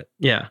see it.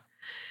 Yeah,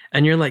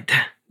 and you're like,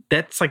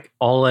 that's like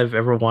all I've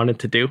ever wanted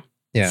to do.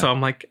 Yeah. So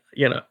I'm like,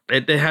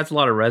 it has a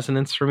lot of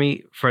resonance for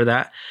me for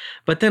that.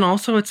 But then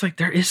also it's like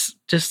there is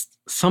just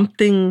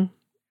something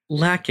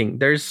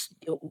lacking.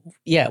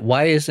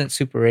 Why isn't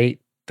Super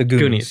 8 the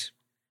Goonies?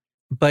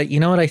 But you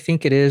know what I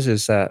think it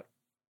is that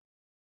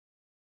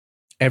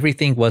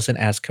everything wasn't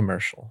as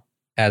commercial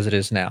as it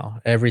is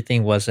now.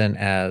 Everything wasn't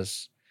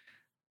as,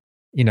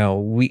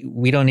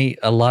 we don't need,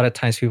 a lot of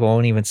times people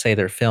won't even say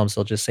they're films.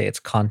 They'll just say it's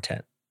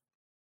content,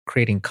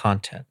 creating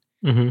content.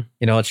 Mm-hmm.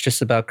 It's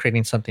just about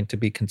creating something to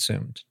be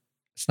consumed.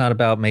 It's not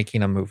about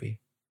making a movie.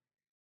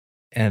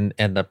 And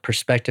the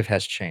perspective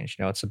has changed.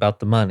 It's about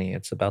the money.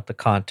 It's about the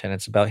content.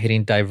 It's about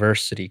hitting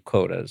diversity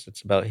quotas.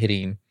 It's about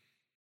hitting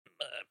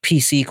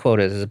PC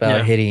quotas. It's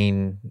about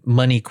hitting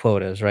money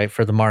quotas, right?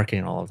 For the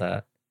marketing and all of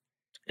that.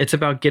 It's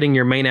about getting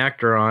your main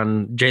actor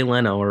on Jay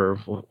Leno, or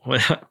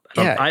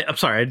I'm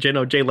sorry, Jay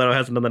Leno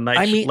hasn't done the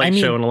night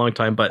show in a long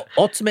time, but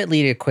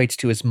ultimately it equates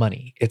to his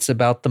money. It's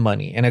about the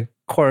money, and of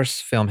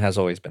course, film has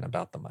always been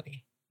about the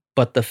money.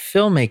 But the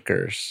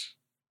filmmakers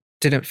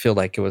didn't feel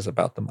like it was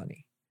about the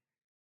money.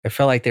 It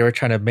felt like they were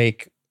trying to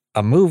make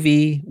a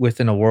movie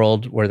within a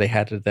world where they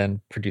had to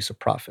then produce a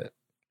profit,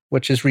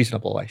 which is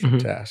reasonable, I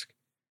think, to ask.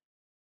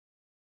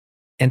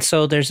 And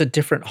so there's a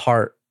different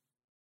heart.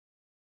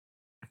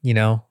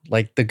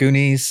 Like the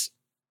Goonies,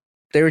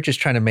 they were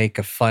just trying to make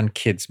a fun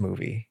kids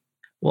movie.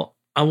 Well,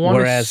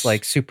 whereas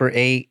like Super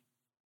 8,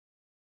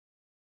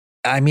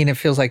 it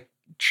feels like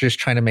just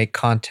trying to make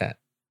content.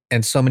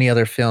 And so many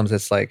other films,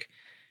 it's like,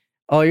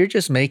 oh, you're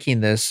just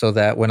making this so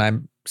that when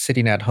I'm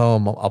sitting at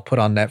home, I'll put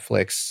on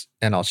Netflix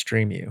and I'll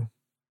stream you.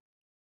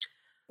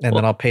 And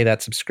then I'll pay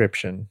that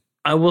subscription.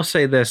 I will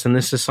say this, and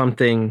this is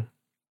something,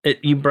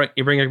 you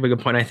bring up a good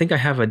point. I think I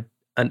have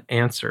an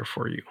answer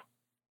for you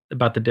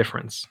about the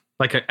difference.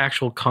 Like an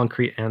actual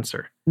concrete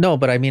answer. No,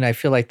 but I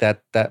feel like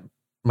that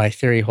my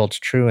theory holds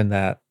true in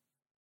that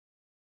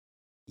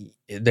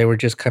they were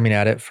just coming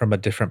at it from a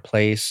different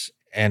place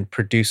and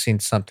producing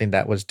something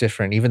that was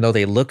different, even though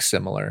they look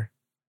similar.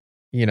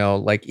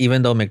 Like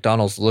even though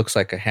McDonald's looks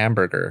like a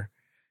hamburger,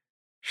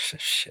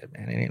 shit,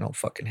 man, it ain't no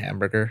fucking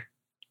hamburger.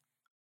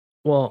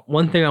 Well,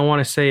 one thing I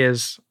want to say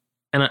is,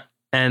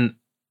 and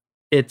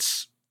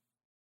it's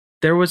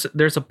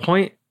there's a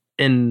point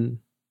in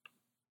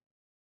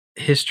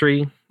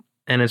history.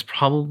 And it's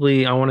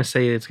probably, I want to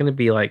say it's going to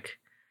be like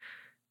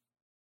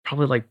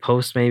probably like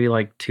post maybe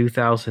like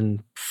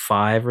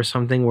 2005 or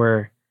something,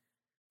 where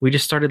we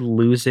just started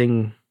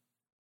losing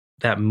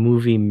that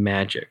movie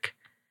magic.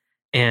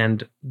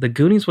 And The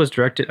Goonies was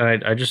directed,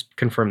 I just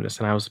confirmed this,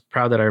 and I was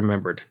proud that I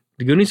remembered.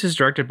 The Goonies is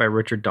directed by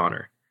Richard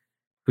Donner,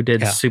 who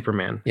did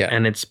Superman. Yeah.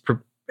 And it's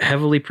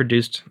heavily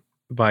produced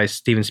by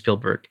Steven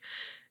Spielberg.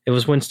 It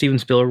was when Steven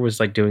Spielberg was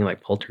like doing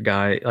like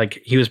Poltergeist,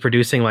 like he was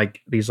producing like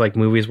these like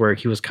movies where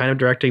he was kind of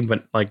directing,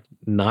 but like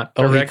not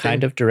directing. Oh, he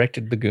kind of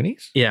directed The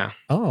Goonies? Yeah.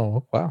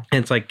 Oh, wow.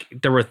 And it's like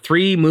there were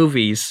 3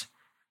 movies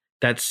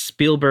that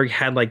Spielberg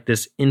had like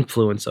this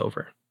influence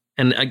over.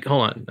 And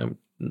hold on,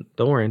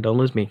 don't worry, don't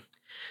lose me.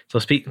 So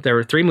there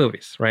were 3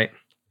 movies, right?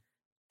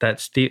 And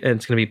it's going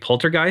to be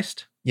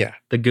Poltergeist,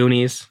 The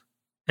Goonies,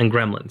 and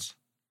Gremlins.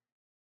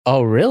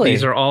 Oh, really?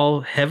 These are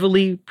all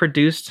heavily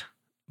produced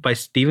by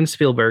Steven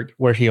Spielberg.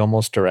 Where he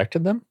almost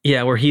directed them?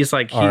 Yeah, where he's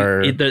like,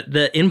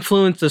 the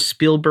influence of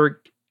Spielberg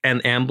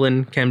and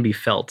Amblin can be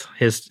felt,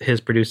 his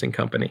producing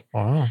company.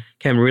 Wow.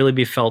 Can really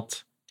be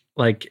felt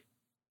like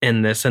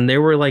in this. And they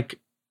were like,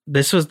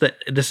 this is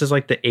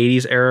like the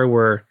 80s era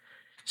where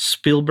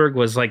Spielberg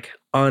was like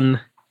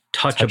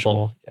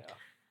untouchable. Yeah.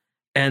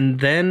 And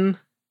then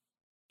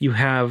you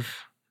have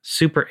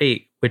Super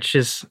 8, which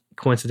is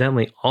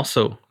coincidentally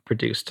also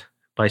produced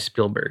by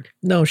Spielberg.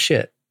 No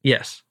shit.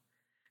 Yes.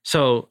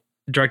 So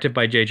directed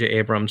by J.J.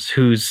 Abrams,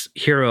 whose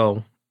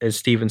hero is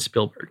Steven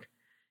Spielberg.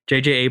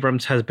 J.J.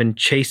 Abrams has been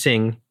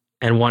chasing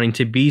and wanting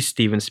to be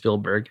Steven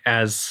Spielberg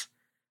as,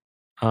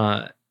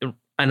 and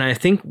I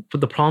think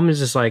the problem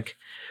is like,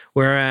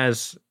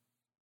 whereas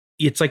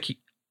it's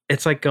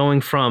like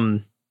going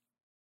from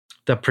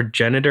the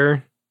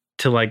progenitor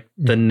to like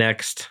the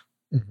next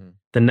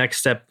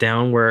step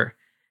down, where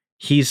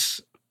he's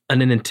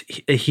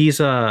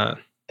a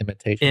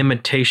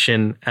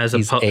imitation as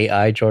he's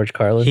AI George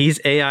Carlin. He's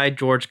AI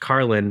George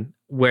Carlin,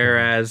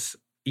 whereas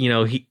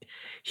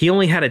he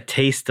only had a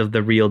taste of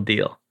the real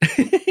deal,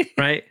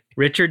 right?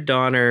 Richard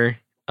Donner,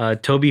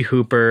 Toby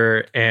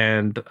Hooper,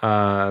 and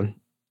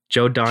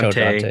Joe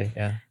Dante.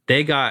 Yeah,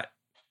 they got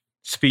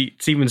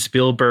Steven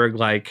Spielberg,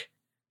 like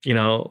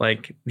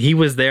he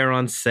was there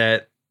on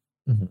set.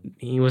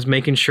 He was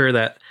making sure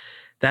that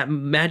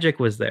magic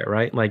was there,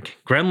 right? Like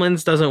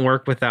Gremlins doesn't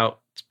work without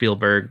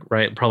Spielberg,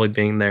 right? Probably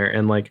being there.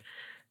 And like,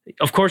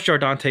 of course, Joe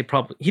Dante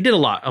he did a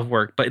lot of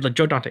work, but like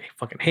Joe Dante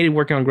fucking hated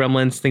working on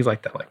Gremlins, things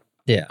like that. Like,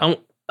 yeah.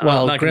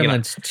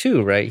 Gremlins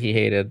 2, right? He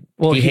hated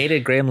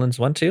Gremlins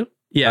 1 too?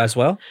 Yeah. As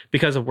well?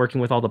 Because of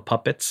working with all the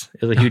puppets.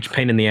 It was a huge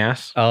pain in the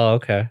ass. Oh,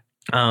 okay.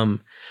 And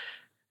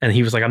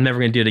he was like, I'm never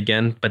going to do it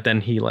again. But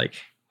then he like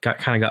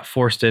got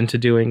forced into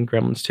doing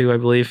Gremlins 2, I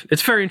believe.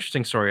 It's a very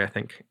interesting story, I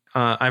think.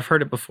 I've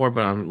heard it before,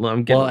 but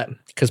I'm getting...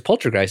 because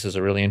Poltergeist is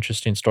a really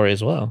interesting story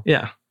as well.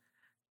 Yeah.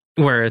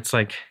 Where it's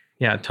like,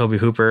 Toby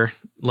Hooper,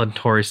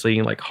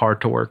 notoriously like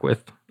hard to work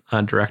with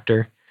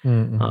director.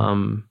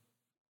 Mm-hmm.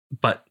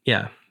 But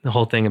yeah, the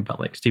whole thing about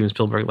like Steven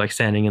Spielberg like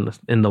standing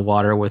in the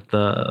water with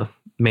the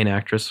main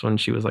actress when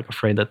she was like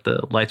afraid that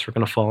the lights were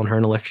going to fall on her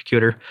and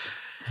electrocute her.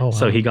 Oh, wow.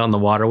 So he got in the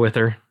water with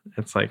her.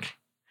 It's like...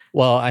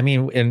 Well, I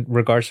mean, in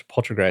regards to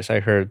Poltergeist, I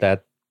heard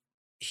that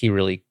he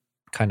really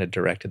kind of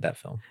directed that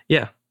film.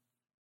 Yeah.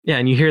 Yeah,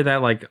 and you hear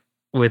that like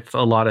with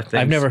a lot of things.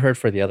 I've never heard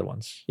for the other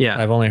ones.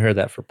 Yeah. I've only heard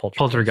that for Poltergeist.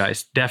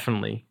 Poltergeist,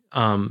 definitely.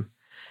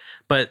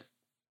 But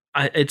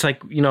it's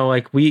like,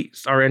 like we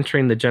are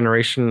entering the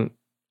generation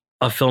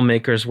of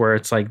filmmakers where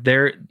it's like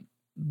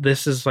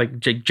this is like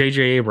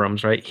J.J.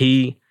 Abrams, right?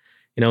 He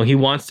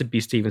wants to be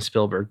Steven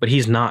Spielberg, but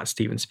he's not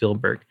Steven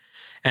Spielberg.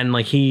 And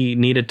like he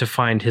needed to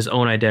find his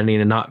own identity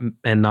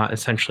and not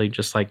essentially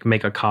just like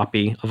make a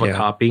copy of a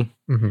copy.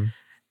 Mm-hmm.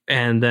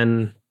 And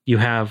then you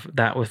have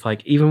that with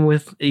like even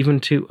which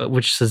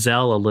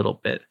Chazelle a little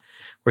bit,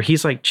 where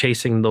he's like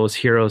chasing those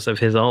heroes of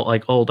his own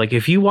like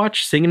if you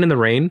watch Singing in the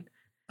Rain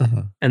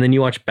and then you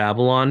watch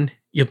Babylon,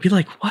 you'll be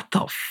like, what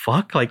the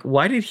fuck? Like,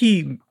 why did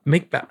he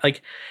make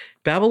like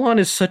Babylon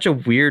is such a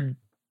weird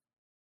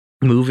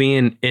movie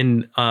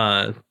in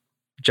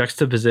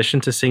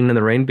juxtaposition to Singing in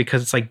the Rain,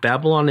 because it's like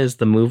Babylon is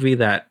the movie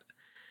that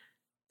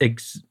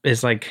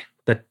is like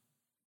the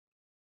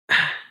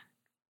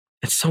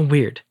it's so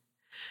weird.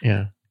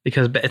 Yeah.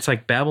 Because it's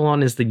like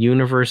Babylon is the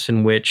universe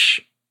in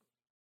which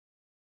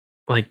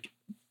like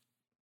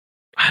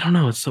I don't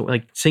know, it's so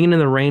like Singing in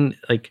the Rain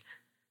like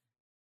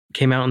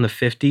came out in the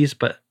 50s,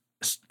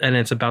 and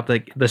it's about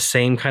the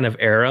same kind of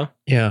era.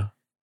 Yeah.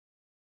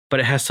 But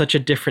it has such a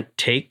different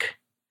take,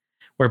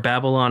 where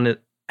Babylon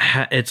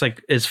it's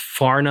like is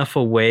far enough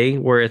away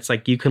where it's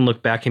like you can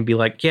look back and be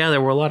like, yeah,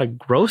 there were a lot of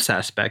gross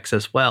aspects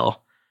as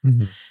well.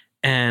 Mm-hmm.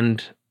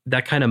 And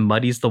that kind of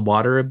muddies the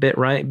water a bit,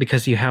 right?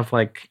 Because you have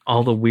like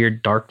all the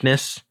weird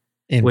darkness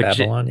in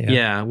Babylon.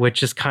 Yeah,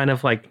 which is kind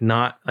of like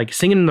not like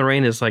Singing in the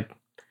Rain is like,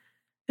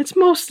 it's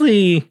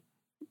mostly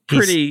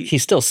pretty.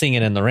 He's still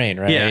singing in the rain,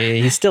 right? Yeah.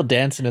 He's still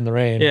dancing in the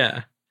rain.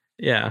 Yeah.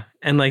 Yeah.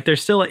 And like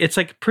there's still, it's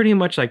like pretty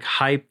much like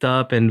hyped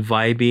up and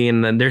vibey.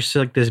 And then there's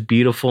like this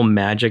beautiful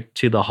magic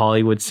to the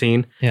Hollywood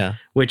scene. Yeah.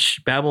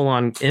 Which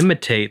Babylon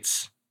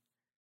imitates.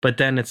 But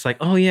then it's like,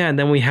 oh yeah, and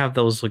then we have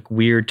those like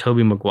weird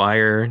Tobey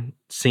Maguire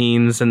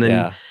scenes, and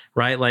then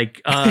right,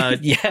 like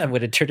yeah,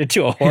 when it turned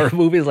into a horror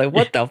movie, it's like,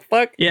 what the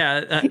fuck?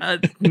 Yeah,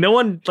 no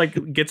one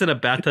like gets in a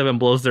bathtub and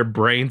blows their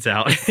brains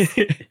out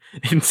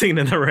in Singing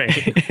in the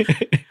Rain.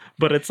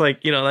 But it's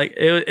like, you know, like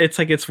it's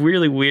like it's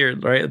really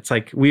weird, right? It's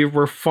like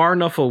we're far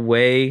enough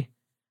away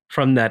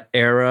from that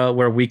era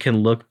where we can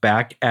look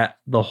back at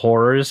the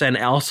horrors, and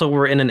also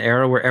we're in an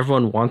era where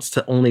everyone wants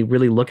to only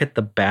really look at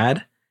the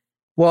bad.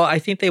 Well, I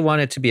think they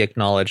want it to be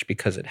acknowledged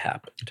because it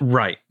happened.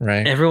 Right.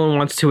 Right. Everyone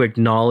wants to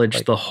acknowledge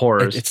Like, the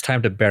horrors. It's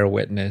time to bear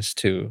witness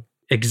to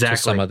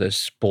some of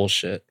this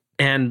bullshit.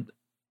 And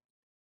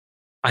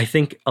I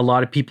think a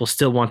lot of people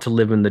still want to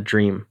live in the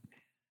dream.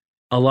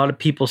 A lot of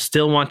people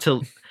still want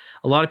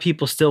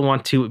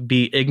to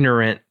be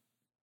ignorant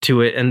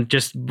to it and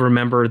just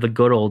remember the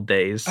good old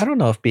days. I don't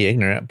know if be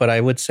ignorant, but I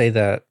would say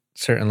that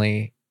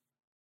certainly,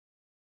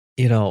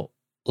 you know,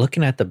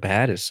 looking at the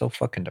bad is so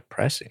fucking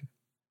depressing.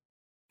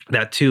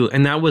 That too.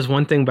 And that was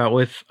one thing about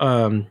with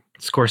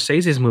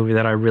Scorsese's movie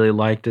that I really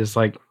liked is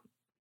like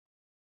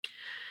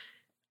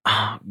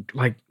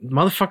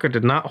motherfucker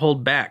did not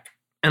hold back.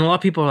 And a lot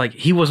of people are like,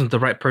 he wasn't the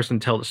right person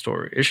to tell the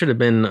story. It should have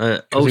been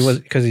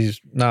because he's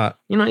not,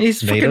 you know,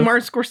 he's native. fucking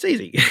Martin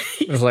Scorsese.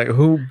 It's like,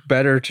 who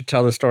better to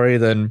tell the story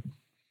than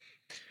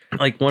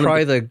like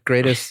probably the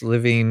greatest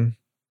living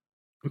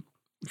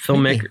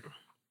filmmaker.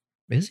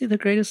 Is he the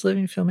greatest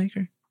living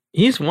filmmaker?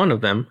 He's one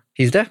of them.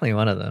 He's definitely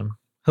one of them.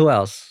 Who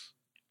else?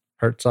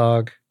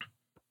 Herzog,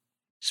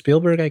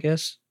 Spielberg, I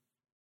guess.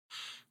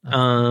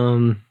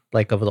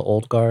 Like of the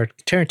old guard.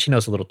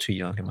 Tarantino's a little too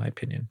young, in my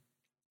opinion.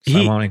 So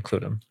I won't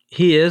include him.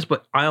 He is,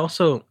 but I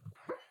also.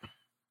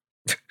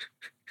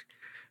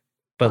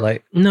 But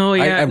like, no,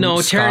 yeah,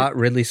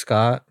 Ridley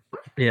Scott.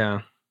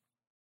 Yeah.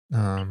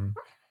 I'm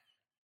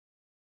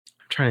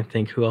trying to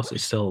think who else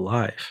is still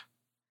alive.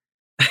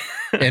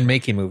 And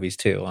making movies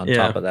too. On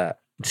top of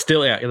that,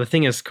 still, yeah. The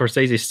thing is,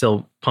 Scorsese's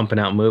still pumping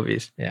out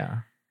movies.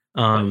 Yeah.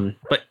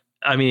 But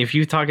I mean, if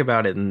you talk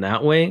about it in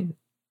that way,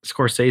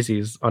 Scorsese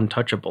is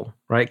untouchable,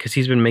 right? Because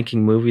he's been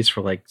making movies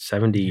for like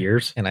 70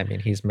 years. And I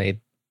mean, he's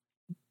made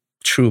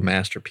true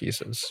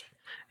masterpieces.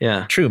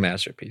 Yeah. True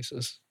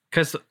masterpieces.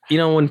 Because, you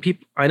know, when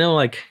people, I know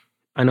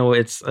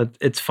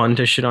it's fun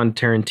to shit on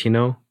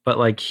Tarantino, but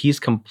like he's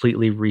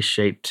completely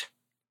reshaped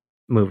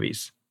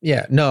movies.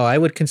 Yeah. No, I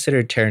would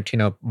consider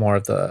Tarantino more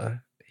of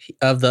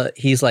the,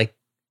 he's like,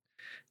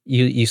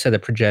 you said the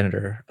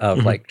progenitor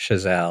of like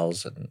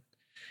Chazelles and,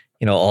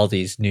 you know, all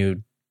these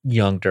new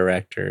young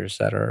directors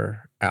that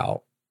are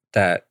out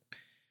that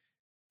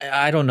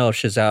I don't know if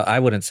Chazelle, I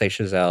wouldn't say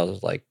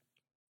Chazelle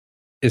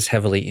is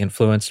heavily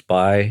influenced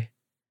by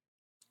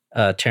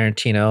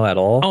Tarantino at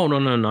all. Oh, no,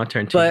 not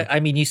Tarantino. But I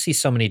mean, you see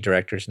so many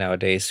directors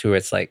nowadays who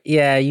it's like,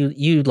 yeah,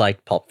 you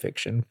like Pulp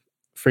Fiction.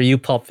 For you,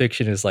 Pulp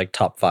Fiction is like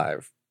top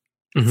 5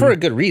 for a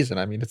good reason.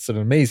 I mean, it's an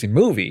amazing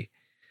movie,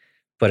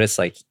 but it's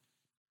like,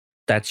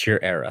 that's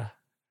your era,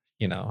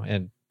 you know,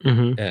 and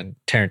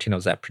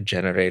Tarantino's that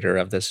progenitor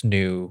of this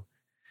new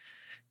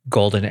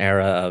golden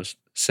era of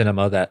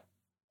cinema that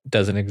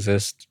doesn't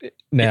exist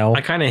now.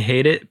 I kind of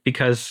hate it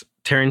because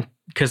too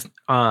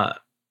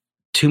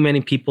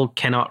many people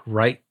cannot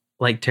write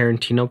like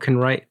Tarantino can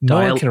write. No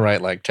one can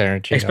write like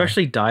Tarantino,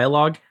 especially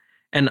dialogue.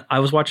 And I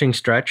was watching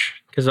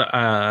Stretch because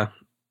I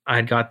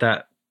had got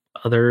that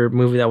other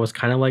movie that was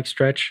kind of like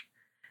Stretch,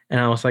 and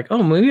I was like,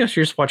 oh, maybe I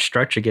should just watch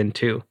Stretch again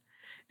too.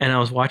 And I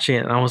was watching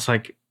it, and I was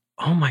like,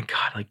 oh my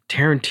god, like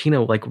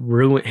Tarantino, like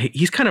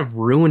he's kind of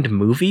ruined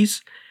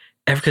movies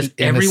because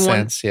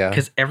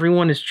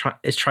everyone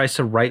tries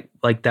to write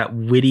like that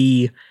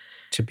witty,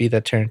 to be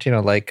that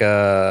Tarantino, like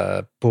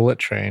Bullet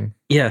Train.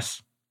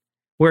 Yes,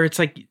 where it's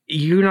like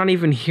you're not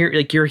even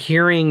you're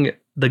hearing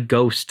the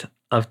ghost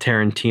of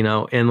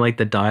Tarantino in like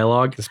the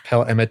dialogue. This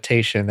pale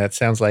imitation that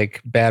sounds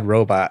like Bad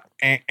Robot.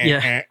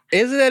 Yeah,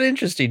 isn't that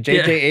interesting?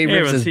 J.J.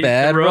 Abrams is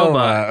Bad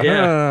Robot.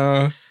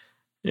 Yeah,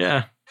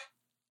 yeah.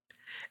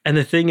 And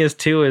the thing is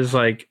too is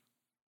like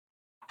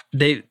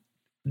they're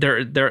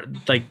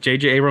like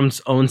J.J.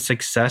 Abrams' own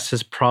success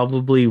has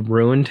probably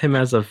ruined him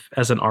as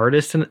an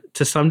artist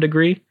to some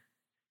degree,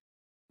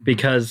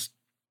 because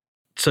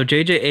so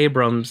J.J.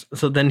 Abrams,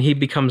 so then he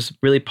becomes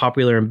really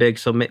popular and big.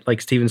 So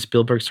like Steven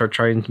Spielberg start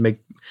trying to make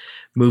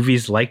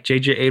movies like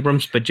J.J.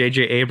 Abrams, but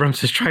J.J.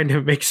 Abrams is trying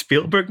to make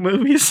Spielberg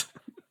movies.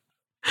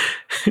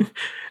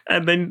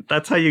 And then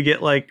that's how you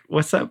get like,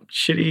 what's that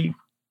shitty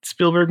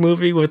Spielberg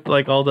movie with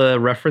like all the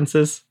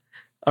references?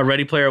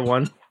 Ready Player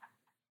One.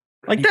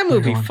 Like that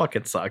movie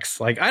fucking sucks.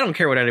 Like I don't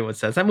care what anyone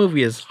says. That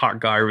movie is hot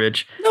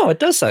garbage. No, it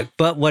does suck.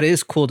 But what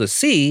is cool to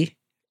see,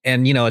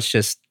 and you know, it's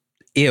just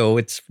ew,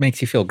 it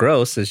makes you feel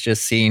gross, is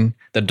just seeing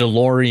the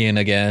DeLorean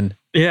again.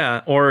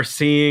 Yeah, or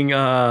seeing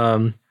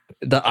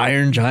the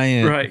Iron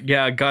Giant. Right,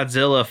 yeah,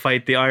 Godzilla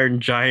fight the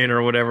Iron Giant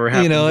or whatever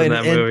happens in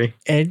that movie.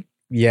 And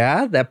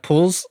yeah, that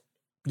pulls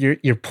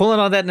you're pulling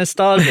on that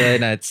nostalgia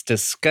and it's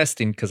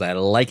disgusting because I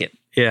like it.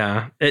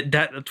 Yeah,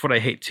 that's what I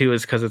hate too,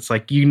 is because it's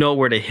like, you know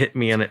where to hit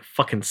me and it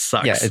fucking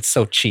sucks. Yeah, it's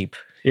so cheap.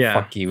 Yeah.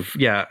 Fuck you.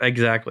 Yeah,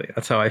 exactly.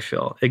 That's how I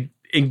feel.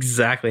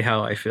 exactly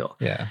how I feel.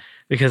 Yeah.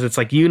 Because it's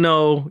like, you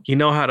know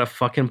how to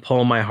fucking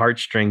pull my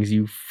heartstrings,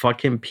 you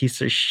fucking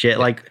piece of shit.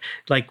 Yeah.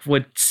 Like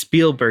with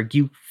Spielberg,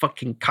 you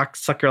fucking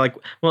cocksucker. Like,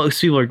 well,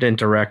 Spielberg didn't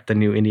direct the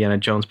new Indiana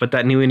Jones, but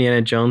that new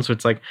Indiana Jones,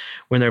 it's like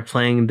when they're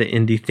playing the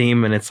indie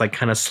theme and it's like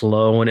kind of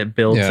slow and it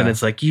builds and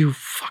it's like, you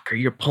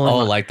fucker, you're pulling.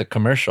 Oh, like the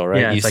commercial,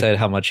 right? Yeah, you said like,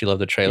 how much you love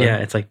the trailer. Yeah,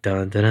 it's like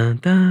dun dun dun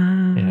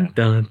dun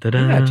dun dun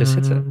dun. Yeah, it just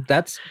hits it.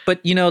 That's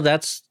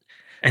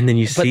and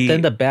then but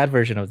then the bad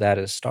version of that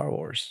is Star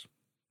Wars.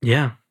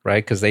 Yeah.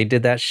 Right? Because they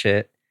did that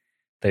shit.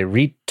 They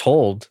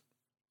retold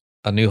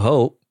A New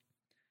Hope.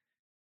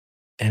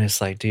 And it's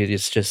like, dude,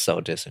 it's just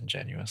so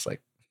disingenuous. Like,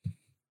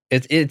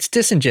 it's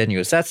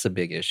disingenuous. That's the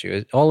big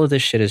issue. All of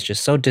this shit is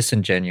just so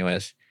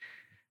disingenuous.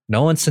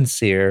 No one's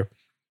sincere.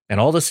 And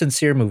all the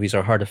sincere movies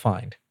are hard to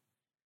find.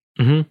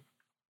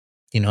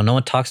 Mm-hmm. No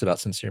one talks about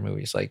sincere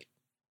movies. Like,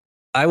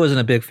 I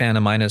wasn't a big fan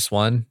of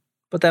 -1,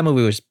 but that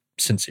movie was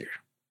sincere.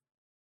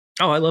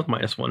 Oh, I love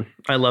 -1.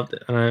 I loved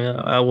it. And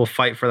I will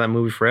fight for that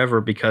movie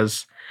forever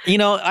because...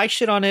 I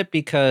shit on it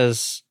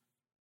because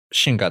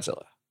Shin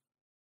Godzilla.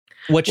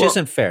 Which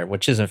isn't fair.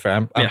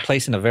 I'm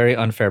placing a very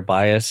unfair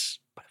bias,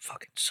 but it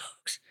fucking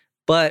sucks.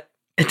 But...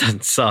 It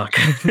doesn't suck.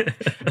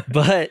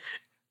 but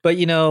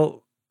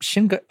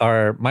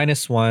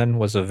 -1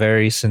 was a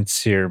very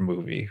sincere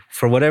movie.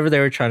 For whatever they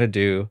were trying to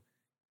do,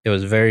 it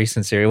was very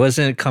sincere. It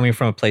wasn't coming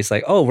from a place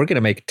like, oh, we're going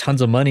to make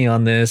tons of money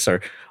on this, or,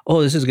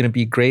 oh, this is going to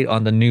be great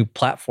on the new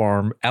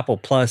platform, Apple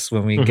Plus,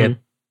 when we get,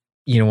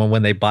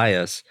 when they buy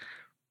us.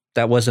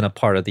 That wasn't a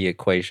part of the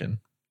equation.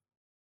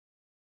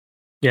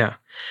 Yeah.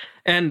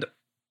 And,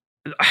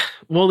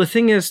 well, the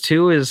thing is,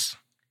 too, is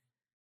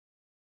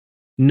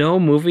no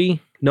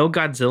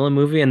Godzilla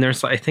movie, and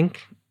there's, I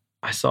think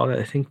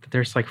that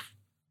there's like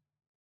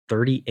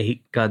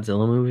 38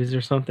 Godzilla movies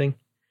or something.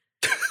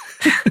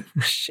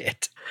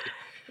 Shit.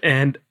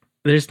 And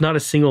there's not a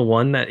single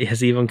one that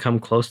has even come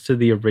close to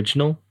the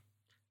original.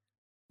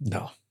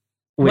 No.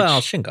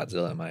 Well, Shin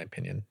Godzilla, in my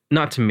opinion.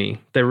 Not to me.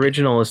 The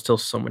original is still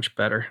so much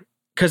better.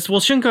 Because,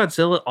 Shin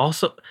Godzilla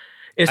also...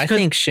 I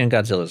think Shin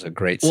Godzilla is a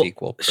great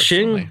sequel,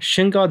 personally.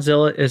 Shin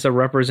Godzilla is a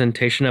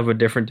representation of a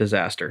different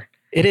disaster.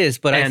 It is,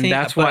 but I think...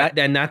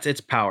 that's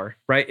its power,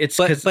 right?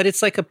 But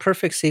it's like a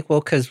perfect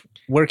sequel, because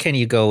where can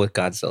you go with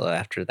Godzilla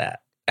after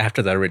that?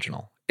 After the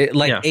original?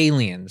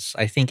 Aliens.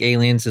 I think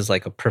Aliens is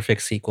like a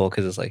perfect sequel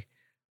because it's like,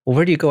 well,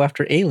 where do you go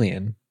after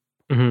Alien?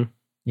 Mm-hmm.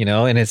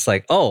 And it's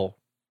like, oh,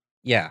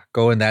 yeah,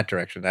 go in that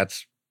direction.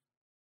 That's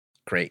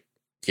great.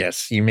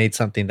 Yes, you made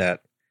something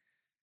that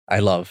I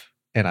love,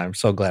 and I'm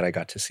so glad I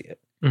got to see it.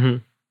 Mm-hmm.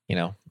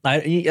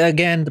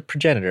 Again, the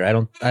Progenitor.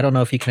 I don't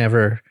know if you can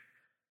ever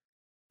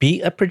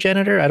beat a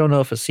Progenitor. I don't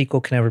know if a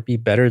sequel can ever be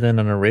better than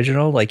an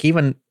original. Like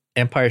even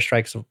Empire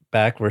Strikes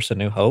Back versus A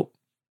New Hope.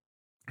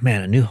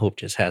 Man, A New Hope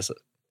just has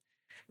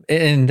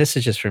and this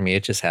is just for me,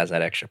 it just has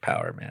that extra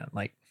power, man.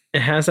 Like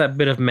it has that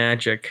bit of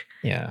magic.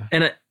 Yeah.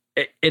 And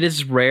it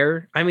is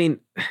rare. I mean,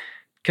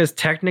 because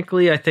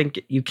technically I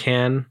think you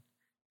can.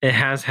 It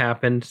has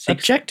happened.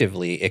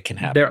 Objectively, it can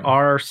happen. There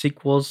are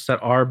sequels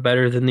that are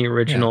better than the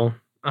original.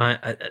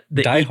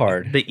 Die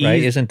Hard, right?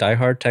 Isn't Die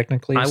Hard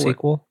technically a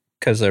sequel?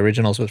 Because the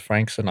original's with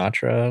Frank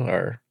Sinatra,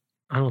 or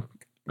I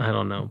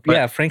don't know.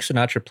 But Frank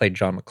Sinatra played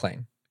John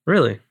McClane.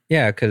 Really?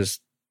 Yeah, because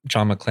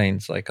John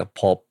McClane's like a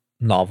pulp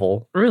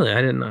novel. Really?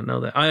 I did not know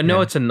that. I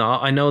know it's a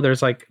novel. I know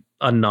there's like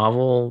a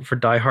novel for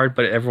Die Hard,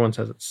 but everyone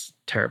says it's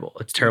terrible.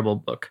 It's a terrible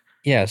book.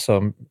 Yeah,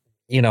 so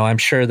I'm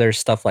sure there's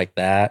stuff like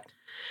that.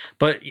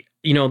 But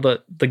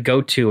the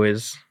go-to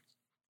is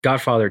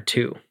Godfather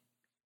 2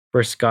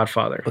 versus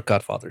Godfather. But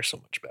Godfather is so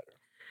much better.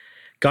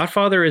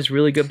 Godfather is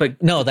really good,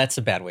 but no, that's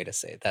a bad way to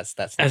say it. That's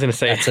I was gonna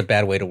say that's a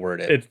bad way to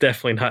word it. It's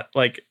definitely not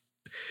like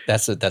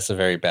that's a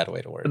very bad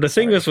way to word it. The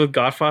thing is with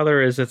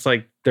Godfather is it's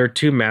like there are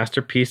two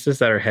masterpieces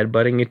that are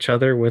headbutting each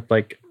other with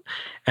like,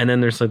 and then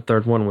there's a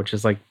third one which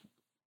is like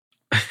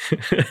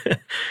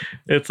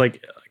it's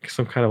like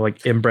some kind of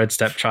like inbred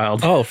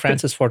stepchild. Oh,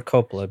 Francis Ford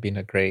Coppola being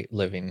a great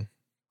living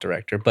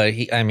director, but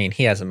he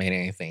hasn't made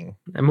anything.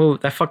 That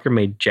fucker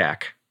made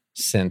Jack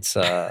since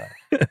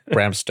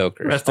Bram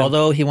Stoker.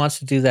 Although he wants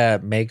to do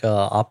that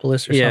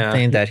Megapolis or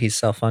something that he's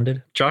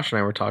self-funded. Josh and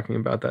I were talking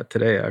about that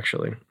today,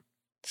 actually.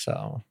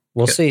 So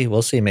we'll see.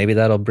 We'll see. Maybe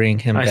that'll bring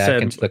him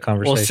back into the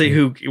conversation. We'll see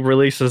who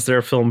releases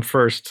their film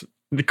first.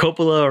 The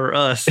Coppola or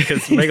us,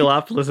 because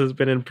Megalopolis has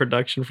been in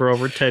production for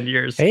over 10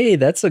 years. Hey,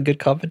 that's a good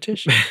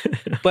competition.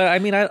 But I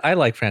mean, I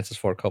like Francis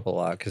Ford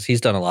Coppola because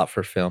he's done a lot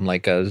for film,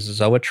 like a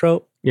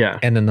Zoetrope. Yeah.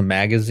 And then the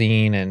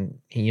magazine, and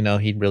he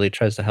really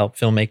tries to help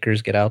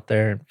filmmakers get out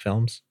there in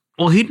films.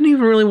 Well, he didn't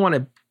even really want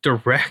to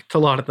direct a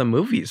lot of the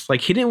movies. Like,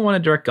 he didn't want to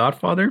direct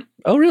Godfather.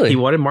 Oh, really? He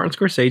wanted Martin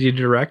Scorsese to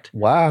direct.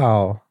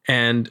 Wow.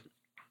 And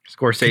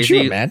Scorsese... Could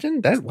you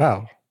imagine that?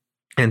 Wow.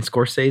 And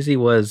Scorsese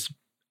was,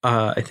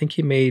 I think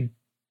he made...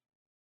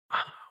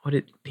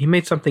 he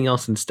made something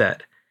else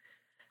instead.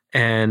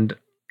 And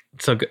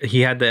so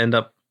he had to end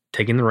up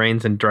taking the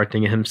reins and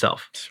directing it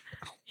himself.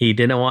 He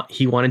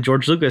wanted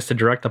George Lucas to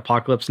direct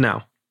Apocalypse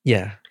Now.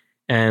 Yeah.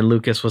 And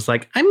Lucas was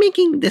like, I'm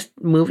making this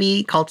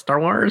movie called Star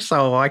Wars,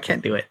 so I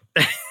can't do it.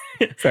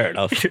 Fair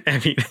enough. I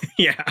mean,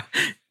 yeah.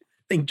 I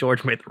think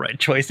George made the right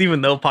choice,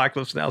 even though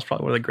Apocalypse Now is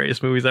probably one of the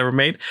greatest movies ever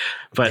made.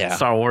 But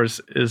Star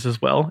Wars is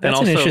as well. That's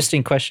an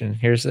interesting question.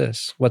 Here's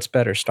this. What's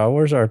better, Star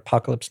Wars or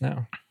Apocalypse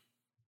Now?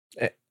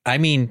 I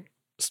mean,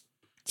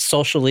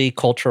 socially,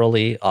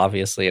 culturally,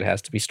 obviously, it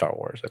has to be Star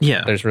Wars.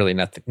 There's really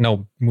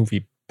no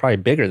movie probably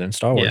bigger than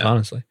Star Wars,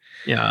 honestly.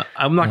 Yeah,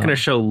 I'm not going to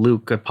show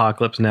Luke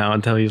Apocalypse Now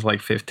until he's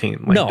like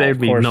 15. Like, there'd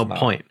be no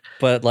point.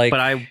 But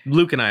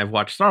Luke and I have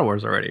watched Star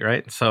Wars already,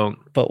 right? So,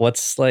 but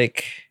what's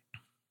like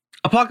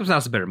Apocalypse Now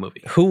is a better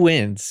movie. Who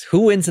wins?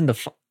 Who wins in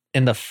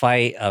the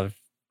fight of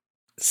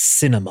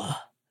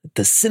cinema,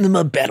 the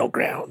cinema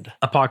battleground?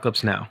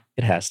 Apocalypse Now.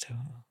 It has to.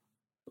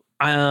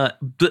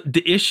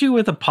 The issue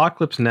with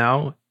Apocalypse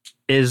Now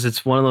is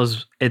it's one of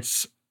those.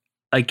 It's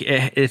like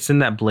it's in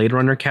that Blade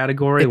Runner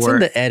category. It's in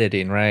the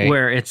editing, right?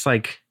 Where it's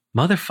like,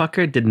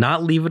 motherfucker did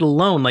not leave it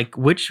alone. Like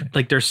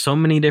there's so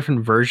many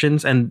different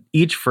versions, and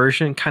each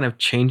version kind of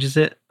changes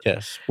it.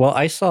 Yes. Well,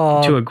 I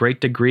saw to a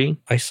great degree.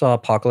 I saw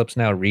Apocalypse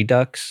Now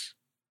Redux.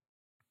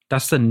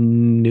 That's the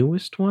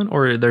newest one,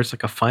 or there's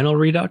like a final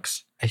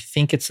Redux. I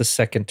think it's the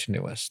second to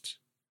newest,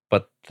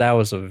 but that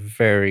was a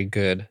very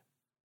good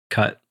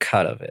cut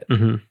of it.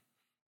 Mm-hmm.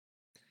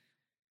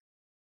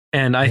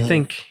 And I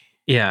think,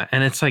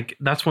 and it's like,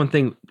 that's one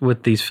thing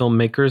with these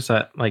filmmakers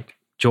that like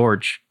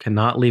George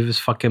cannot leave his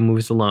fucking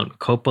movies alone.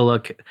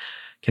 Coppola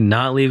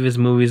cannot leave his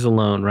movies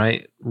alone,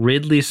 right?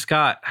 Ridley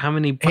Scott, how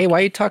many... Hey, why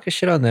are you talking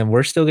shit on them?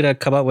 We're still going to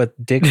come up with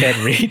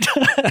Dickhead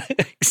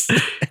Redux.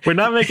 We're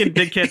not making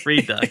Dickhead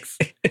Redux.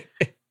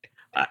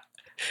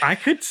 I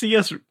could see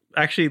us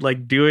actually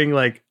like doing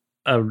like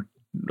a...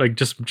 like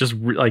just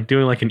like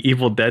doing like an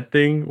Evil Dead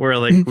thing where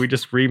like we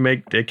just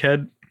remake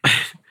Dickhead.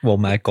 We'll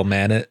Michael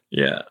Mann it.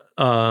 Yeah.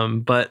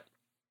 But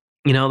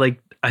you know, like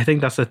I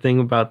think that's the thing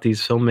about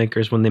these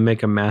filmmakers when they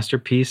make a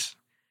masterpiece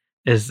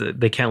is that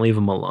they can't leave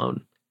them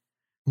alone.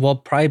 Well,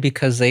 probably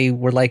because they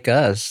were like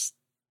us.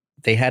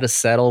 They had to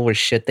settle with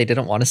shit they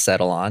didn't want to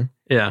settle on.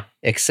 Yeah.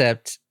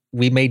 Except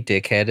we made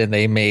Dickhead and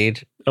they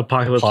made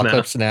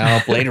Apocalypse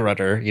Now, Blade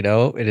Runner, you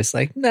know? And it's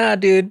like, nah,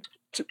 dude,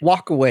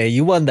 walk away.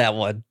 You won that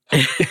one.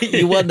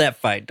 You won that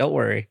fight. Don't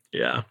worry.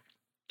 Yeah.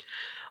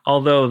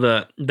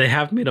 Although they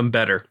have made them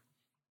better.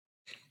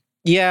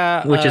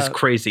 Yeah. Which is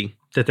crazy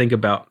to think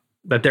about.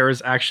 That there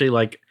is actually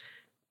like...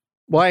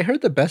 Well, I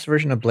heard the best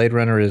version of Blade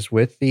Runner is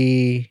with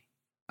the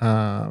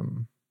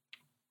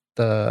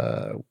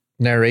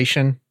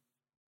narration,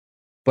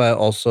 but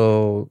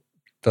also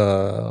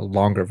the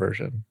longer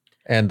version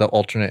and the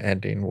alternate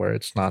ending where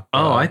it's not...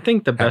 I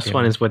think the best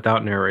one is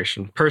without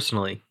narration,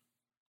 personally.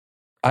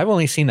 I've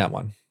only seen that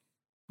one.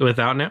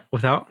 Without?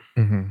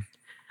 Mm-hmm.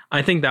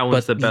 I think that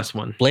one's the best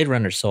one. Blade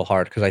Runner's so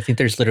hard because I think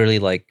there's literally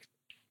like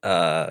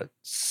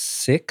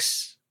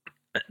 6.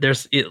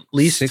 There's at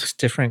least 6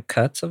 different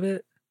cuts of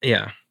it.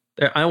 Yeah.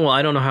 I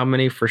don't know how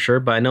many for sure,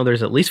 but I know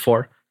there's at least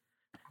 4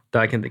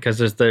 that I can, because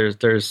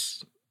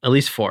there's at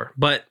least 4.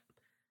 But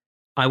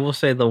I will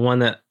say the one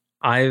that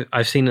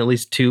I've seen at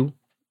least 2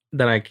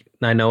 that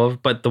I know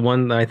of, but the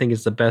one that I think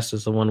is the best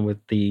is the one with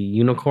the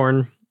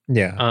unicorn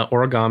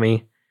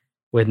origami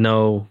with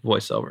no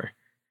voiceover.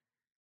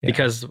 Yeah.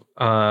 Because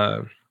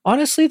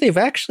honestly, they've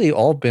actually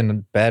all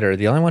been better.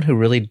 The only one who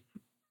really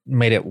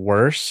made it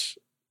worse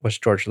was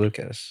George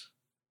Lucas.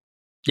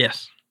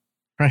 Yes.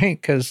 Right?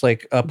 Because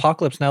like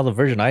Apocalypse Now, the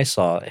version I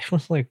saw, it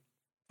was like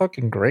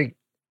fucking great.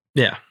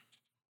 Yeah.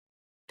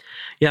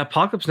 Yeah,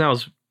 Apocalypse Now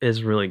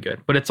is really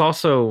good. But it's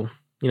also,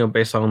 you know,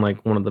 based on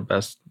like one of the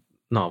best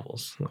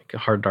novels, like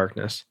Hard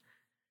Darkness.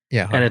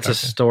 Yeah. And it's a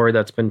story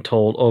that's been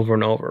told over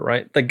and over,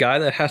 right? The guy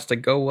that has to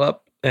go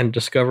up and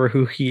discover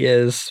who he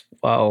is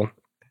while,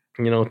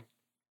 you know.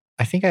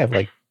 I think I have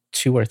like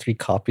 2 or 3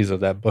 copies of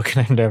that book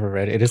and I've never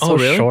read it. It is so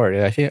really? Short.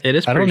 I think it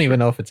is. I don't even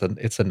know if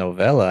it's a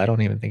novella. I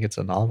don't even think it's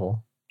a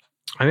novel.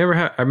 I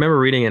remember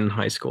reading it in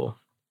high school.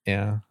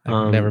 Yeah.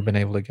 I've never been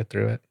able to get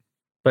through it.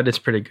 But it's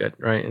pretty good,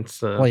 right?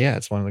 It's well, yeah,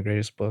 it's one of the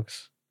greatest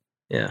books.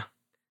 Yeah.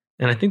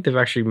 And I think they've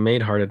actually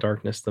made Heart of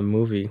Darkness, the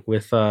movie,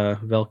 with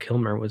Val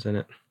Kilmer was in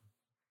it.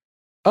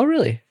 Oh,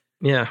 really?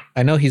 Yeah.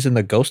 I know he's in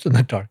the Ghost in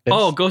the Darkness.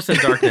 Oh, Ghost in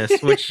the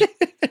Darkness, which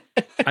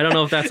I don't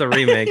know if that's a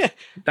remake.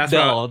 Ghost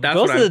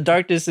in the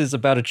Darkness is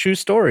about a true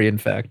story, in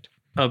fact.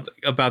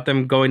 About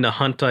them going to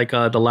hunt like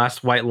the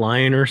last white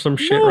lion or some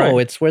shit, right? No,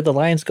 it's where the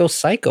lions go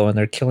psycho and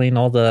they're killing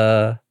all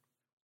the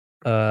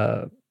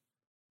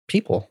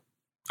people.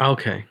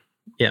 Okay.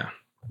 Yeah.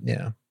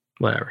 Yeah.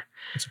 Whatever.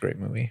 It's a great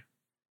movie.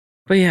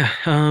 But yeah,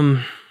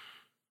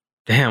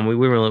 damn, we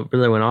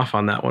really went off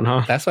on that one,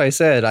 huh? That's why I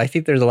said I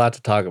think there's a lot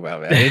to talk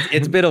about, man.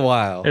 It's been a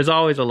while. There's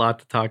always a lot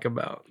to talk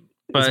about.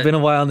 But it's been a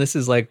while, and this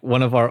is like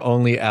one of our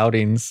only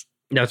outings.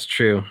 That's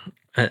true.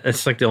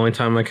 It's like the only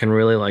time I can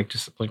really like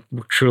just like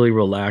truly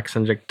relax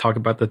and just talk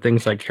about the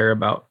things I care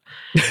about.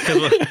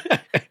 Because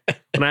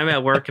when I'm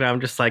at work and I'm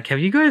just like, have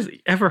you guys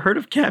ever heard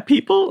of cat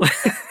people?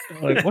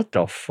 Like, what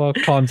the fuck?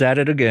 Tom's at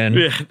it again.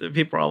 Yeah,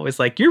 people are always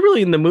like, you're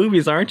really in the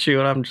movies, aren't you?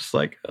 And I'm just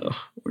like, oh,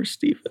 where's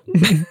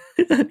Steven?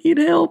 I need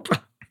help.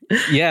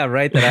 Yeah,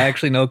 right. That I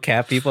actually know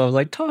cat people. I was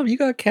like, Tom, you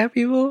got cat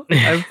people?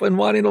 I've been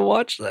wanting to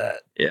watch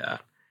that. Yeah.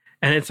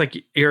 And it's like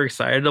you're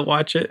excited to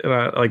watch it. And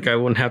I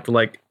wouldn't have to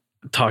like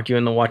talk you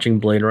into watching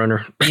Blade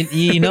Runner.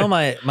 You know,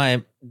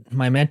 my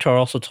mentor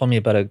also told me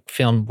about a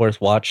film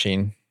worth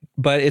watching,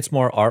 but it's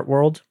more art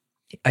world.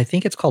 I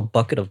think it's called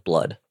Bucket of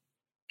Blood.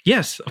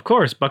 Yes, of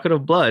course. Bucket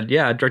of Blood.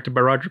 Yeah, directed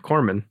by Roger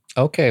Corman.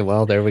 Okay,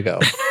 well, there we go.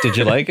 Did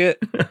you like it?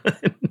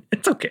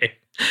 It's okay.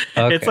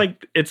 Okay.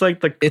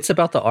 It's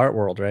about the art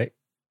world, right?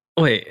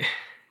 Wait,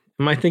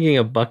 am I thinking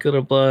of Bucket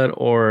of Blood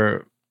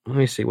or let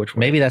me see which one?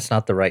 Maybe that's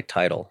not the right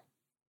title.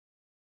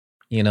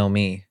 You know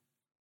me.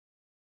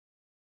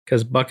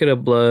 Because Bucket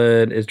of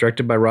Blood is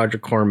directed by Roger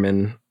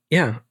Corman.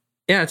 Yeah.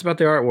 Yeah, it's about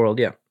the art world.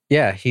 Yeah.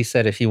 Yeah, he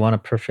said if you want a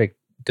perfect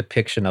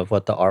depiction of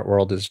what the art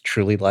world is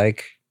truly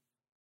like,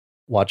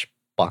 watch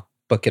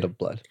Bucket of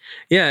Blood.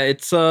 Yeah,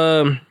 it's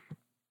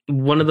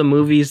one of the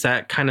movies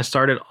that kind of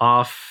started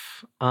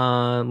off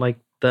like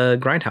the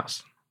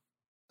Grindhouse.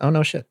 Oh,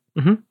 no shit.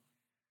 Mm-hmm.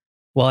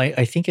 Well,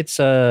 I think it's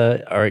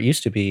or it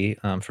used to be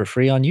for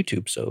free on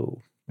YouTube.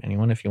 So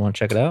anyone, if you want to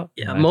check it out,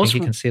 yeah, I think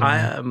you can see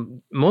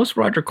it. Most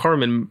Roger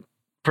Corman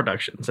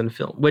productions and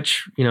film,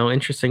 which, you know,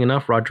 interesting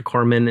enough, Roger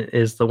Corman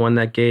is the one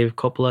that gave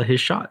Coppola his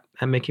shot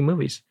at making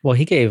movies. Well,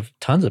 he gave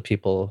tons of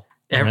people,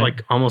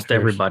 like almost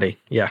everybody.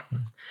 Yeah.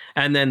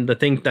 And then the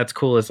thing that's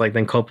cool is like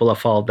then Coppola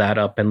followed that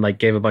up and like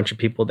gave a bunch of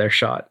people their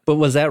shot. But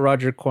was that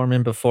Roger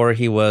Corman before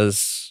he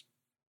was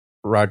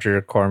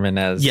Roger Corman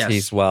as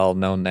he's well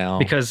known now?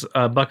 Because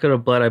Bucket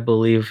of Blood, I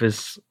believe,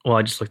 is, well,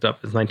 I just looked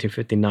up, it's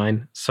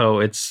 1959. So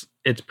it's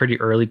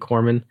pretty early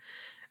Corman.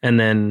 And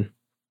then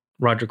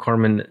Roger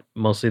Corman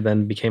mostly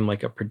then became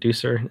like a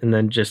producer and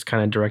then just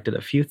kind of directed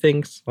a few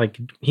things. Like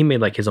he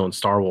made like his own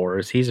Star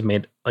Wars. He's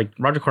made like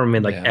Roger Corman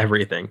made like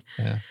everything.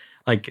 Yeah.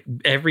 Like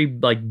every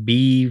like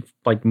B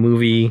like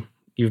movie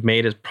you've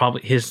made is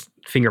probably his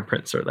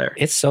fingerprints are there.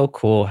 It's so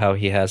cool how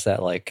he has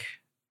that like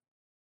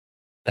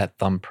that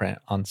thumbprint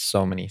on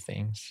so many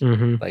things.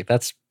 Mm-hmm. Like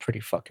that's pretty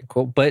fucking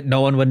cool. But no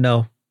one would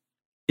know.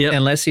 Yep.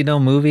 Unless you know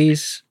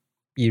movies,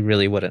 you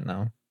really wouldn't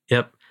know.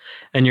 Yep.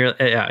 And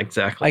yeah,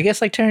 exactly. I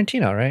guess like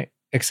Tarantino, right?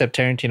 Except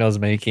Tarantino's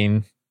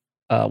making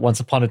Once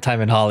Upon a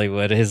Time in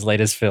Hollywood, his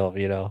latest film,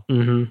 you know.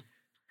 Mm-hmm.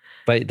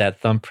 But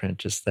that thumbprint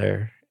just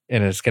there,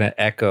 and it's gonna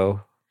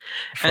echo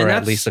for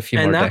at least a few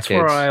more decades. And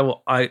that's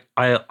where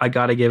I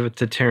gotta give it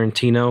to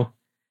Tarantino.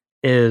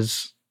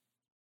 Is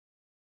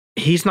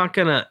he's not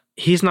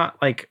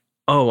like,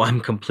 oh, I'm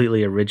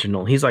completely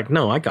original. He's like,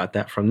 no, I got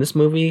that from this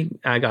movie.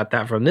 I got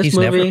that from this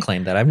movie. He's never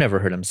claimed that. I've never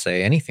heard him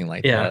say anything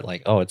like that.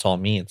 Like, oh, it's all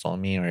me,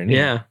 or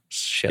any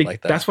shit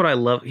like that. That's what I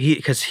love.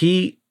 Because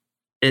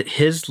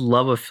his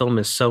love of film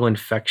is so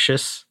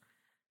infectious.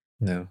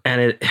 No.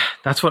 And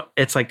that's what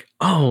it's like,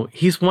 oh,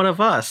 he's one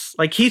of us.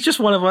 Like he's just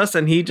one of us,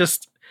 and he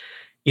just,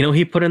 you know,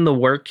 he put in the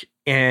work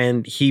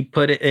and he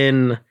put it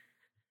in,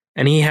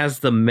 and he has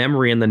the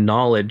memory and the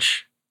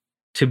knowledge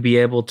to be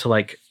able to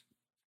like,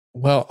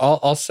 well,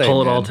 I'll say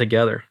pull it all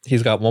together.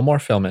 He's got one more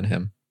film in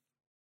him.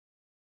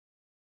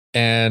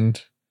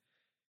 And,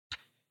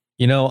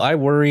 you know, I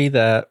worry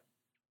that,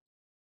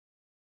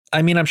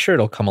 I mean, I'm sure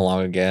it'll come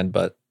along again,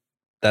 but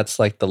that's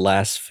like the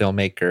last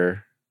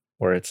filmmaker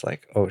where it's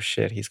like, oh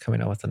shit, he's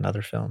coming out with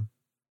another film.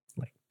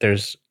 Like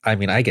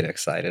I get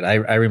excited. I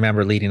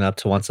remember leading up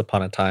to Once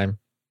Upon a Time,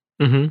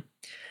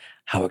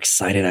 how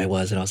excited I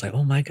was. And I was like,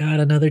 oh my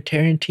God, another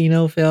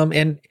Tarantino film.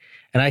 And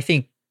I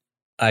think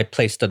I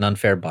placed an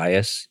unfair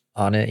bias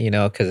on it, you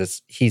know,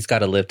 because he's got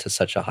to live to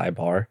such a high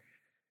bar.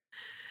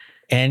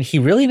 And he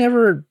really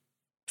never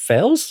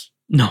fails.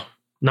 No,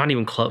 not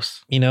even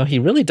close. You know, he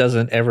really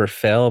doesn't ever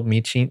fail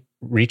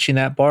reaching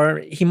that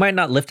bar. He might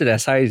not lift it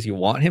as high as you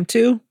want him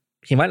to.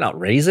 He might not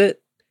raise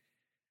it.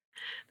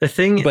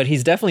 But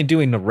he's definitely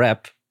doing the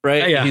rep,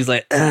 right? Yeah. He's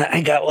like,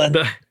 I got one.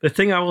 The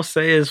thing I will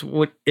say is,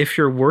 if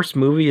your worst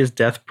movie is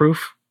Death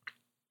Proof,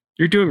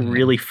 you're doing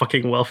really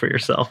fucking well for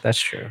yourself. That's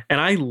true.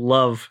 And I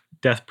love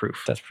Death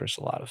Proof. Death Proof's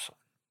a lot of fun.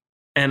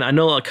 And I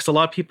know, because a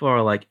lot of people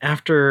are like,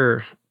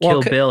 after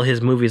Kill Bill, his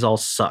movies all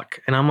suck.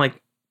 And I'm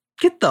like,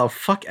 get the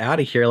fuck out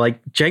of here.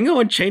 Like, Django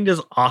Unchained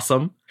is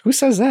awesome. Who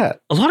says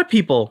that? A lot of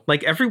people.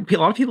 Like, a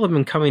lot of people have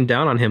been coming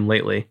down on him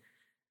lately.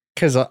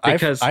 Because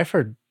I've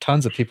heard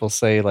tons of people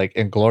say, like,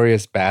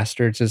 Inglourious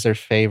Bastards is their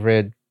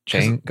favorite.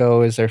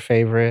 Django is their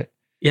favorite.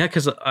 Yeah,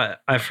 because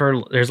I've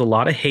heard there's a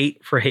lot of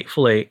hate for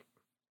Hateful Eight,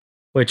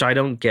 which I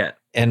don't get.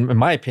 And in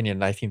my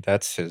opinion, I think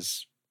that's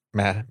his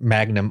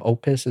magnum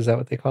opus. Is that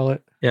what they call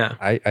it? Yeah.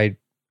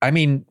 I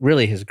mean,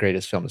 really, his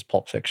greatest film is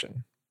Pulp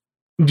Fiction.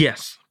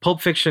 Yes.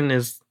 Pulp Fiction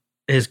is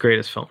his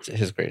greatest film. It's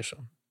his greatest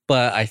film.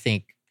 But I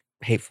think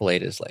Hateful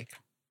Eight is like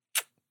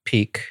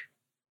peak.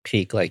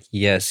 Like,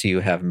 yes, you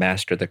have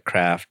mastered the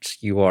craft.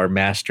 You are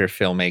master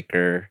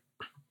filmmaker.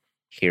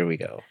 Here we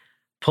go.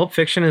 Pulp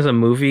Fiction is a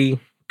movie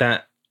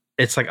that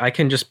it's like I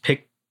can just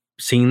pick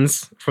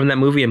scenes from that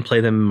movie and play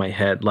them in my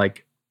head,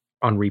 like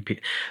on repeat.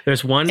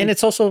 There's one. And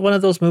it's also one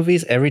of those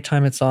movies, every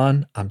time it's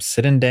on, I'm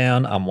sitting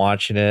down, I'm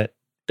watching it.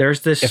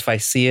 There's this. If I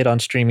see it on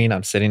streaming,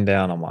 I'm sitting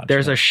down, I'm watching.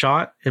 There's a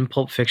shot in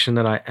Pulp Fiction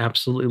that I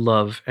absolutely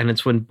love, and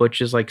it's when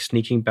Butch is like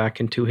sneaking back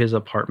into his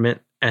apartment,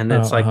 and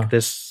it's like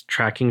this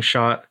tracking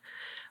shot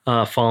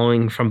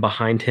following from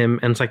behind him,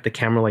 and it's like the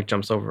camera like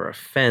jumps over a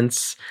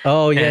fence.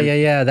 Oh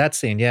yeah, that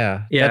scene,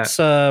 yeah. That's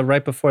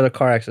right before the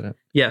car accident.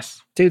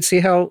 Yes, dude. See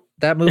how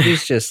that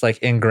movie's just like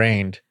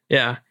ingrained.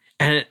 Yeah,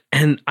 and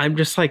I'm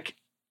just like,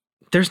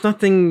 there's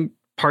nothing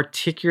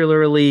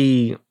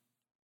particularly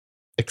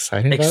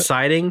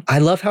exciting. I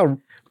love how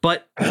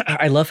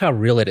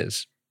real it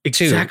is.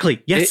 Exactly.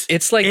 Too. Yes.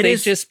 It's like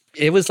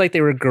it was like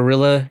they were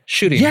guerrilla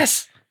shooting.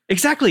 Yes,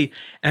 exactly.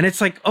 And it's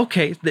like,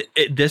 okay,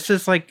 this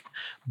is like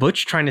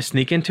Butch trying to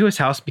sneak into his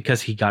house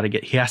because he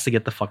has to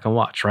get the fucking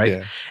watch, right?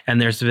 Yeah.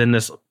 And there's been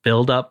this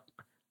build up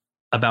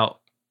about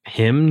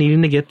him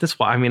needing to get this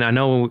watch. I mean, I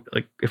know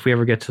like if we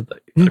ever get to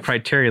the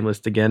Criterion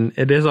list again,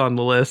 it is on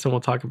the list and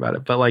we'll talk about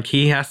it. But like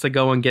he has to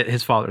go and get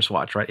his father's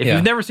watch, right? If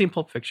you've never seen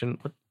Pulp Fiction,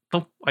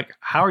 like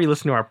how are you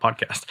listening to our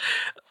podcast?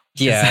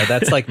 Yeah,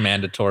 that's like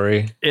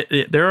mandatory.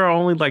 There are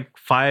only like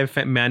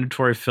 5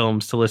 mandatory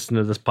films to listen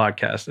to this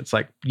podcast. It's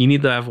like you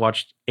need to have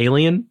watched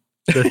Alien,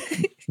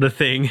 The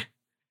Thing,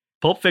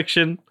 Pulp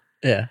Fiction.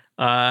 Yeah.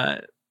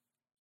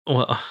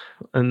 Well,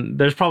 and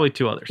there's probably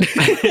 2 others.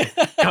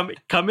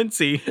 Come and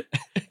see.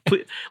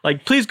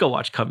 Please go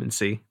watch Come and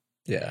See.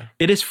 Yeah.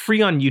 It is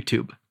free on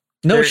YouTube.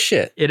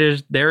 Shit.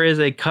 There is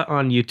a cut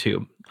on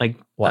YouTube. Like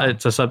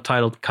it's a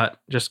subtitled cut.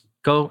 Just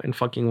go and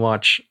fucking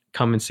watch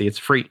Come and See. It's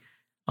free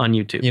on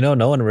YouTube. You know,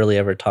 no one really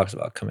ever talks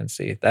about Come and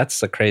See.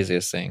 That's the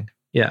craziest thing.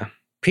 Yeah.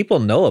 People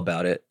know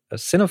about it.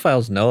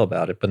 Cinephiles know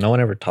about it, but no one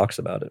ever talks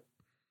about it.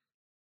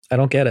 I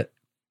don't get it.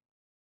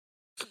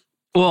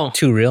 Well,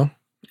 too real.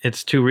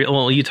 It's too real.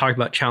 Well, you talk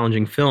about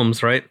challenging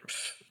films, right?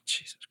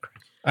 Jesus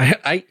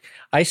Christ.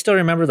 I still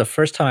remember the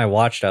first time I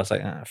watched it, I was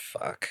like,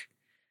 fuck.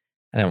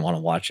 I didn't want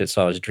to watch it,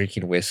 so I was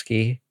drinking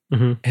whiskey.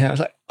 Mm-hmm. And I was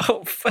like,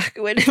 oh, fuck,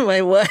 what am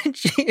I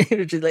watching? It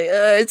was just like,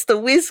 it's the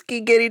whiskey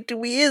getting to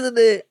me, isn't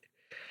it?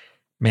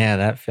 Man,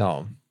 that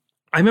film.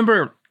 I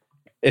remember...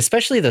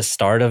 Especially the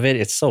start of it,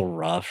 it's so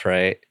rough,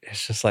 right?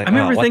 It's just like, I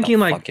remember thinking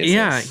like,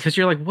 because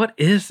you're like, what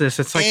is this?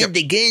 It's like...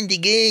 the gun,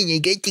 you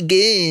get the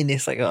gun.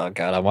 It's like, oh,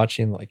 God, I'm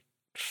watching like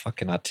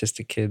fucking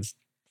autistic kids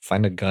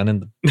find a gun in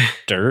the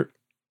dirt.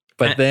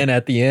 But then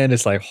at the end,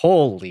 it's like,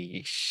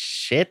 holy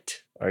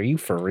shit. Are you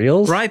for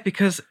reals? Right,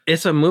 because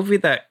it's a movie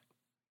that...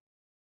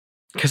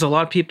 Because a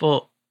lot of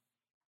people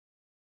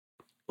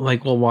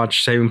like will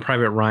watch Saving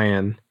Private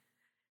Ryan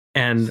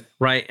and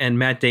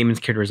Matt Damon's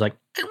character is like,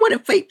 I want to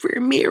fight for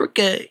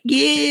America.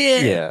 Yeah.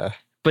 Yeah.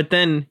 But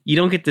then you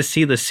don't get to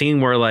see the scene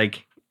where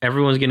like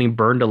everyone's getting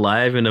burned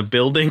alive in a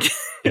building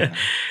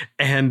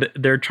and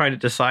they're trying to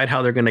decide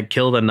how they're going to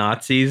kill the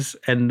Nazis.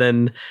 And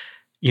then,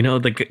 you know,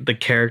 the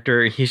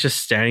character, he's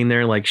just standing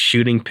there like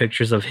shooting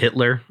pictures of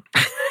Hitler.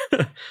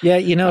 Yeah.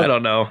 You know, I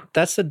don't know.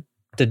 That's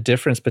the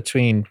difference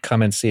between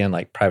Come and See and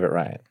like Private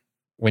Ryan.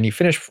 When you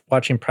finish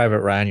watching Private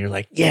Ryan, you're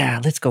like,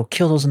 yeah, let's go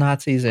kill those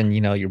Nazis. And, you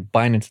know, you're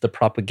buying into the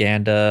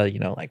propaganda, you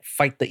know, like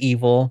fight the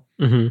evil.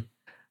 Mm-hmm.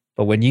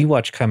 But when you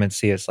watch Come and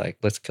See, it's like,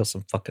 let's kill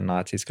some fucking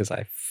Nazis because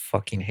I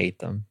fucking hate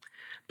them.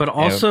 But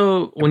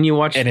also when you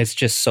watch... And it's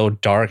just so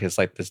dark. It's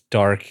like this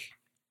dark,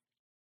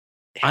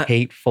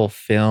 hateful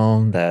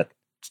film that...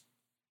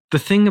 The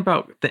thing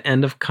about the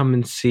end of Come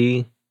and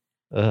See,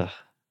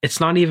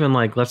 it's not even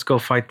like, let's go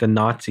fight the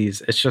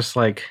Nazis. It's just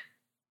like...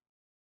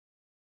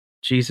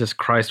 Jesus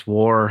Christ,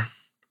 war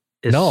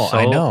is so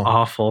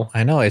awful.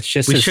 I know. It's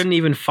just... We shouldn't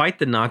even fight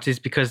the Nazis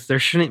because there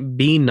shouldn't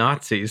be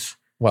Nazis.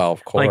 Well,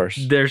 of course.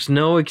 Like, there's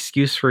no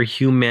excuse for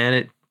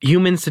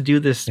humans to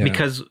do this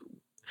because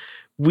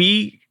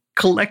we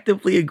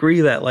collectively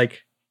agree that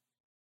like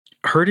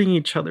hurting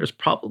each other is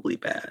probably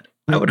bad.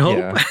 I would hope.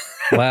 Yeah.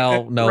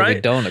 Well, no, right?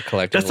 We don't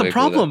collectively. That's the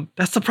problem.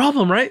 That's the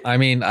problem, right? I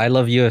mean, I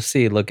love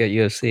UFC. Look at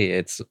UFC.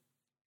 It's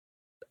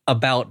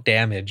about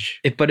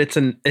damage. But it's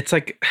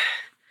like...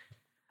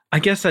 I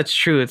guess that's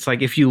true. It's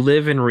like if you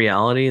live in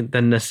reality, the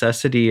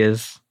necessity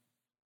is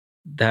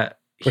that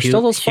we're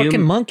still those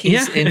fucking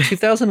monkeys in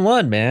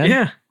 2001, man.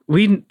 Yeah,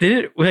 we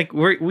didn't like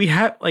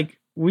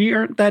we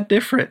aren't that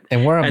different,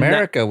 and we're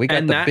America. We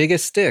got the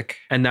biggest stick,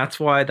 and that's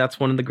why that's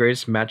one of the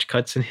greatest match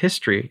cuts in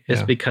history.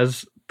 Is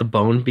because the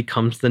bone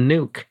becomes the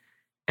nuke.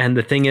 And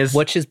the thing is...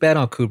 Which is bad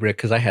on Kubrick,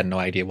 because I had no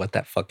idea what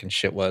that fucking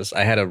shit was.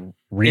 I had to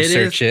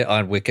research it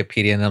on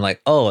Wikipedia, and I'm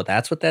like, oh,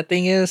 that's what that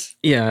thing is?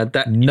 Yeah.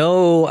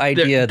 No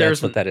idea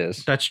that's what that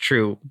is. That's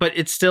true. But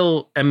it's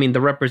still... I mean,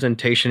 the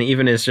representation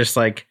even is just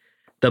like...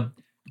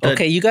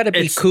 Okay, you got to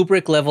be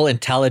Kubrick level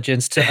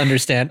intelligence to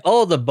understand,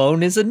 oh, the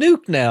bone is a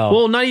nuke now.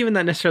 Well, not even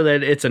that necessarily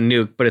that it's a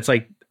nuke, but it's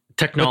like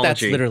technology. But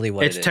that's literally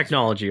what it is. It's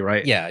technology,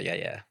 right?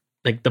 Yeah.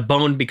 Like the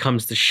bone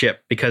becomes the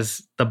ship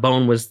because the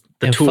bone was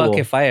the tool. Fuck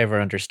if I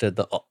ever understood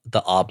the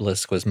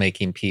obelisk was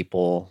making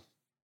people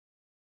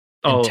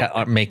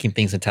making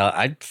things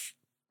intelligent.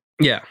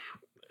 Yeah.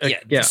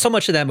 So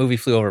much of that movie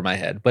flew over my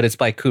head, but it's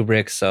by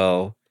Kubrick,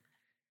 so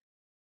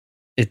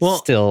it's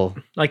still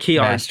like he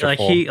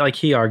masterful.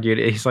 he argued,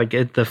 he's like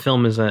the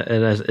film is a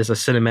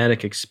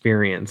cinematic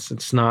experience.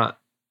 It's not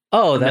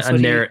that's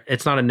what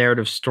it's not a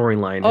narrative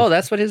storyline.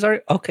 That's what his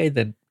art. Okay,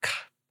 then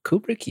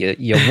Kubrick,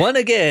 you won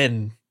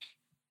again.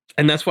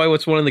 And that's why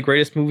it's one of the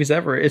greatest movies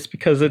ever. It's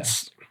because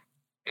it's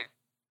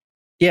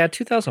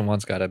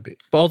 2001's got to be.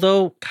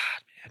 Although,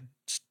 God, man,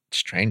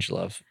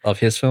 Strangelove of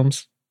his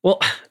films. Well,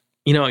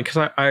 because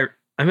I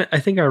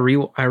think I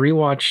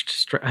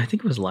rewatched. I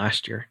think it was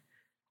last year.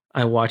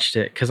 I watched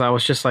it because I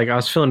was just like I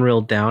was feeling real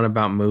down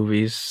about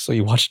movies. So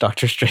you watched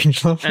Doctor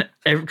Strangelove?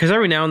 Because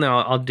every now and then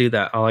I'll do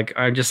that.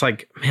 I just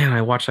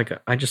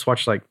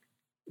watched like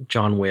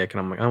John Wick, and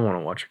I'm like, I want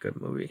to watch a good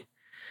movie.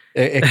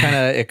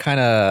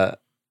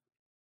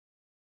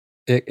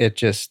 It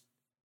just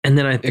and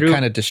then it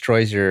kind of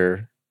destroys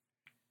your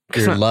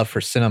love for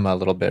cinema a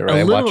little bit,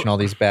 right? Watching all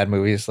these bad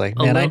movies, like,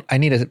 man, I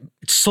need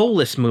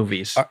soulless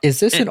movies.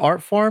 Is this an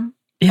art form?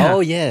 Yeah. Oh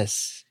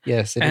yes, it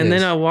is. And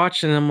then I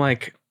watched, and I'm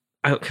like,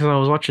 because I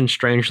was watching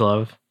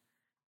Strangelove,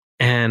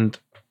 and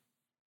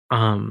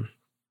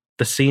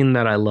the scene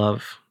that I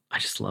love, I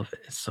just love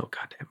it. It's so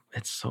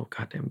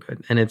goddamn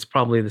good. And it's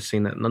probably the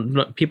scene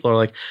that people are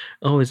like,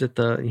 oh, is it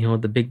the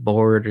the big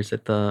board? Is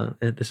it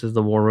this is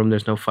the war room?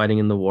 There's no fighting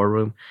in the war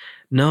room.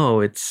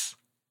 No, it's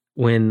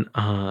when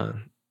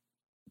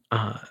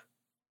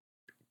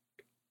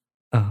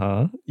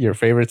your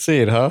favorite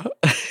scene, huh?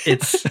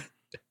 it's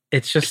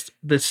just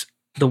this.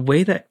 The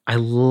way that I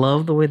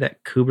love the way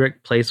that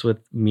Kubrick plays with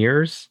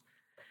mirrors,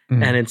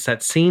 and it's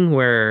that scene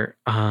where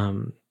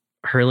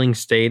Hurling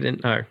stayed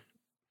in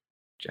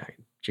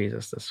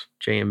this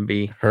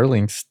JMB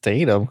Hurling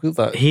Statham. Who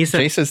thought he's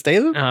Jason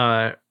Statham?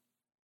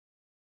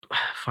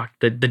 Fuck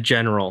the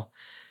general.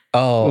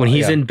 Oh, when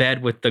he's in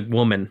bed with the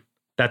woman,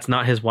 that's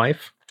not his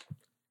wife.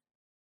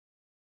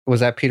 Was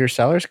that Peter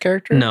Sellers'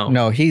 character?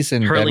 No, he's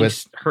in bed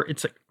with her.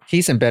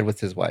 He's in bed with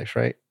his wife,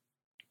 right?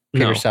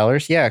 Peter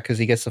Sellers? Yeah, because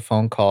he gets a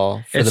phone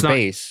call for the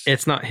base.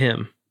 It's not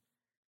him.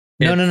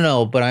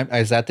 No. But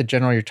is that the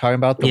general you're talking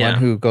about? The one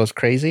who goes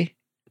crazy?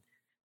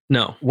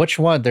 No. Which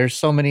one? There's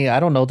so many. I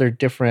don't know. They're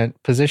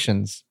different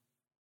positions.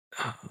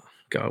 Oh,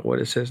 God, what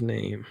is his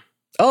name?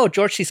 Oh,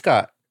 George C.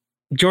 Scott.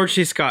 George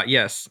C. Scott,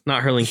 yes.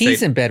 Not Hurling.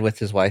 He's in bed with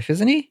his wife,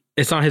 isn't he?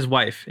 It's not his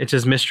wife. It's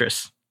his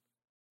mistress.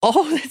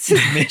 Oh, that's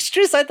his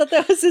mistress? I thought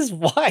that was his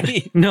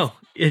wife. No.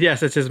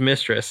 Yes, it's his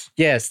mistress.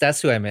 Yes,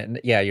 that's who I meant.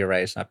 Yeah, you're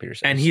right. It's not Peter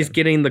Sellers. And he's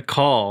getting the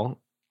call.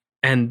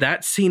 And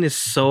that scene is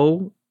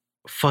so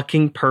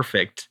fucking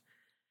perfect.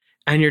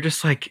 And you're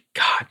just like,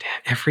 God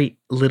damn, every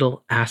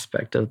little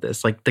aspect of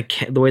this, like the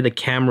way the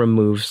camera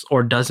moves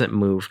or doesn't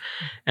move,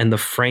 and the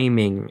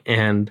framing,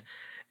 and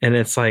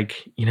it's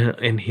like,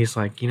 and he's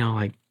like,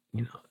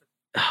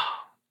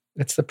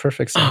 it's the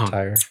perfect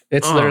satire.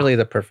 It's literally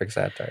the perfect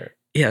satire.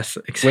 Yes,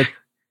 exactly. With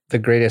the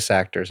greatest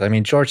actors. I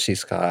mean, George C.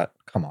 Scott,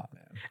 come on,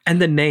 man.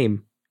 And the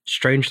name,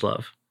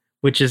 Strangelove,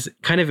 which is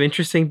kind of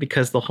interesting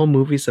because the whole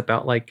movie's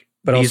about like...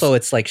 But also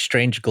it's like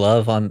Strange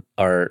Glove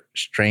or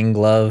String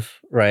Glove,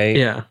 right?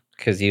 Yeah.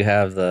 Because you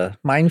have the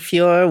Mein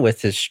Führer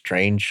with his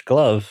strange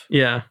glove.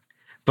 Yeah.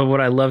 But what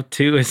I love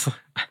too is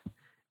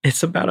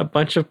it's about a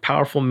bunch of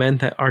powerful men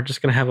that are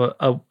just going to have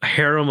a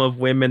harem of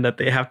women that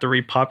they have to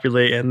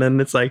repopulate. And then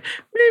it's like,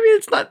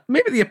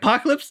 maybe the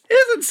apocalypse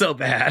isn't so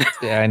bad.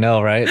 Yeah, I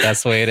know, right?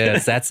 That's the way it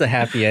is. That's a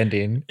happy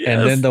ending. Yes.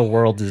 And then the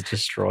world is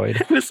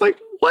destroyed. And it's like,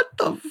 what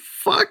the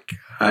fuck?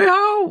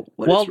 How?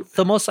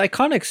 The most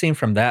iconic scene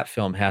from that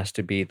film has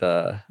to be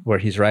where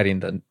he's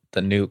riding the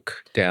nuke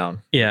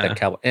down. Yeah. The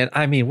cowboy. And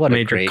I mean, what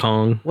a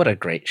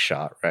great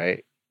shot,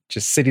 right?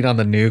 Just sitting on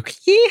the nuke.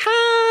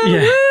 Yeehaw!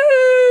 Yeah.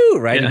 Woo!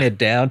 Riding it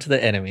down to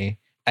the enemy.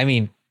 I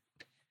mean,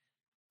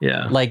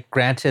 yeah. Like,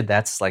 granted,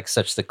 that's like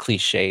such the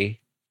cliche.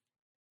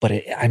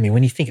 But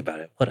when you think about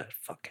it, what a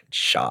fucking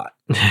shot.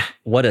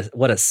 What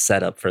a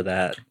setup for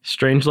that.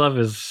 Strangelove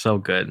is so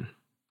good.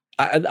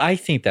 I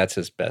think that's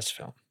his best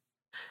film.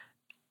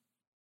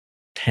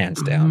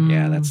 Hands down.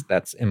 Yeah,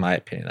 that's in my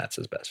opinion, that's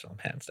his best film,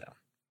 hands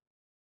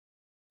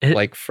down.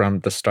 Like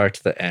from the start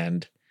to the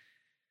end.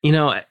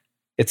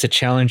 It's a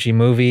challenging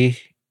movie.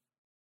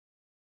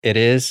 It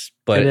is,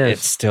 but it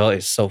still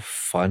is so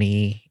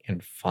funny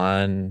and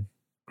fun.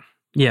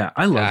 Yeah,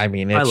 I love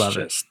it. I love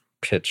it.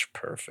 Pitch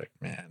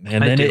perfect, man.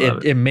 And then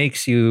it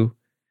makes you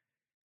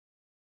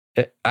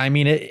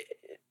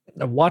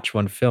watch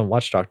one film,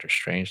 watch Doctor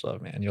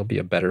Strangelove, man. You'll be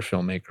a better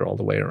filmmaker all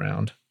the way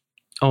around.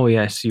 Oh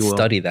yes, you will.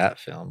 Study that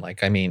film.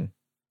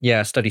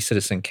 Study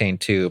Citizen Kane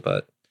too,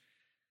 but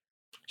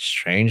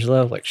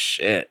Strangelove, like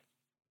shit.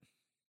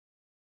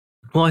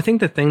 Well, I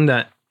think the thing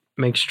that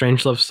makes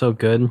Strangelove so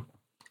good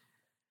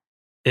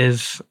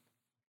is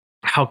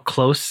how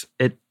close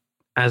it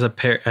as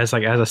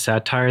a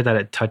satire that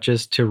it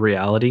touches to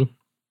reality.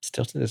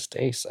 Still to this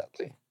day,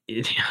 sadly.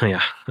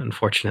 Yeah,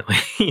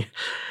 unfortunately.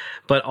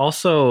 But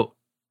also,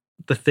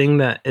 the thing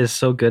that is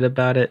so good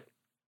about it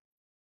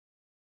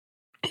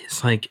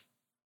is like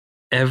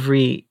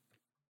every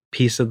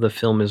piece of the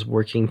film is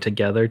working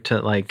together to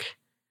like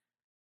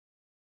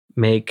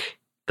make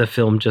the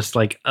film just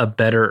like a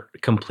better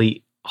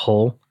complete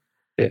whole.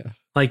 Yeah.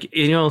 Like,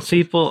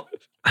 people.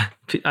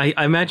 I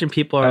imagine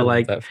people I are love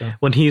like that film.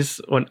 when he's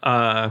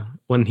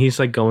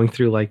like going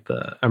through like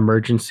the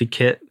emergency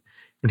kit,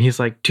 when he's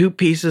like 2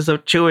 pieces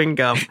of chewing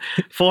gum,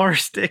 4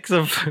 sticks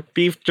of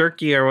beef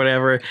jerky or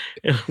whatever,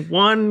 and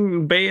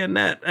 1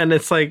 bayonet, and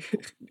it's like,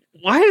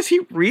 why is he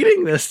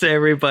reading this to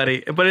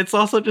everybody? But it's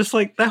also just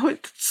like that was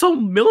so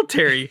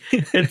military.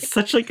 It's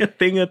such like a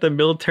thing that the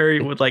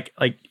military would like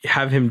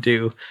have him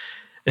do.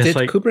 It's Did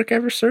like Kubrick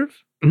ever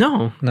serve?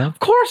 no, No. of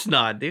course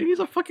not, dude. He's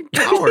a fucking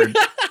coward.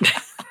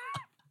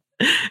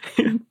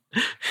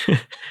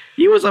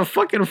 He was a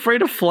fucking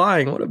afraid of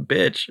flying. What a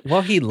bitch.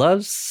 Well, he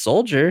loves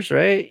soldiers,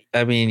 right?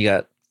 I mean, you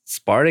got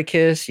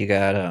Spartacus, you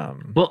got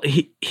Well,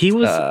 he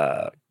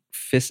was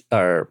Fist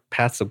or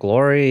Paths of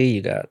Glory,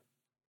 you got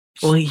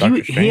well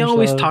he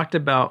always talked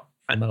about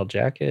Metal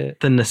Jacket.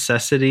 the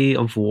necessity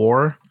of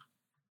war,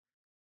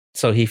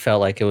 So he felt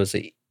like it was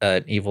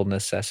an evil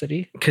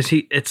necessity. because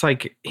he's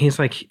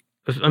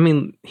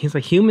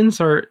like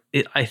humans are.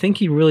 I think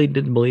he really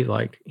did believe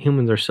like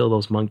humans are still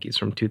those monkeys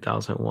from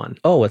 2001,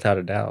 Oh, without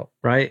a doubt.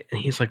 right?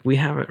 And he's like, we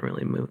haven't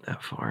really moved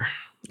that far.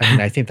 I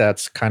mean, I think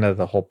that's kind of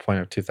the whole point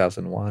of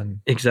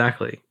 2001.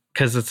 Exactly,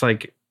 because it's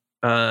like,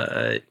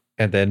 And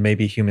then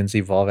maybe humans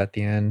evolve at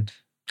the end.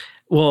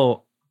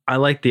 well, I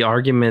like the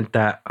argument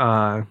that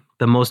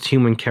the most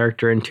human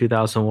character in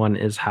 2001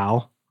 is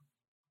Hal.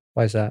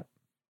 Why is that?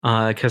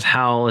 Because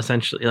Hal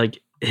essentially, like,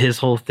 his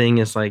whole thing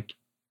is like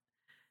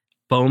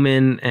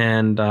Bowman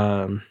and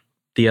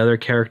the other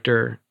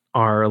character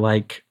are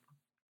like,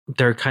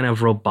 they're kind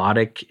of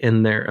robotic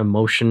in their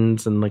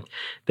emotions, and like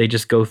they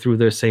just go through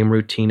their same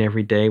routine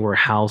every day, where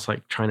Hal's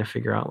like trying to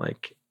figure out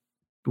like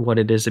what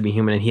it is to be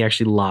human, and he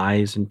actually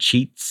lies and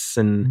cheats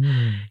and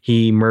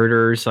he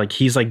murders. Like,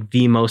 he's like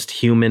the most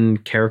human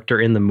character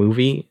in the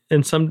movie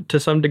to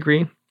some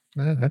degree.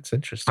 That's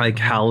interesting. Like,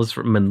 Hal's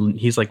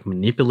he's like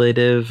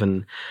manipulative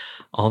and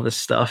all this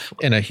stuff,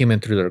 And a human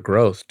through their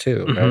growth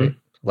too, right?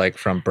 Like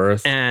from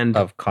birth and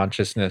of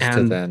consciousness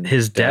to then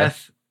his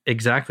death.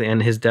 Exactly,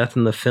 and his death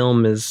in the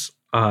film is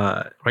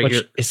right.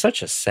 Which is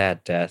such a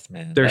sad death,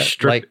 man. They're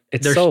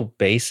it's so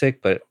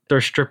basic, but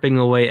they're stripping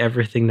away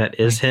everything that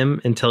is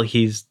him until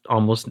he's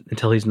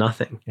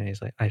nothing. And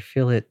he's like, I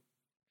feel it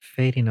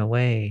fading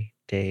away,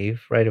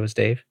 Dave. Right? It was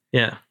Dave.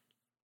 Yeah,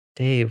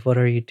 Dave, what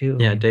are you doing?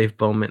 yeah, Dave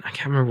Bowman. I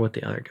can't remember what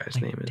the other guy's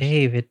name is.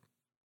 David,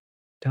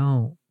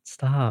 don't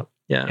stop.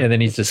 Yeah, And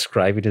then he's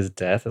describing his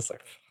death. It's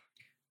like,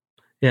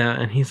 yeah,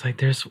 and he's like,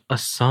 there's a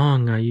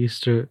song I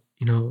used to,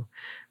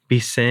 be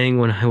saying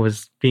when I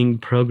was being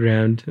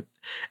programmed.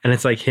 And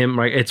it's like him,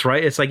 right? It's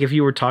right. It's like if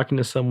you were talking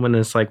to someone,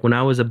 it's like, when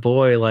I was a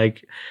boy,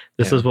 like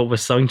this is what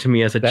was sung to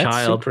me as a that's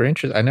child. Super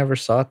interesting. I never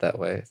saw it that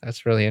way.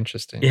 That's really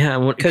interesting.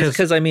 Yeah,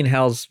 because I mean,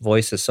 Hal's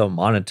voice is so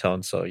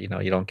monotone, so you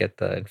don't get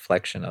the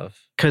inflection of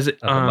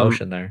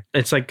emotion there.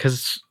 It's like,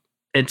 because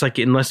it's like,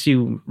 unless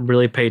you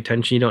really pay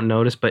attention, you don't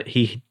notice. But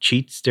he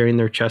cheats during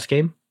their chess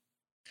game.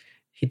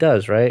 He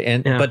does,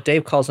 right? But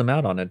Dave calls him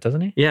out on it,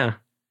 doesn't he? Yeah,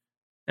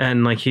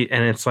 and like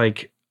it's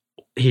like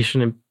he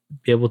shouldn't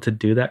be able to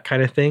do that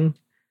kind of thing.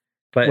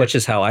 But which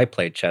is how I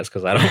played chess,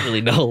 because I don't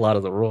really know a lot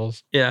of the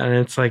rules. Yeah, and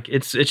it's like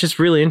it's just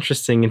really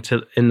interesting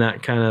in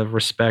that kind of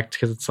respect,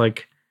 because it's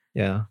like,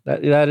 yeah,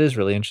 that is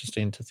really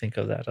interesting to think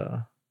of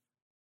that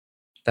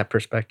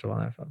perspective on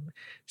that film.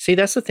 See,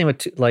 that's the thing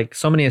with like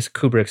so many of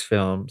Kubrick's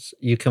films,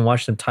 you can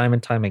watch them time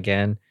and time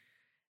again,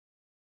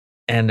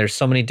 and there's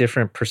so many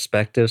different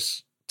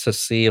perspectives to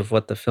see of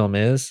what the film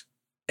is,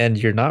 and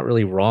you're not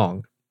really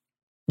wrong.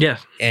 Yeah,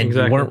 and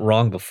exactly. You weren't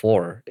wrong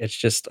before. It's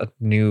just a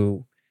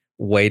new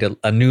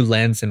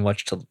lens in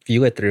which to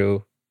view it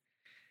through.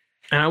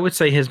 And I would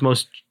say his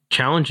most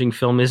challenging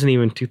film isn't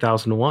even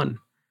 2001.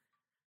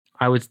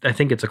 I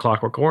think it's A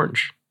Clockwork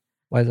Orange.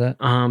 Why is that?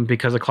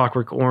 Because A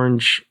Clockwork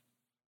Orange,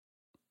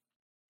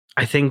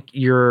 I think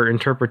your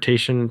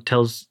interpretation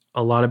tells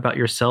a lot about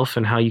yourself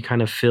and how you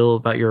kind of feel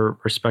about your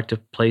respective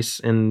place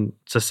in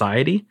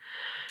society.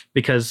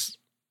 Because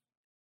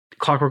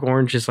Clockwork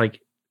Orange is like,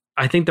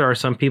 I think there are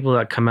some people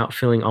that come out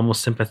feeling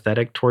almost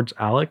sympathetic towards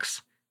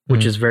Alex,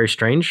 which is very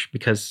strange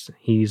because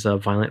he's a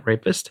violent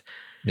rapist,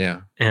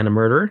 and a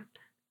murderer.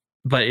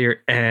 But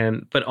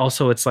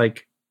also it's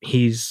like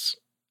he's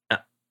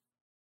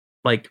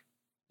like,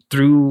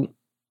 through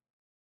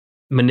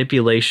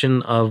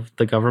manipulation of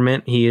the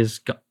government, he has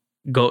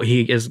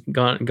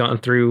gone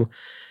through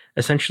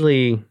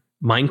essentially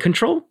mind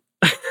control.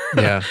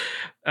 Yeah.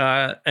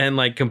 And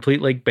like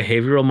complete like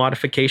behavioral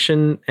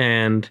modification,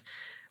 and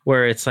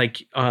where it's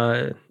like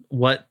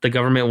what the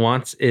government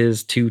wants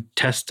is to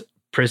test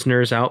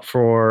prisoners out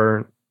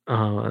for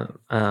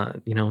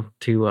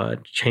to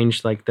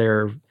change like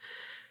their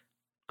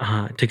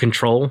to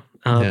control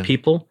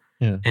people,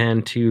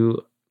 and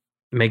to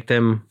make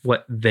them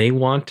what they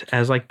want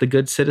as like the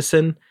good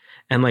citizen.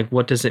 And like,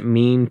 what does it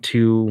mean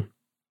to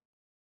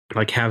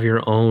like have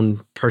your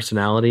own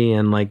personality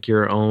and like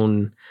your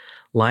own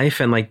life?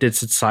 And like, did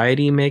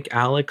society make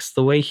Alex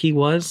the way he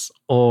was,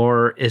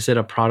 or is it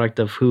a product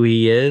of who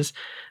he is?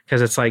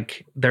 Because it's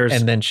like there's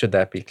And then should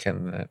that be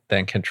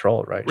then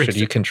controlled, right? Should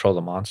you control the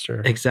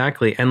monster?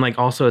 Exactly. And like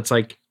also it's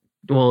like,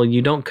 well,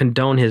 you don't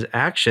condone his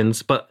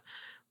actions, but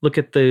look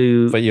at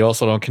the But you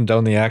also don't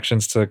condone the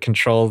actions to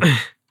control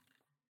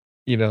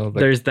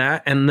there's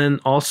that. And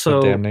then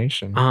also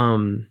damnation.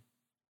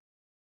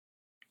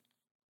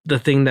 The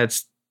thing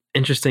that's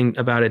interesting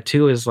about it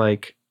too is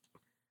like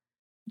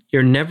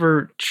you're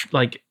never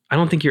like I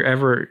don't think you're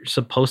ever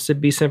supposed to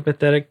be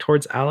sympathetic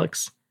towards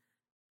Alex,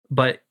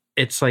 but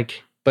it's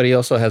like but he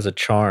also has a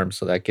charm,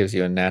 so that gives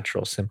you a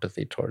natural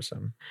sympathy towards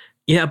him.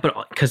 Yeah,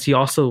 but because you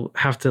also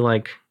have to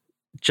like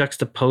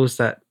juxtapose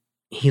that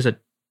he's a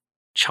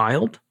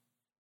child,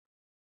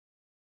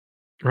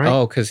 right?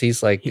 Oh, because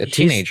he's like a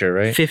teenager,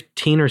 right?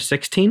 15 or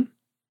 16.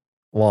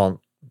 Well,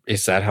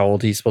 is that how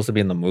old he's supposed to be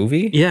in the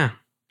movie? Yeah.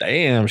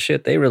 Damn,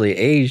 shit, they really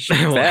aged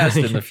fast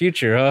in the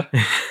future, huh?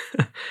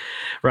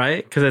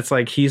 Right? Because it's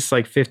like he's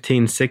like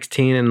 15,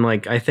 16, and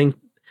like I think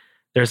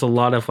there's a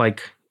lot of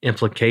like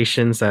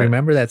implications that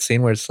remember that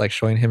scene where it's like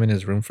showing him in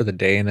his room for the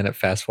day and then it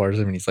fast forwards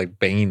him and he's like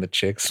banging the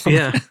chicks.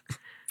 Yeah.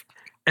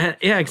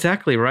 Yeah,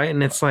 exactly, right?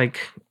 And it's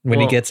like when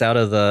he gets out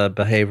of the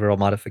behavioral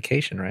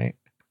modification, right?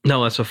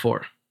 No, that's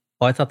before.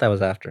 Oh, I thought that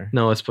was after.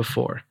 No, it's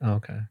before. Oh,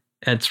 okay.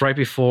 It's right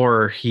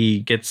before he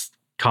gets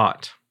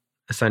caught,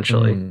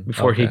 essentially.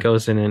 Before he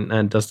goes in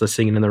and does the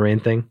Singing in the Rain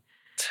thing.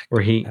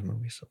 Where he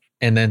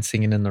and then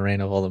Singing in the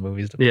Rain of all the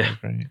movies to yeah.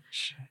 make, right?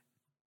 Shit.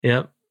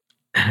 Yep.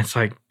 And it's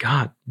like,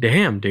 God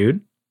damn, dude.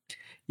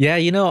 Yeah,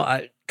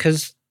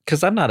 because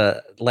I'm not I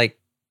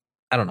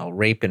don't know,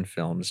 rape in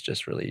films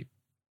just really,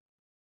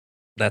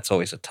 that's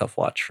always a tough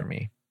watch for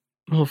me.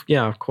 Well,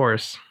 yeah, of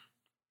course.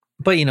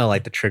 But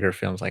like the trigger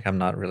films, like I'm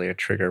not really a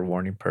trigger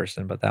warning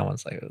person, but that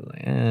one's like,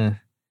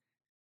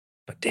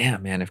 But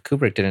damn, man, if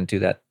Kubrick didn't do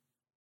that,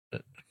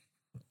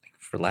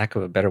 for lack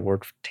of a better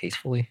word,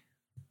 tastefully,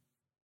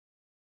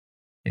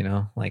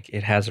 like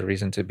it has a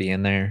reason to be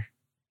in there.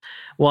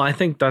 Well, I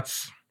think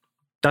that's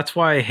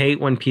why I hate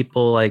when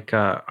people like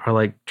are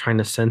like trying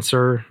to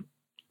censor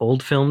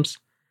old films.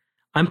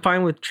 I'm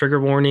fine with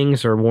trigger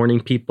warnings or warning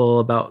people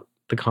about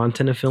the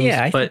content of films.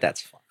 Yeah, I think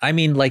that's fine. I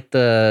mean, like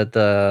the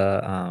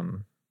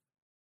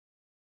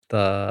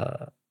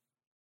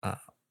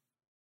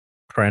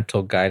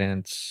parental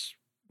guidance,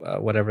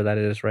 whatever that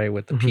is, right?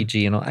 With the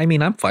PG, I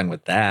mean, I'm fine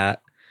with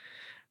that,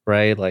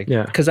 right? Like,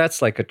 because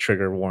that's like a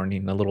trigger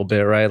warning a little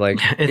bit, right? Like,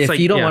 if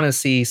you don't want to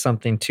see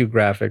something too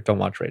graphic, don't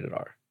watch rated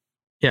R.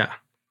 Yeah.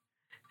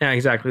 Yeah,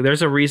 exactly.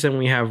 There's a reason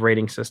we have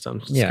rating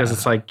systems. Because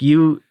it's like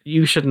you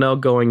should know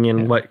going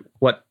in what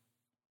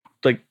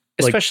like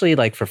especially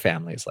like for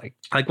families, like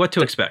what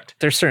to expect.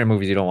 There's certain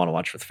movies you don't want to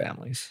watch with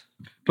families.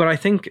 But I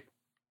think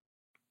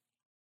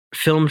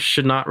films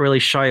should not really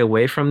shy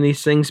away from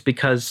these things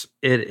because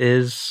it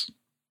is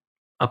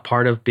a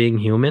part of being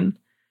human.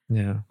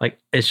 Yeah. Like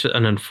it's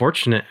an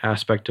unfortunate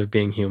aspect of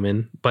being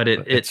human, but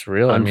it's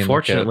real.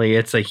 Unfortunately,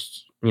 it's a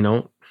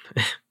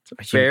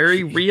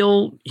very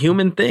real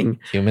human thing.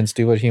 Humans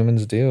do what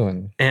humans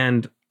do,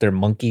 and they're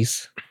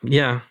monkeys.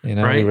 Yeah,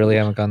 right? We really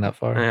haven't gone that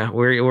far. Yeah,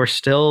 we're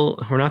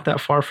not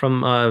that far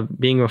from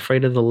being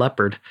afraid of the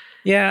leopard.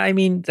 Yeah, I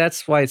mean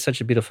that's why it's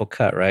such a beautiful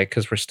cut, right?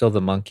 Because we're still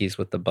the monkeys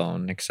with the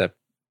bone, except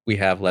we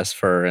have less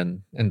fur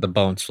and the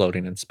bone's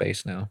floating in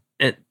space now.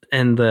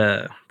 And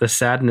the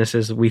sadness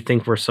is we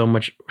think we're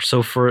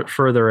so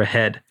further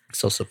ahead.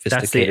 So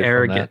sophisticated. That's the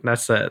arrogant.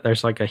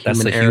 There's like a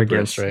human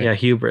arrogance, hubris, right? Yeah,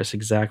 hubris.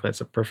 Exactly.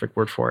 That's a perfect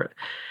word for it.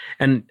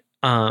 And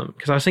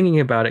because I was thinking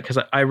about it, because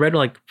I read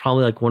like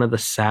probably like one of the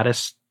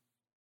saddest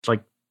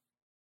like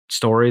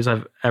stories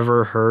I've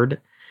ever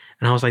heard,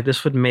 and I was like,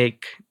 this would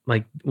make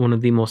like one of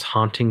the most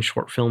haunting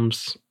short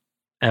films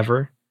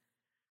ever.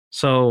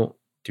 So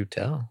do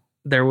tell.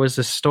 There was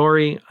a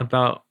story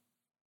about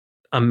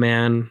a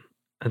man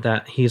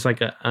that he was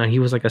like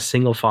a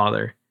single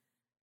father.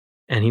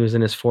 And he was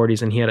in his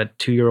 40s and he had a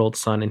 2-year-old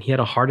son and he had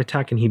a heart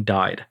attack and he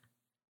died.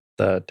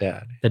 The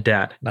dad.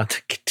 Not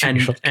the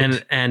 2-year-old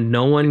kid. And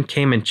no one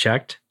came and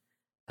checked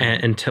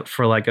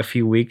for like a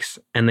few weeks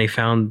and they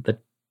found the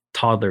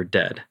toddler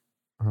dead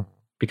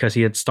because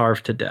he had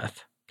starved to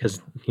death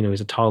because,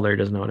 he's a toddler, he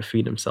doesn't know how to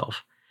feed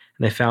himself.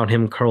 And they found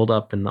him curled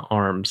up in the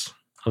arms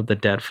of the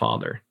dead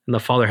father. And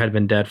the father had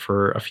been dead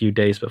for a few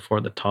days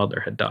before the toddler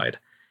had died.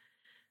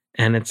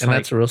 And that's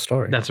a real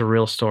story. That's a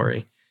real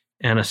story.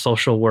 And a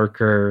social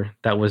worker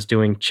that was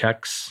doing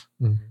checks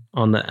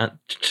on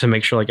to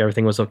make sure like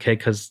everything was okay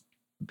because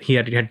he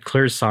had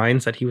clear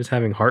signs that he was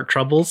having heart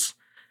troubles,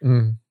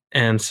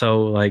 and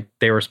so like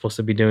they were supposed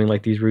to be doing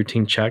like these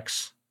routine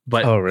checks,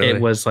 but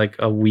it was like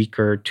a week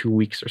or 2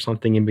 weeks or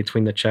something in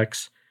between the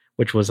checks,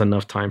 which was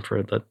enough time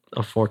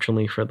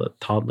unfortunately for the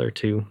toddler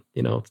to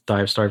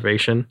die of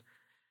starvation.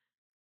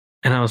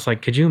 And I was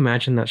like, could you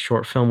imagine that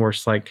short film where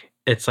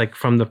it's like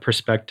from the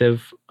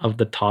perspective of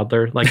the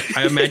toddler. Like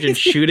I imagine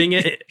shooting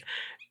it.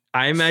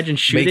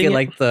 Make it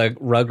like the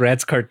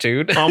Rugrats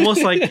cartoon.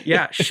 Almost like,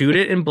 shoot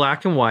it in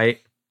black and white.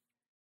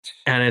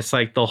 And it's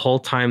like the whole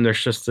time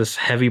there's just this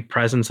heavy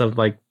presence of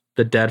like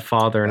the dead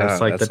father. And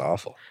it's like that's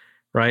awful.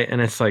 Right. And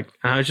it's like,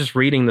 I was just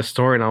reading the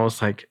story and I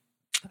was like,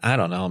 I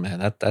don't know, man.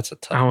 That's a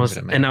tough movie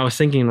to make. And I was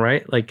thinking,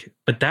 right, like,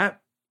 but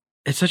that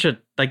it's such a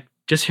like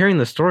just hearing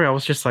the story, I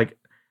was just like,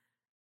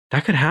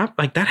 that could happen.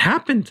 Like that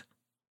happened.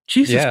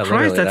 Jesus Christ,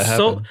 literally, that's that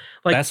so happened.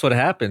 like That's what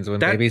happens when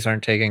babies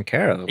aren't taken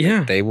care of.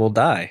 Yeah. They will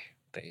die.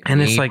 They And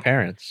need it's like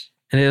parents.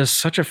 And it was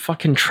such a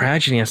fucking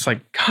tragedy. It's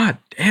like, God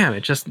damn,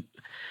 it just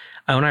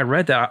when I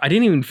read that, I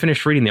didn't even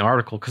finish reading the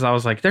article because I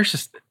was like,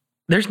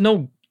 there's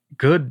no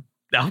good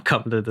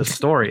outcome to this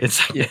story.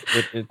 It's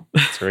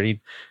it's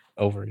already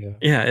over.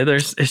 Yeah,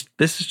 this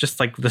is just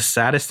like the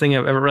saddest thing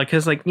I've ever, like,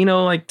 because like,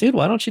 like, dude,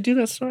 why don't you do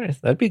that story?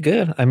 That'd be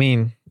good. I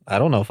mean, I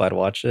don't know if I'd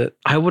watch it.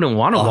 I wouldn't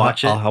want to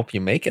watch it. I'll help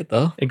you make it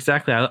though.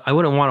 Exactly. I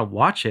wouldn't want to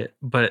watch it,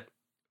 but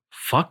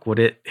fuck, would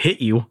it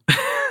hit you?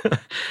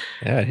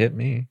 Yeah, it hit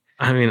me.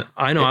 I mean,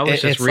 I know I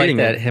was just reading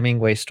like that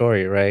Hemingway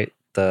story, right?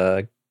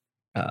 The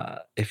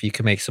if you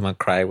can make someone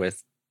cry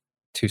with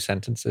 2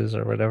 sentences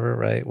or whatever,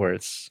 right? Where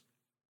it's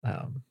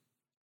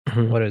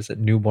what is it?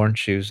 Newborn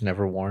shoes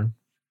never worn.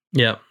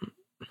 Yeah.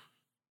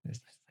 It's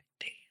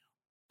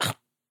like,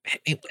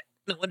 damn.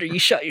 No wonder you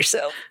shot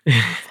yourself.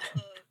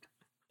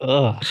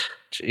 Oh,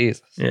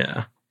 Jesus.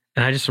 Yeah.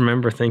 And I just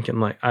remember thinking,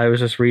 like, I was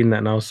just reading that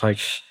and I was like,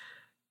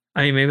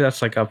 I mean, maybe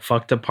that's like a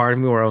fucked up part of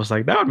me where I was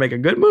like, that would make a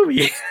good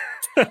movie.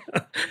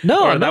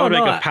 No, that would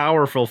make a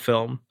powerful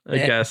film, I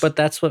guess. But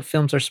that's what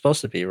films are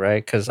supposed to be,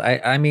 right? Because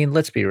I mean,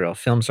 let's be real.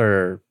 Films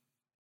are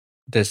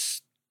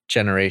this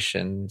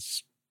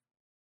generation's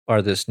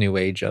or this new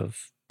age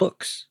of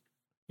books.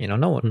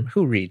 No one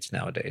who reads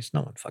nowadays.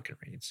 No one fucking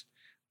reads.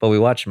 But we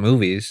watch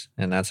movies,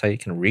 and that's how you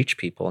can reach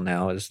people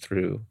now is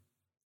through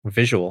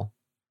visual.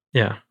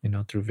 Yeah.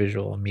 Through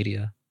visual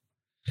media.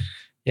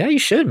 Yeah, you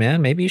should,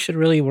 man. Maybe you should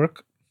really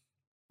work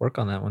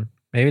on that one.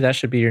 Maybe that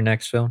should be your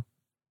next film.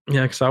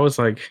 Yeah, because I was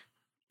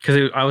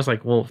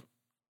like, well,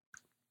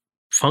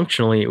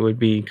 functionally, it would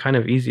be kind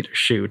of easy to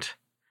shoot.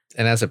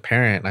 And as a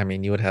parent, I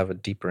mean, you would have a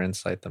deeper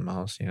insight than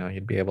most.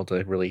 You'd be able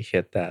to really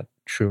hit that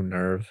true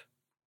nerve.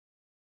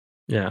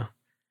 Yeah.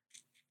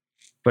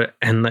 But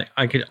then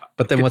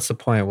what's the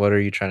point? What are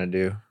you trying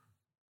to do?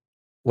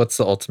 What's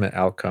the ultimate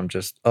outcome?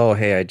 Just, oh,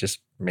 hey, I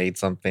just made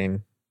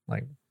something.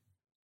 Like,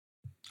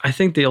 I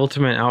think the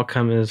ultimate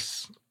outcome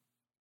is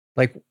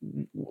like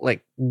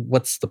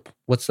what's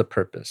the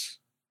purpose?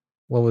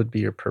 What would be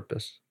your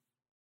purpose?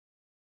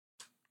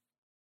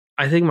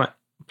 I think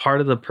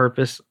part of the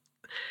purpose,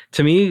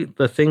 to me,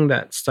 the thing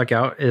that stuck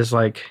out is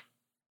like,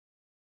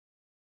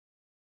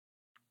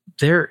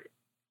 there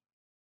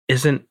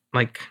isn't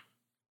like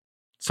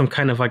some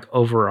kind of like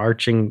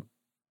overarching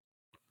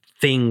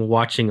thing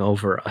watching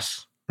over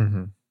us.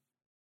 Mm-hmm.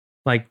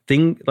 Like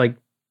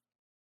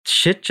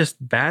shit, just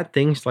bad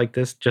things like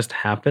this just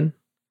happen.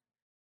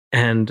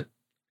 And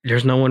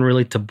there's no one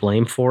really to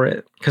blame for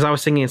it. Because I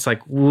was thinking, it's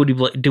like,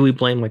 do we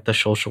blame like the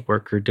social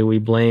worker? Do we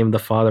blame the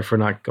father for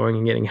not going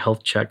and getting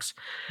health checks?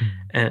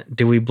 Mm-hmm. And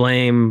do we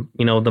blame,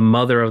 the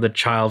mother of the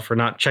child for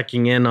not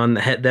checking in on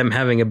them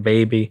having a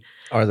baby?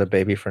 Or the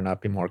baby for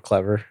not being more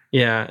clever?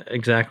 Yeah,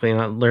 exactly.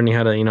 Not learning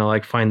how to,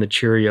 like find the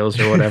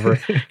Cheerios or whatever.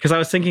 Because I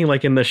was thinking,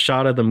 like in the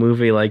shot of the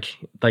movie, like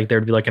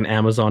there'd be like an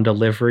Amazon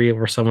delivery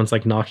where someone's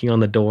like knocking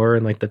on the door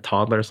and like the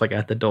toddler's like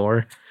at the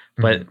door,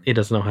 but he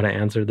doesn't know how to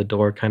answer the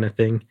door, kind of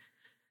thing.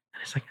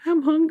 It's like,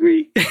 I'm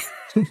hungry.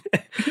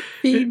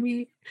 Feed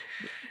me.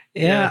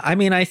 Yeah, I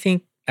mean, I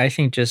think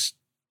just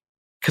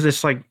because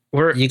it's like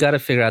you got to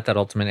figure out that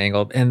ultimate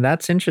angle, and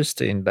that's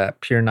interesting. That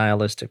pure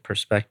nihilistic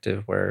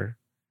perspective, where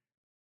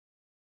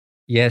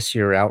yes,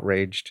 you're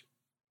outraged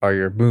or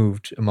you're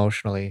moved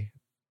emotionally,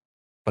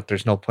 but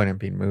there's no point in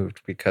being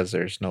moved because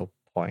there's no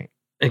point.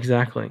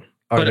 Exactly.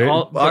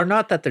 Or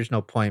not that there's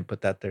no point,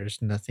 but that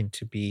there's nothing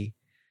to be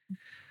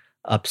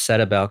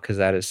upset about because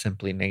that is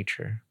simply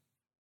nature.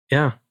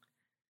 Yeah.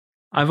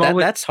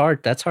 That's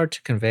hard. That's hard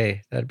to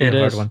convey. That'd be a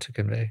hard one to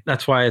convey.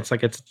 That's why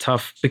it's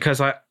tough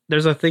because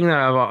there's a thing that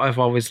I've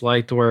always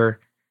liked where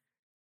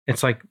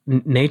it's like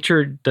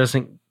nature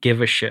doesn't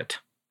give a shit.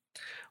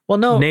 Well,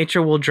 no,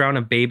 nature will drown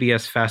a baby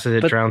as fast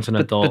as it drowns an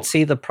adult. But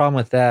see, the problem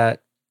with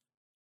that,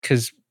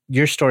 because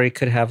your story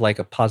could have like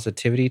a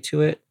positivity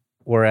to it,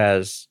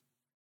 whereas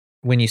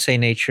when you say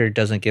nature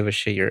doesn't give a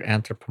shit, you're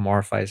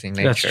anthropomorphizing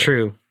nature. That's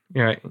true.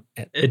 You're right.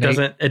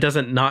 It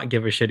doesn't not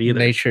give a shit either.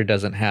 Nature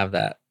doesn't have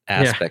that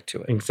aspect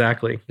to it.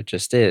 Exactly. It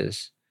just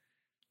is.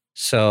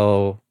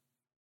 So,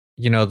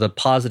 the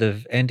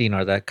positive ending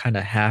or that kind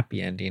of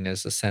happy ending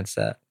is the sense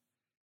that,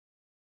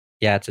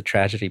 yeah, it's a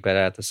tragedy, but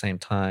at the same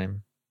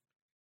time,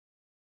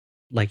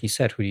 like you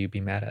said, who do you be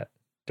mad at?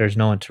 There's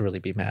no one to really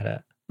be mad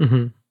at.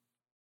 Mm-hmm.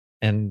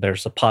 And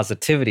there's a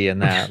positivity in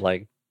that,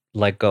 like,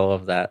 let go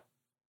of that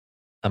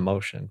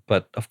emotion.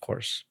 But of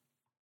course,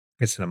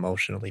 it's an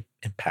emotionally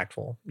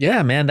impactful.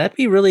 Yeah, man, that'd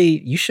be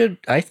really,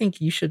 I think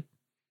you should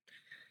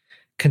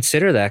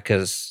consider that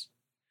because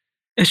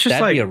it's just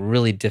that'd like be a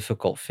really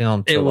difficult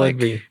film to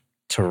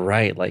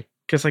write. Like,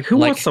 because like who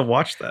wants to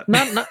watch that?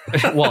 Not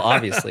well,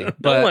 obviously,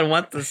 but no one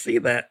wants to see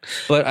that.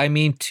 But I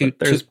mean,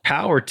 there's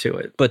power to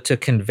it. But to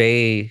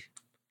convey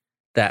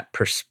that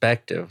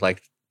perspective,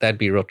 like that'd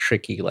be real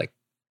tricky. Like,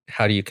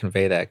 how do you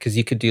convey that? Because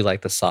you could do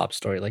like the sob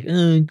story, like,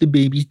 oh, the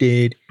baby's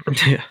dead.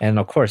 Yeah. And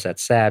of course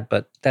that's sad,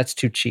 but that's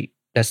too cheap.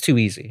 That's too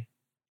easy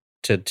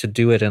to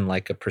do it in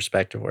like a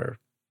perspective where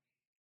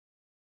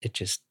it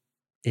just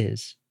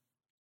is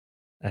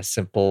as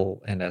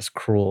simple and as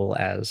cruel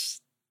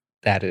as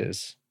that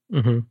is,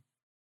 Mm-hmm.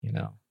 you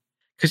know?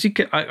 Because you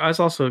could, I was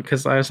also,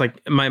 because I was like,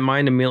 my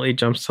mind immediately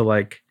jumps to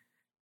like,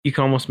 you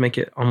can almost make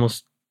it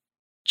almost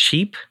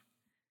cheap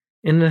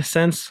in a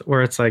sense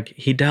where it's like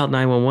he dialed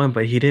 911,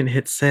 but he didn't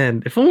hit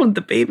send. If only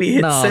the baby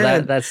hit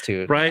send, that's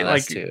too right? No,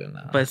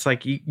 like, but it's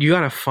like you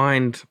gotta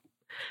find.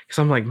 Because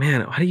I'm like,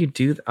 man, how do you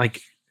do that? Like,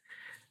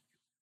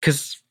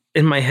 because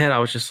in my head I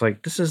was just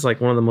like, this is like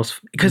one of the most.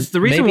 Because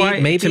the reason why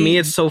to me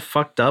it's so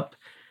fucked up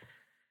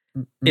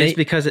is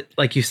because,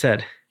 like you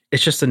said,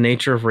 it's just the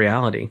nature of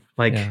reality.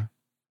 Like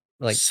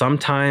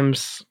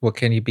sometimes, what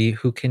can you be?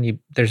 Who can you?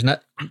 There's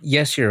not.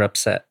 Yes, you're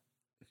upset,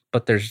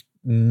 but there's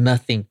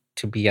nothing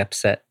to be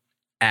upset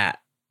at.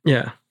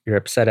 Yeah, you're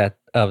upset at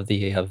of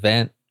the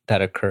event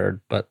that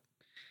occurred, but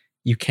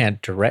you can't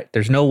direct.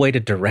 There's no way to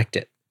direct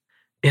it.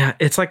 Yeah,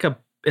 it's like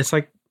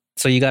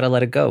so you got to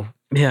let it go.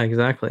 Yeah,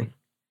 exactly.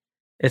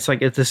 It's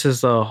like if this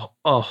is a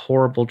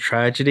horrible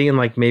tragedy, and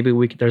like maybe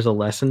there's a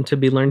lesson to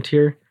be learned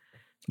here.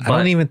 I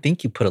don't even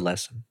think you put a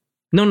lesson.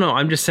 No,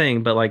 I'm just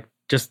saying, but like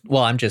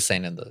I'm just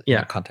saying in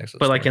the context of the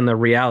but story. like in the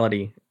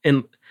reality,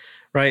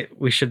 right,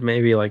 we should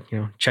maybe like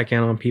check in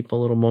on people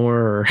a little more.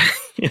 Or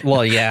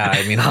well, yeah,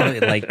 I mean,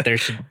 like there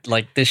should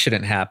this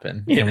shouldn't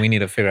happen, and we need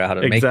to figure out how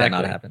to make that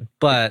not happen.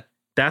 But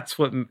that's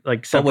what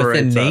like separates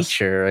but within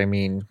nature, us. I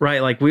mean,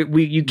 right? Like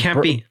you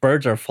can't be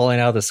birds are falling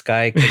out of the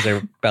sky because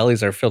their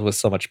bellies are filled with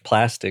so much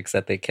plastics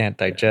that they can't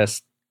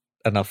digest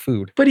enough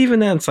food. But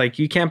even then, it's like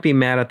you can't be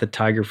mad at the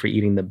tiger for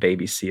eating the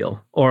baby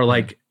seal, or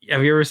like.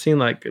 Have you ever seen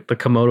like the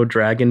Komodo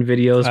dragon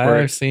videos?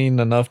 I've seen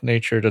enough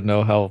nature to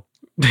know how.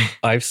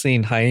 I've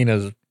seen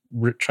hyenas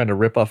trying to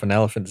rip off an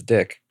elephant's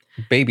dick,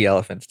 baby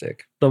elephant's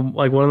dick.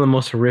 Like one of the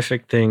most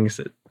horrific things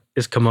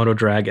is Komodo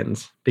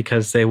dragons,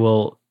 because they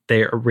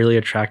are really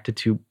attracted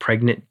to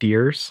pregnant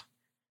deers.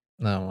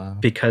 Oh wow!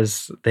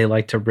 Because they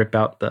like to rip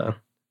out the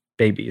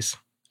babies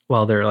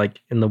while they're like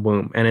in the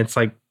womb, and it's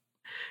like,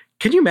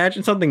 can you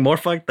imagine something more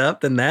fucked up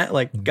than that?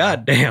 Like,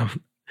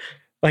 goddamn.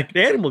 Like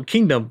the animal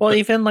kingdom, well,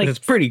 even like it's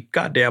pretty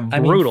goddamn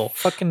brutal. I mean,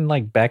 fucking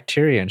like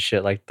bacteria and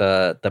shit, like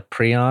the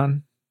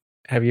prion.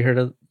 Have you heard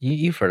of?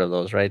 You've heard of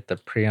those, right? The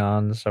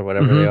prions or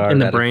whatever they are in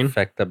the that brain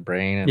affect the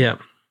brain. And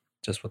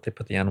just what they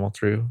put the animal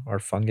through, or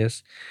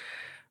fungus.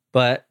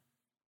 But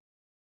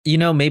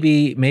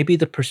maybe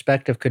the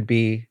perspective could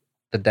be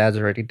the dad's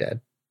already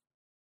dead,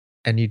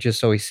 and you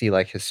just always see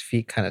like his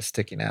feet kind of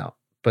sticking out.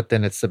 But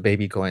then it's the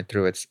baby going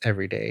through its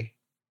every day.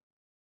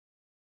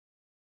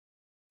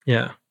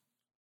 Yeah.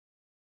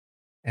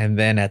 And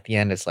then at the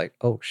end, it's like,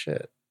 oh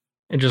shit!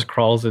 It just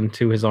crawls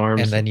into his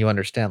arms, and then you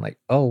understand, like,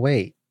 oh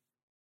wait,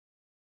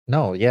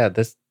 no, yeah,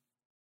 this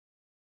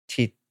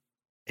teeth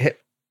hit,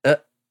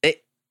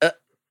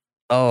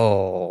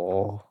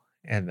 oh,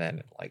 and then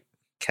it like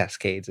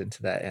cascades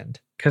into that end.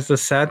 Because the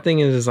sad thing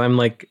is I'm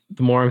like,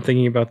 the more I'm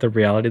thinking about the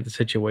reality of the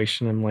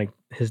situation, I'm like,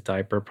 his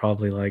diaper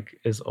probably like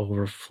is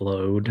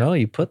overflowed. No,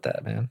 you put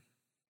that, man.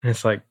 And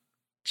it's like,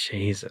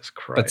 Jesus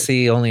Christ. But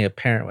see, only a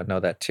parent would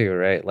know that too,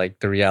 right? Like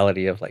the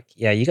reality of like,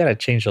 yeah, you got to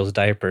change those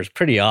diapers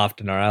pretty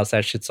often or else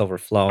that shit's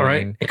overflowing.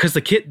 Right. Because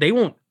the kid,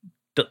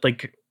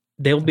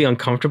 they'll be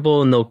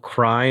uncomfortable and they'll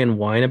cry and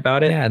whine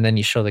about it. Yeah. And then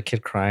you show the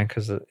kid crying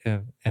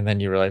and then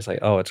you realize like,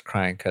 oh, it's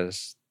crying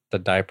because the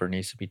diaper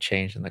needs to be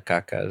changed and the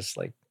caca is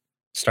like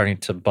starting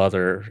to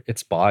bother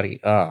its body.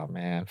 Oh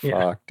man,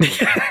 fuck.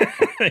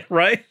 Yeah.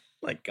 Right?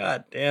 Like,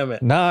 God damn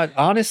it. No,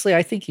 honestly,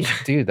 I think you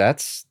should do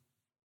that's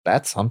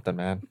something,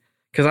 man.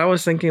 Because I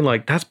was thinking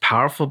like that's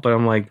powerful, but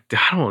I'm like,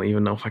 I don't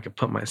even know if I could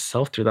put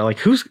myself through that. Like,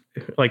 who's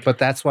like? But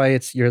that's why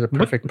you're the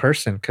perfect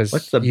person, because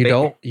you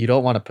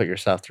don't want to put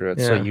yourself through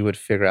it, so you would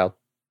figure out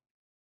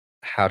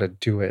how to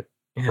do it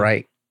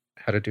right.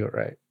 How to do it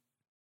right.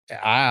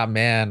 Ah,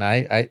 man,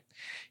 I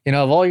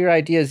of all your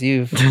ideas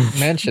you've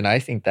mentioned, I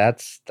think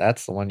that's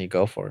the one you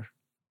go for.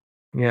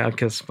 Yeah,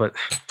 but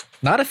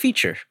not a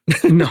feature.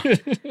 No,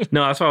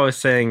 that's what I was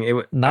saying.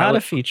 It not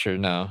a feature.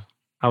 No,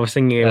 I was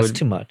thinking that's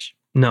too much.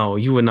 No,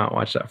 you would not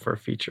watch that for a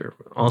feature.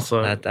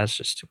 Also, that's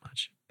just too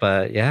much.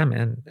 But yeah,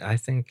 man, I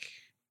think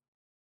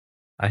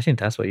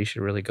that's what you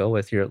should really go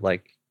with. You're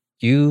like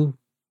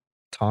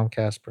Tom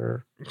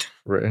Casper,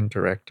 written,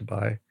 directed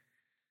by.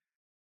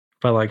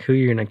 But like, who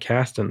you're gonna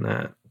cast in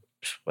that?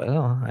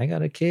 Well, I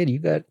got a kid. You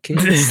got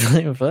kids.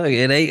 Fuck,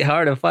 it ain't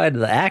hard to find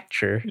the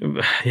actor.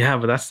 Yeah,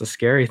 but that's the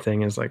scary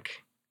thing. Is like,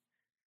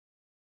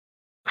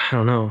 I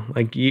don't know.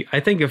 Like, I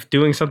think if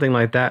doing something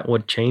like that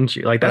would change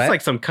you, like that's like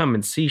some come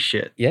and see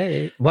shit.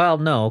 Yeah. Well,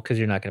 no, because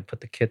you're not going to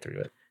put the kid through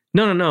it.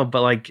 No.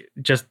 But like,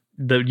 just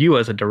you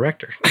as a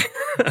director.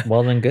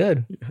 Well, then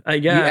good.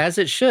 Yeah, as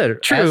it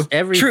should. True. As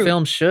every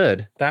film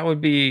should. That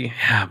would be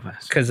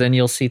because then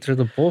you'll see through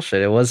the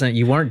bullshit.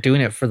 You weren't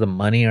doing it for the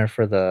money or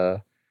for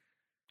the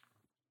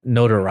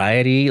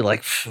notoriety.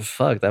 Like,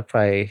 fuck, that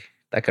probably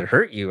that could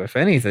hurt you, if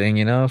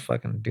anything,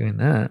 fucking doing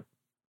that.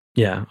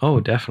 Yeah. Oh,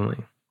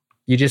 definitely.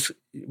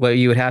 What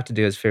you would have to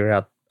do is figure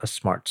out a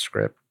smart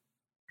script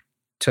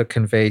to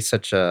convey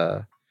such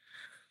a,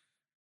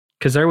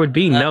 because there would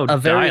be no a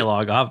very-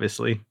 dialogue,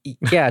 obviously.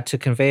 yeah, to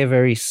convey a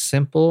very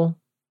simple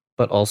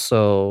but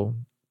also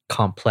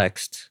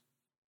complex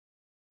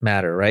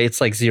matter, right? It's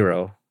like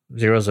zero.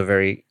 Zero is a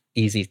very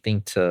easy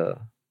thing to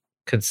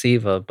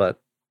conceive of,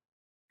 but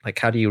like,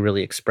 how do you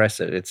really express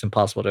it? It's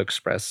impossible to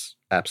express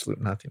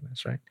absolute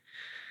nothingness, right?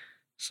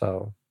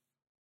 So,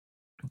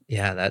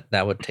 yeah,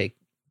 that would take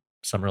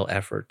some real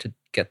effort to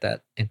get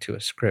that into a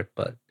script,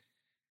 but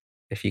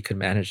if you could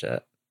manage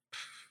that,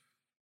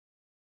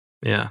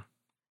 Yeah.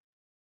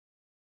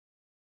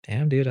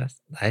 damn, dude,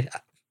 I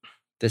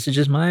this is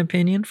just my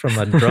opinion from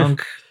a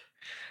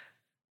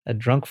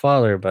drunk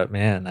father, but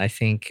man, I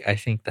think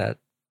that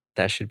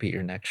should be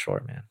your next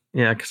short, man.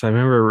 Yeah, because I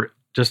remember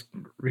just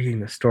reading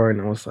the story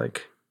and I was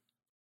like,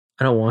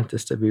 I don't want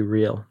this to be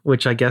real,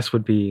 which I guess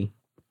would be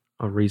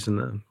a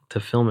reason to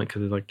film it,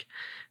 because like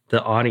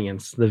the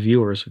audience, the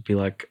viewers would be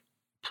like,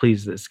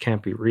 please, this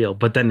can't be real.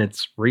 But then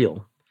it's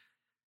real.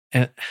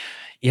 And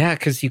yeah,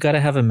 because you got to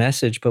have a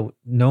message, but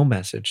no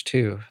message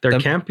too. There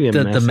can't be a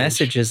message. The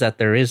message is that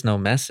there is no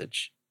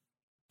message,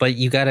 but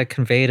you got to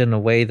convey it in a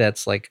way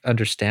that's like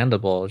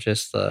understandable.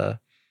 Just the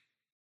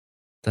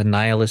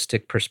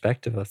nihilistic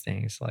perspective of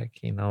things, like,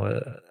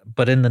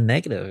 but in the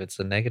negative, it's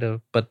a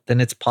negative, but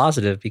then it's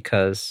positive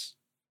because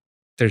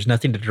there's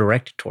nothing to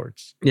direct it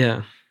towards.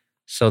 Yeah.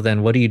 So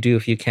then what do you do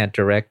if you can't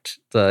direct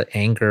the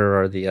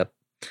anger or the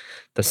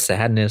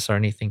sadness or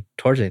anything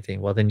towards anything?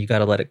 Well, then you got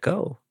to let it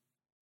go.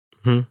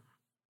 Mm-hmm.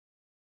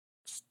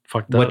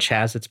 Fucked up. Which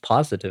has its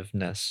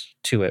positiveness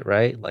to it,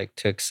 right? Like,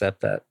 to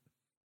accept that,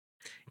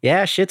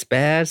 yeah, shit's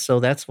bad, so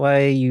that's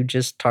why you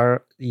just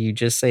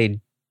say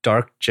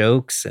dark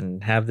jokes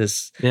and have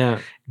this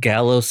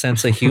gallows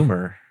sense of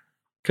humor.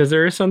 Because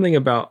there is something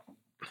about,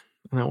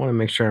 and I want to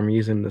make sure I'm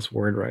using this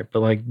word right,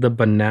 but like the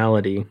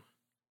banality.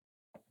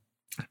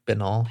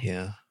 Banal,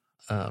 yeah.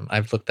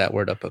 I've looked that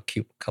word up a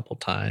couple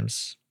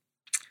times.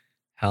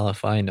 Hell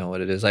if I know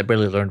what it is. I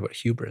barely learned what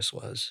hubris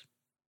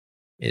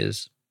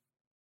is.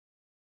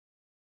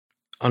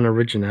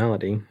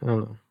 Unoriginality. I don't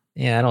know.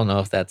 Yeah, I don't know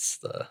if that's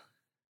the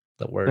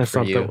word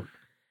for you.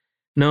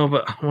 No,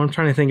 but what I'm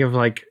trying to think of,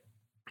 like,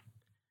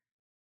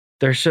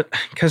 there should,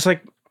 because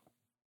like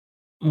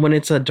when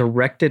it's a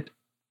directed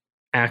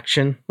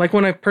action, like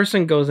when a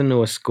person goes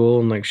into a school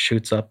and like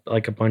shoots up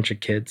like a bunch of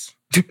kids,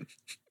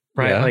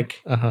 right? Yeah.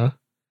 Like,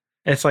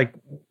 it's like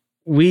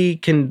we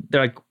can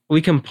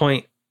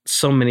point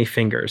so many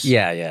fingers.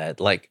 Yeah.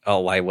 Like, oh,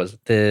 why was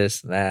it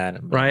this, that,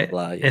 and blah, right?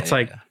 blah, blah. Yeah, it's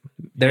like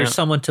there's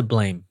someone to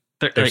blame.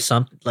 There's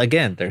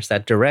there's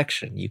that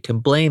direction. You can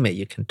blame it.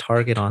 You can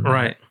target on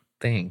that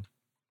thing.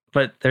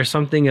 But there's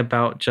something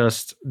about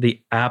just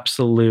the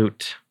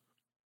absolute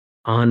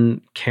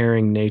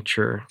uncaring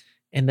nature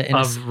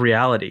of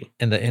reality.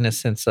 And the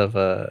innocence of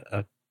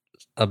a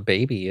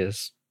baby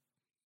is,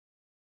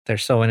 they're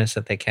so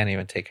innocent they can't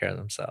even take care of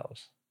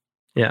themselves.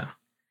 Yeah.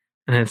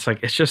 And it's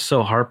like, it's just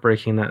so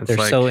heartbreaking that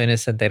they're so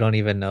innocent they don't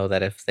even know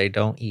that if they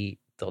don't eat,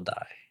 they'll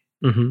die.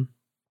 Mm-hmm.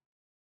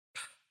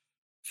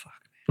 Fuck.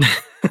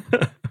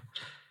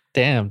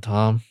 Damn,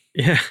 Tom.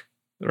 Yeah.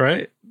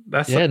 Right.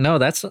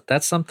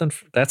 That's something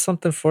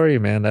for you,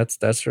 man.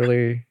 That's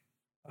really,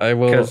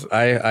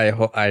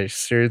 I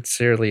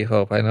sincerely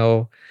hope. I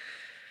know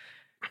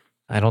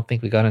I don't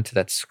think we got into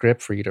that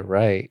script for you to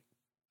write.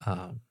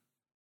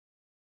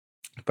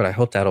 But I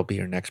hope that'll be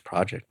your next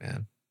project,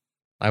 man.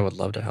 I would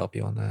love to help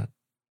you on that.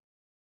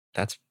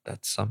 That's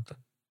something.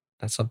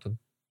 That's something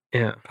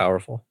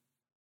powerful.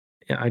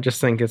 Yeah, I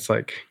just think it's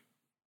like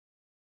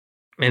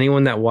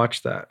anyone that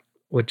watched that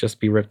would just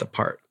be ripped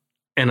apart.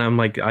 And I'm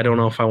like, I don't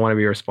know if I want to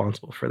be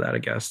responsible for that, I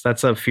guess.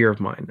 That's a fear of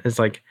mine. It's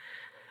like,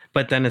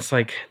 but then it's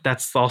like,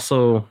 that's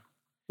also...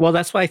 Well,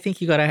 that's why I think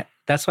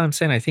that's what I'm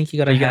saying. I think you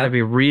got to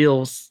be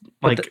real.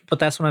 Like, but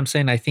that's what I'm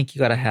saying. I think you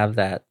got to have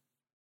that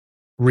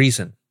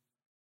reason.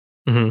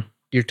 Mm-hmm.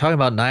 You're talking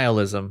about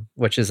nihilism,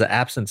 which is the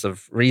absence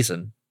of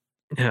reason.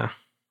 Yeah.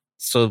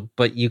 So,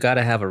 but you got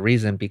to have a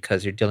reason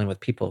because you're dealing with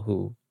people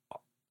who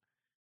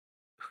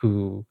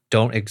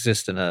don't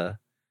exist in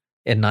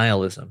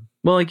nihilism.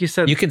 Well, like you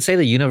said, you can say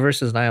the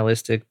universe is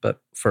nihilistic, but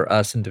for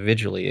us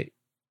individually,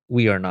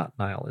 we are not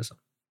nihilism.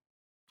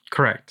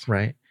 Correct.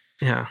 Right.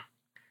 Yeah.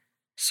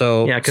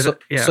 So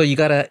so you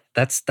gotta.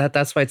 That's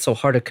why it's so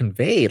hard to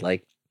convey.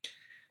 Like,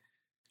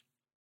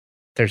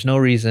 there's no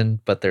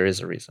reason, but there is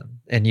a reason,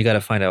 and you got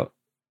to find out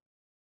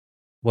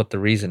what the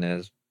reason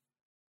is,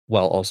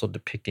 while also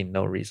depicting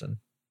no reason.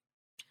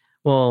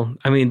 Well,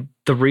 I mean,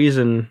 the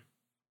reason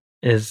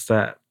is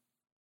that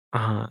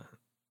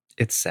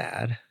it's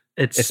sad.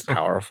 It's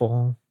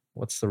powerful.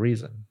 What's the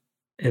reason?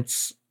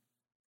 It's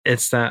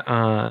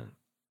that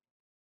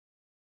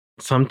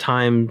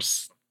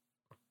sometimes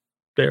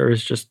there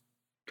is just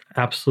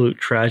absolute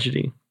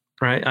tragedy,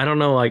 right? I don't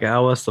know like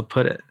how else to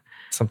put it.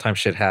 Sometimes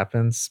shit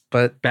happens,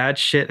 but bad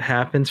shit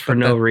happens for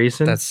no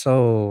reason. That's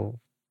so...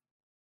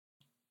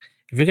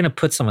 If you're gonna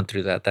put someone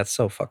through that, that's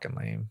so fucking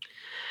lame.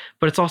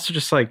 But it's also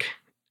just like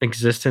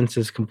existence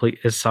is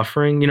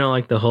suffering,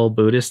 like the whole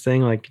Buddhist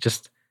thing. Like,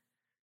 just,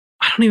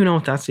 I don't even know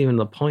if that's even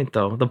the point,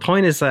 though. The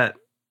point is that,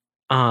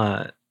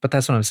 but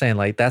that's what I'm saying.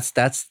 Like, that's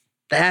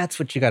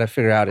what you got to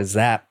figure out, is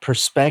that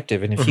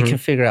perspective. And if you can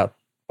figure out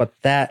what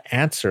that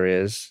answer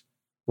is,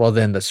 well,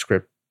 then the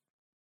script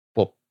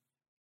will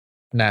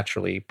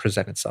naturally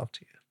present itself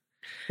to you.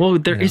 Well,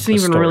 there isn't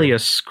even really a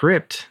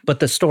script. But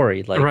the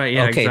story, like, right,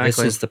 yeah, okay, exactly. This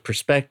is the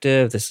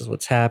perspective, this is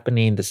what's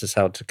happening, this is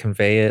how to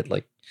convey it,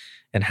 like,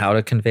 and how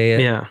to convey it.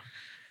 Yeah.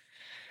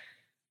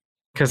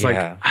 Because, like,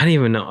 I don't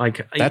even know.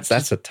 Like,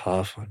 that's a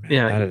tough one, man.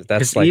 Yeah.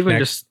 That's like,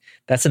 even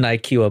that's an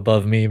IQ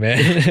above me,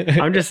 man.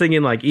 I'm just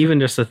thinking, like, even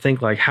just to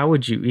think, like, how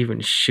would you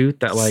even shoot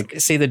that? Like,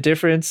 see the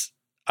difference?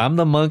 I'm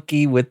the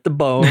monkey with the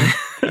bone.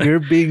 You're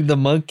being the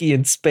monkey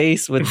in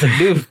space with the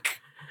nuke.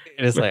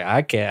 And it's like,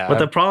 I can't. But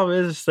the problem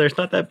is there's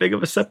not that big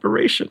of a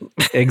separation.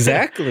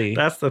 Exactly.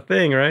 That's the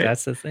thing, right?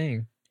 That's the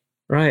thing.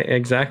 Right,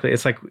 exactly.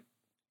 It's like,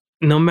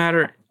 no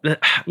matter, there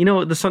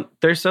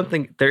is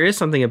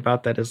something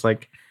about that is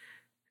like,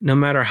 no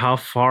matter how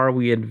far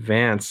we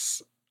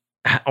advance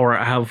or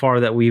how far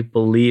that we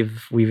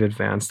believe we've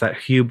advanced, that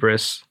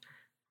hubris,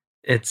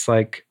 it's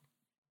like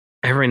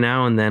every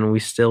now and then we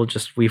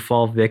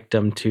fall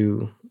victim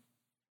to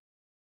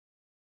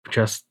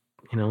just,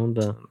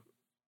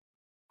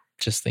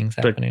 just things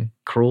happening.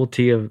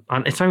 Cruelty of,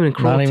 it's not even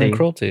cruelty. Not even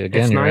cruelty.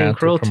 Again, it's you're not even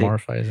cruelty.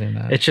 Anthropomorphizing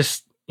that. It's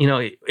just,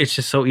 it's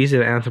just so easy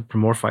to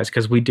anthropomorphize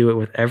because we do it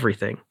with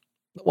everything.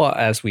 Well,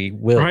 as we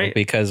will, right?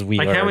 Because we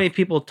are. How many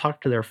people talk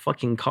to their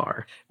fucking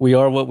car? We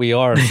are what we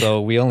are,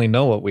 so we only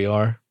know what we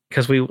are.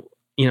 Because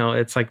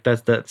it's like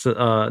that's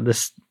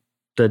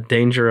the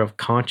danger of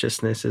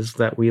consciousness is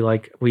that we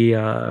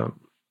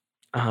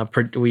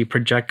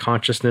project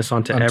consciousness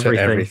onto everything.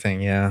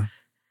 Everything, yeah.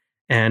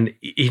 And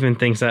even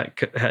things that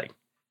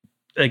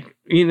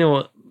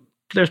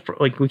there's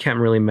like, we can't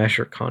really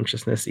measure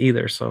consciousness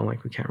either. So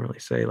like, we can't really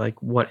say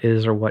like what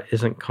is or what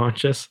isn't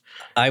conscious.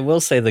 I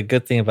will say the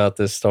good thing about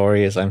this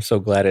story is I'm so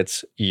glad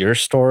it's your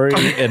story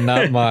and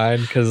not mine.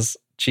 Because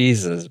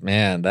Jesus,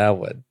 man, that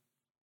would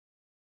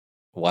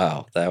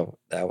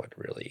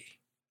really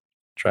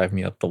drive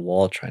me up the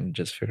wall trying to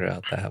just figure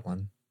out that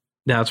one.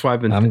 Yeah, that's why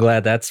I'm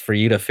glad that's for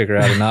you to figure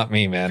out and not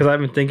me, man. Because I've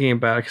been thinking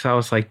about it. Because I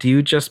was like, do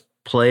you just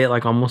play it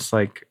like almost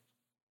like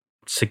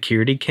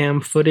security cam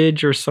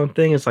footage or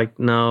something? It's like,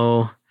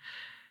 no.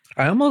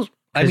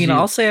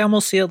 I'll say I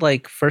almost see it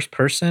like first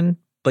person,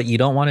 but you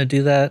don't want to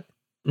do that.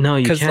 No,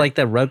 you can't. Because like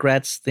the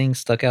Rugrats thing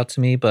stuck out to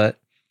me, but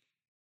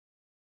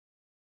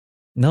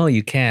no,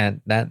 you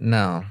can't.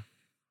 No.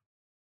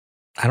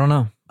 I don't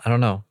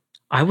know.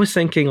 I was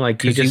thinking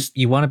like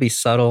you want to be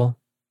subtle.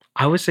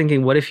 I was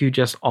thinking, what if you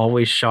just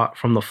always shot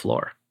from the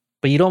floor?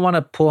 But you don't want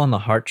to pull on the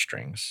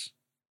heartstrings.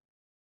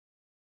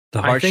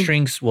 The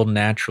heartstrings will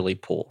naturally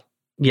pull.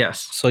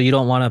 Yes. So you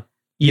don't want to.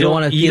 You don't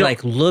want to be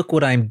like, look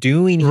what I'm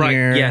doing right,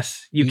 here.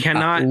 Yes. You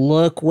cannot.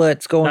 Look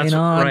what's going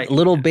on. Right.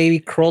 Little baby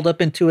curled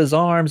up into his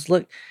arms.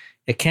 Look,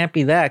 it can't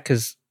be that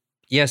because,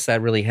 yes, that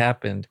really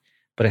happened,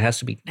 but it has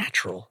to be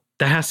natural.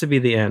 That has to be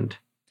the end.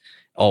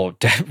 Oh,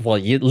 well,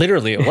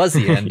 literally, it was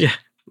the end. Yeah.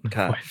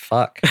 God,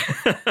 fuck.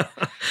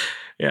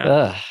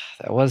 Yeah.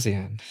 That was the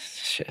end.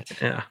 Shit.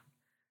 Yeah.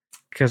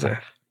 Because, it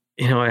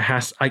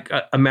has,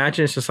 I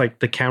imagine it's just like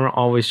the camera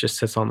always just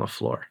sits on the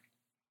floor.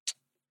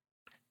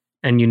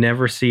 And you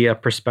never see a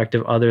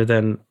perspective other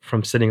than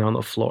from sitting on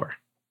the floor.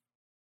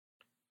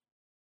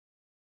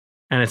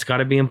 And it's got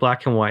to be in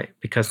black and white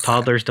because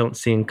toddlers don't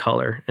see in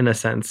color, in a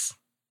sense.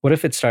 What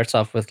if it starts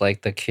off with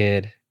like the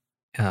kid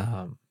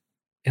in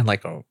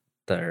like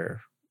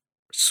their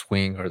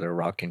swing or their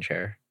rocking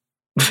chair?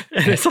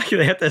 And it's like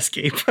they have to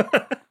escape.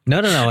 No.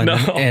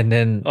 And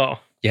then oh,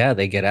 yeah,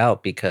 they get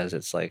out because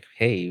it's like,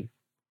 hey,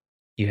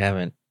 you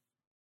haven't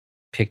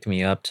picked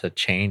me up to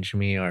change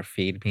me or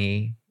feed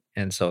me.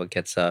 And so it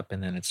gets up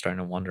and then it's starting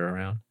to wander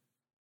around.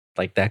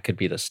 Like that could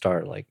be the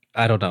start. Like,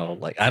 I don't know.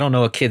 Like, I don't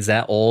know a kid's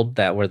that old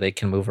that where they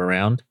can move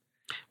around.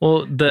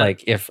 Well,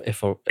 like if a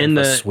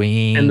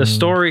swing. In the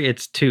story,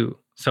 it's 2.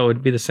 So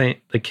it'd be the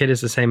same. The kid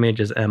is the same age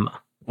as Emma.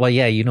 Well,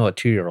 yeah, you know what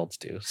 2-year-olds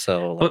do.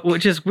 So, like,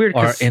 which is weird.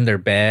 Or in their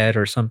bed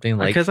or something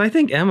like. Because I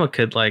think Emma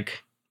could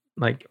like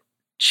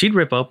she'd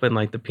rip open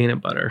like the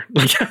peanut butter.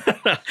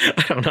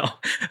 I don't know.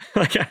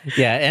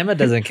 Yeah, Emma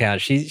doesn't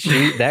count. She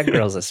that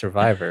girl's a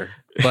survivor.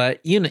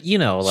 But you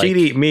know, like she'd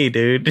eat me,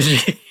 dude.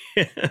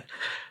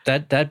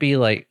 That'd be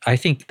like, I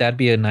think that'd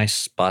be a nice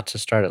spot to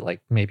start at,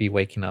 like maybe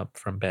waking up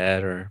from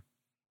bed or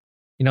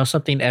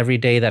something every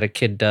day that a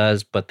kid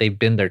does, but they've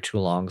been there too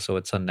long, so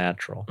it's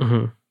unnatural.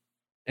 Mm-hmm.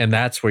 And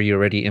that's where you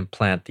already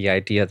implant the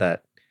idea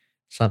that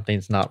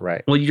something's not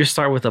right. Well, you just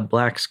start with a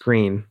black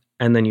screen,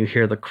 and then you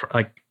hear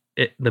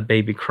the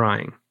baby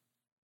crying,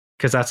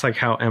 because that's like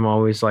how Emma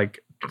always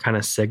like kind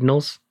of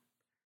signals.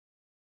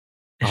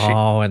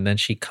 And then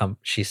she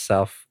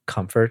self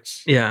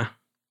comforts. Yeah.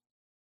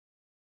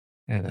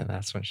 And then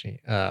that's when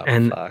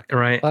fuck.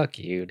 Right. Fuck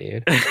you,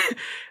 dude.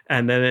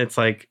 And then it's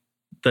like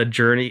the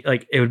journey,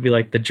 like it would be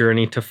like the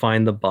journey to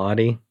find the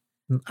body.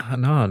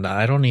 No,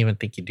 I don't even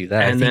think you do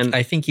that. And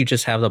I think you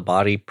just have the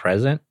body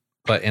present,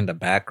 but in the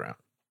background.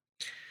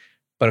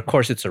 But of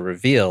course, it's a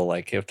reveal.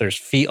 Like if there's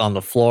feet on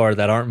the floor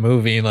that aren't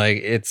moving, like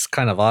it's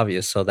kind of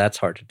obvious. So that's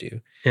hard to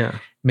do. Yeah.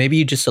 Maybe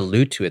you just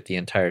allude to it the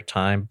entire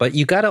time, but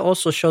you got to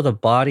also show the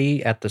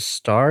body at the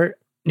start.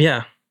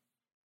 Yeah.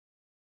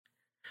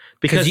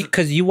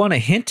 Because you want to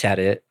hint at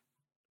it,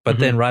 but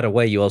then right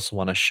away you also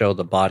want to show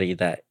the body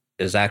that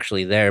is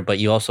actually there, but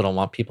you also don't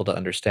want people to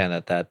understand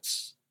that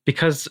that's...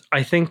 Because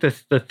I think the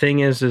thing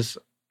is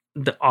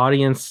the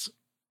audience,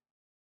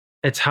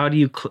 it's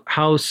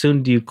how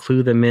soon do you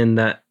clue them in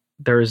that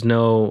there is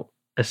no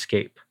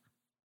escape?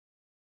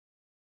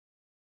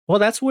 Well,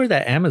 that's where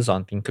that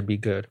Amazon thing could be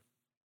good.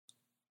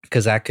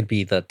 Because that could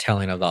be the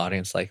telling of the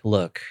audience, like,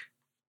 look,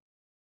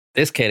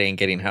 this kid ain't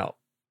getting help.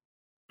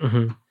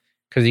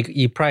 Because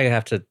you probably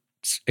have to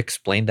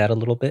explain that a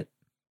little bit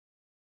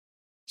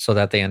so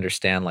that they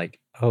understand, like,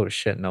 oh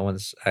shit, no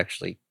one's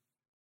actually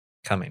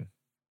coming.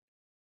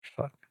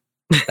 Fuck.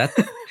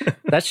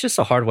 That's just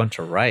a hard one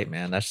to write,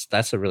 man.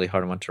 That's a really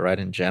hard one to write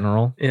in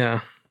general.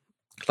 Yeah.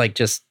 Like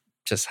just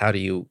how do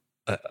you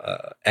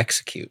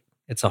execute?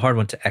 It's a hard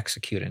one to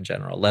execute in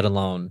general, let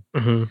alone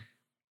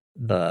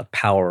the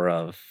power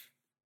of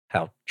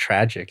how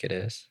tragic it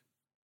is.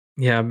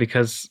 Yeah,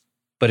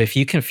 but if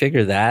you can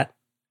figure that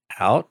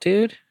out,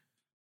 dude,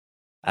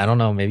 I don't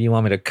know. Maybe you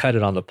want me to cut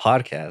it on the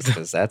podcast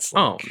because that's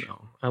like, oh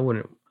no, I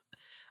wouldn't.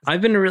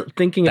 I've been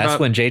thinking that's about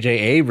when J.J.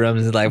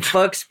 Abrams is like,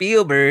 fuck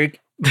Spielberg.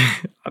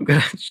 I'm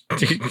gonna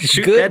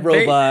shoot Good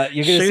robot.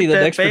 You're gonna see the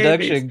next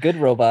production. Good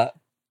robot.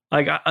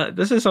 Like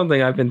this is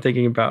something I've been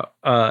thinking about.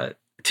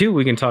 Too,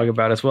 we can talk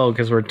about as well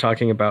because we're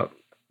talking about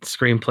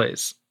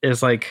screenplays.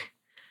 Is like,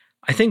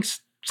 I think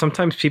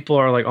sometimes people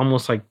are like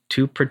almost like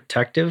too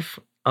protective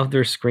of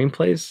their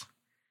screenplays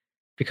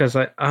because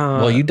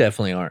well, you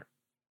definitely aren't.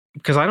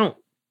 Because I don't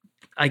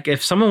like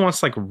if someone wants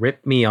to like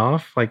rip me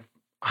off, like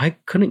I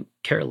couldn't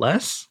care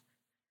less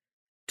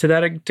to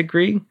that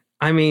degree.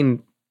 I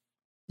mean,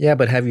 yeah,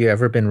 but have you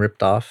ever been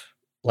ripped off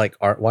like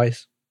art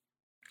wise?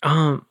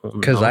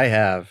 Because no. I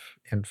have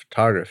in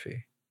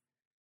photography.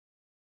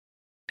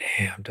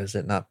 Damn, does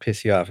it not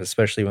piss you off,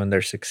 especially when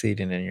they're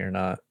succeeding and you're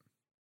not?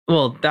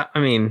 Well, I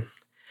mean,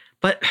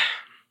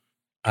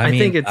 I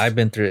think I've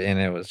been through it and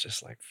it was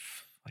just like,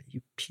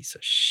 you piece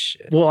of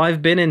shit. Well,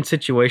 I've been in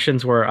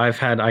situations where I've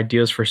had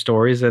ideas for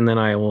stories and then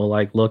I will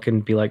like look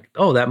and be like,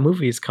 oh, that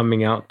movie's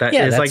coming out. That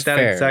is like that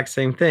fair. Exact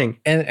same thing.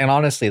 And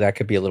honestly, that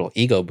could be a little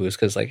ego boost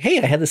because like, hey,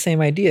 I had the same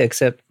idea,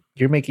 except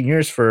you're making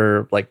yours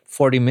for like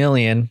 40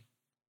 million.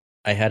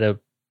 I had a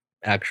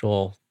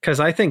actual... Because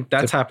I think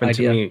that's happened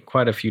to me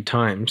quite a few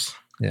times.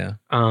 Yeah.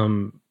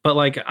 But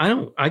like, I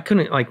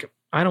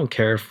don't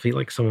care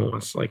if someone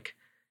wants like...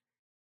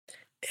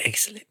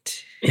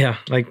 Excellent. Yeah,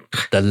 like...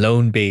 The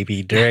Lone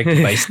Baby,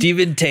 directed by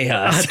Steven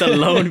Tejas. The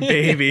Lone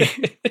Baby.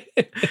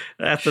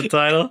 That's the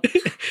title?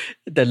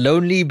 The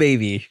Lonely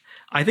Baby.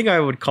 I think I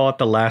would call it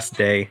The Last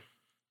Day.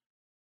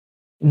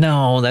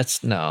 No,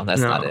 that's not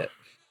it.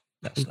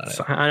 That's not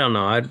it. I don't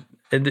know.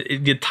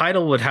 The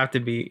title would have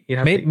to be...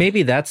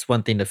 Maybe that's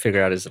one thing to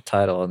figure out is the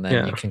title, and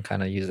then you can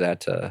kind of use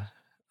that to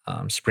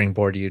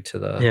springboard you to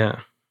the... Yeah.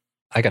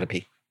 I gotta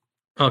pee.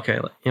 Okay,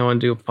 you want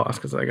to do a pause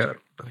because I gotta...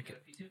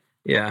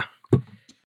 Yeah.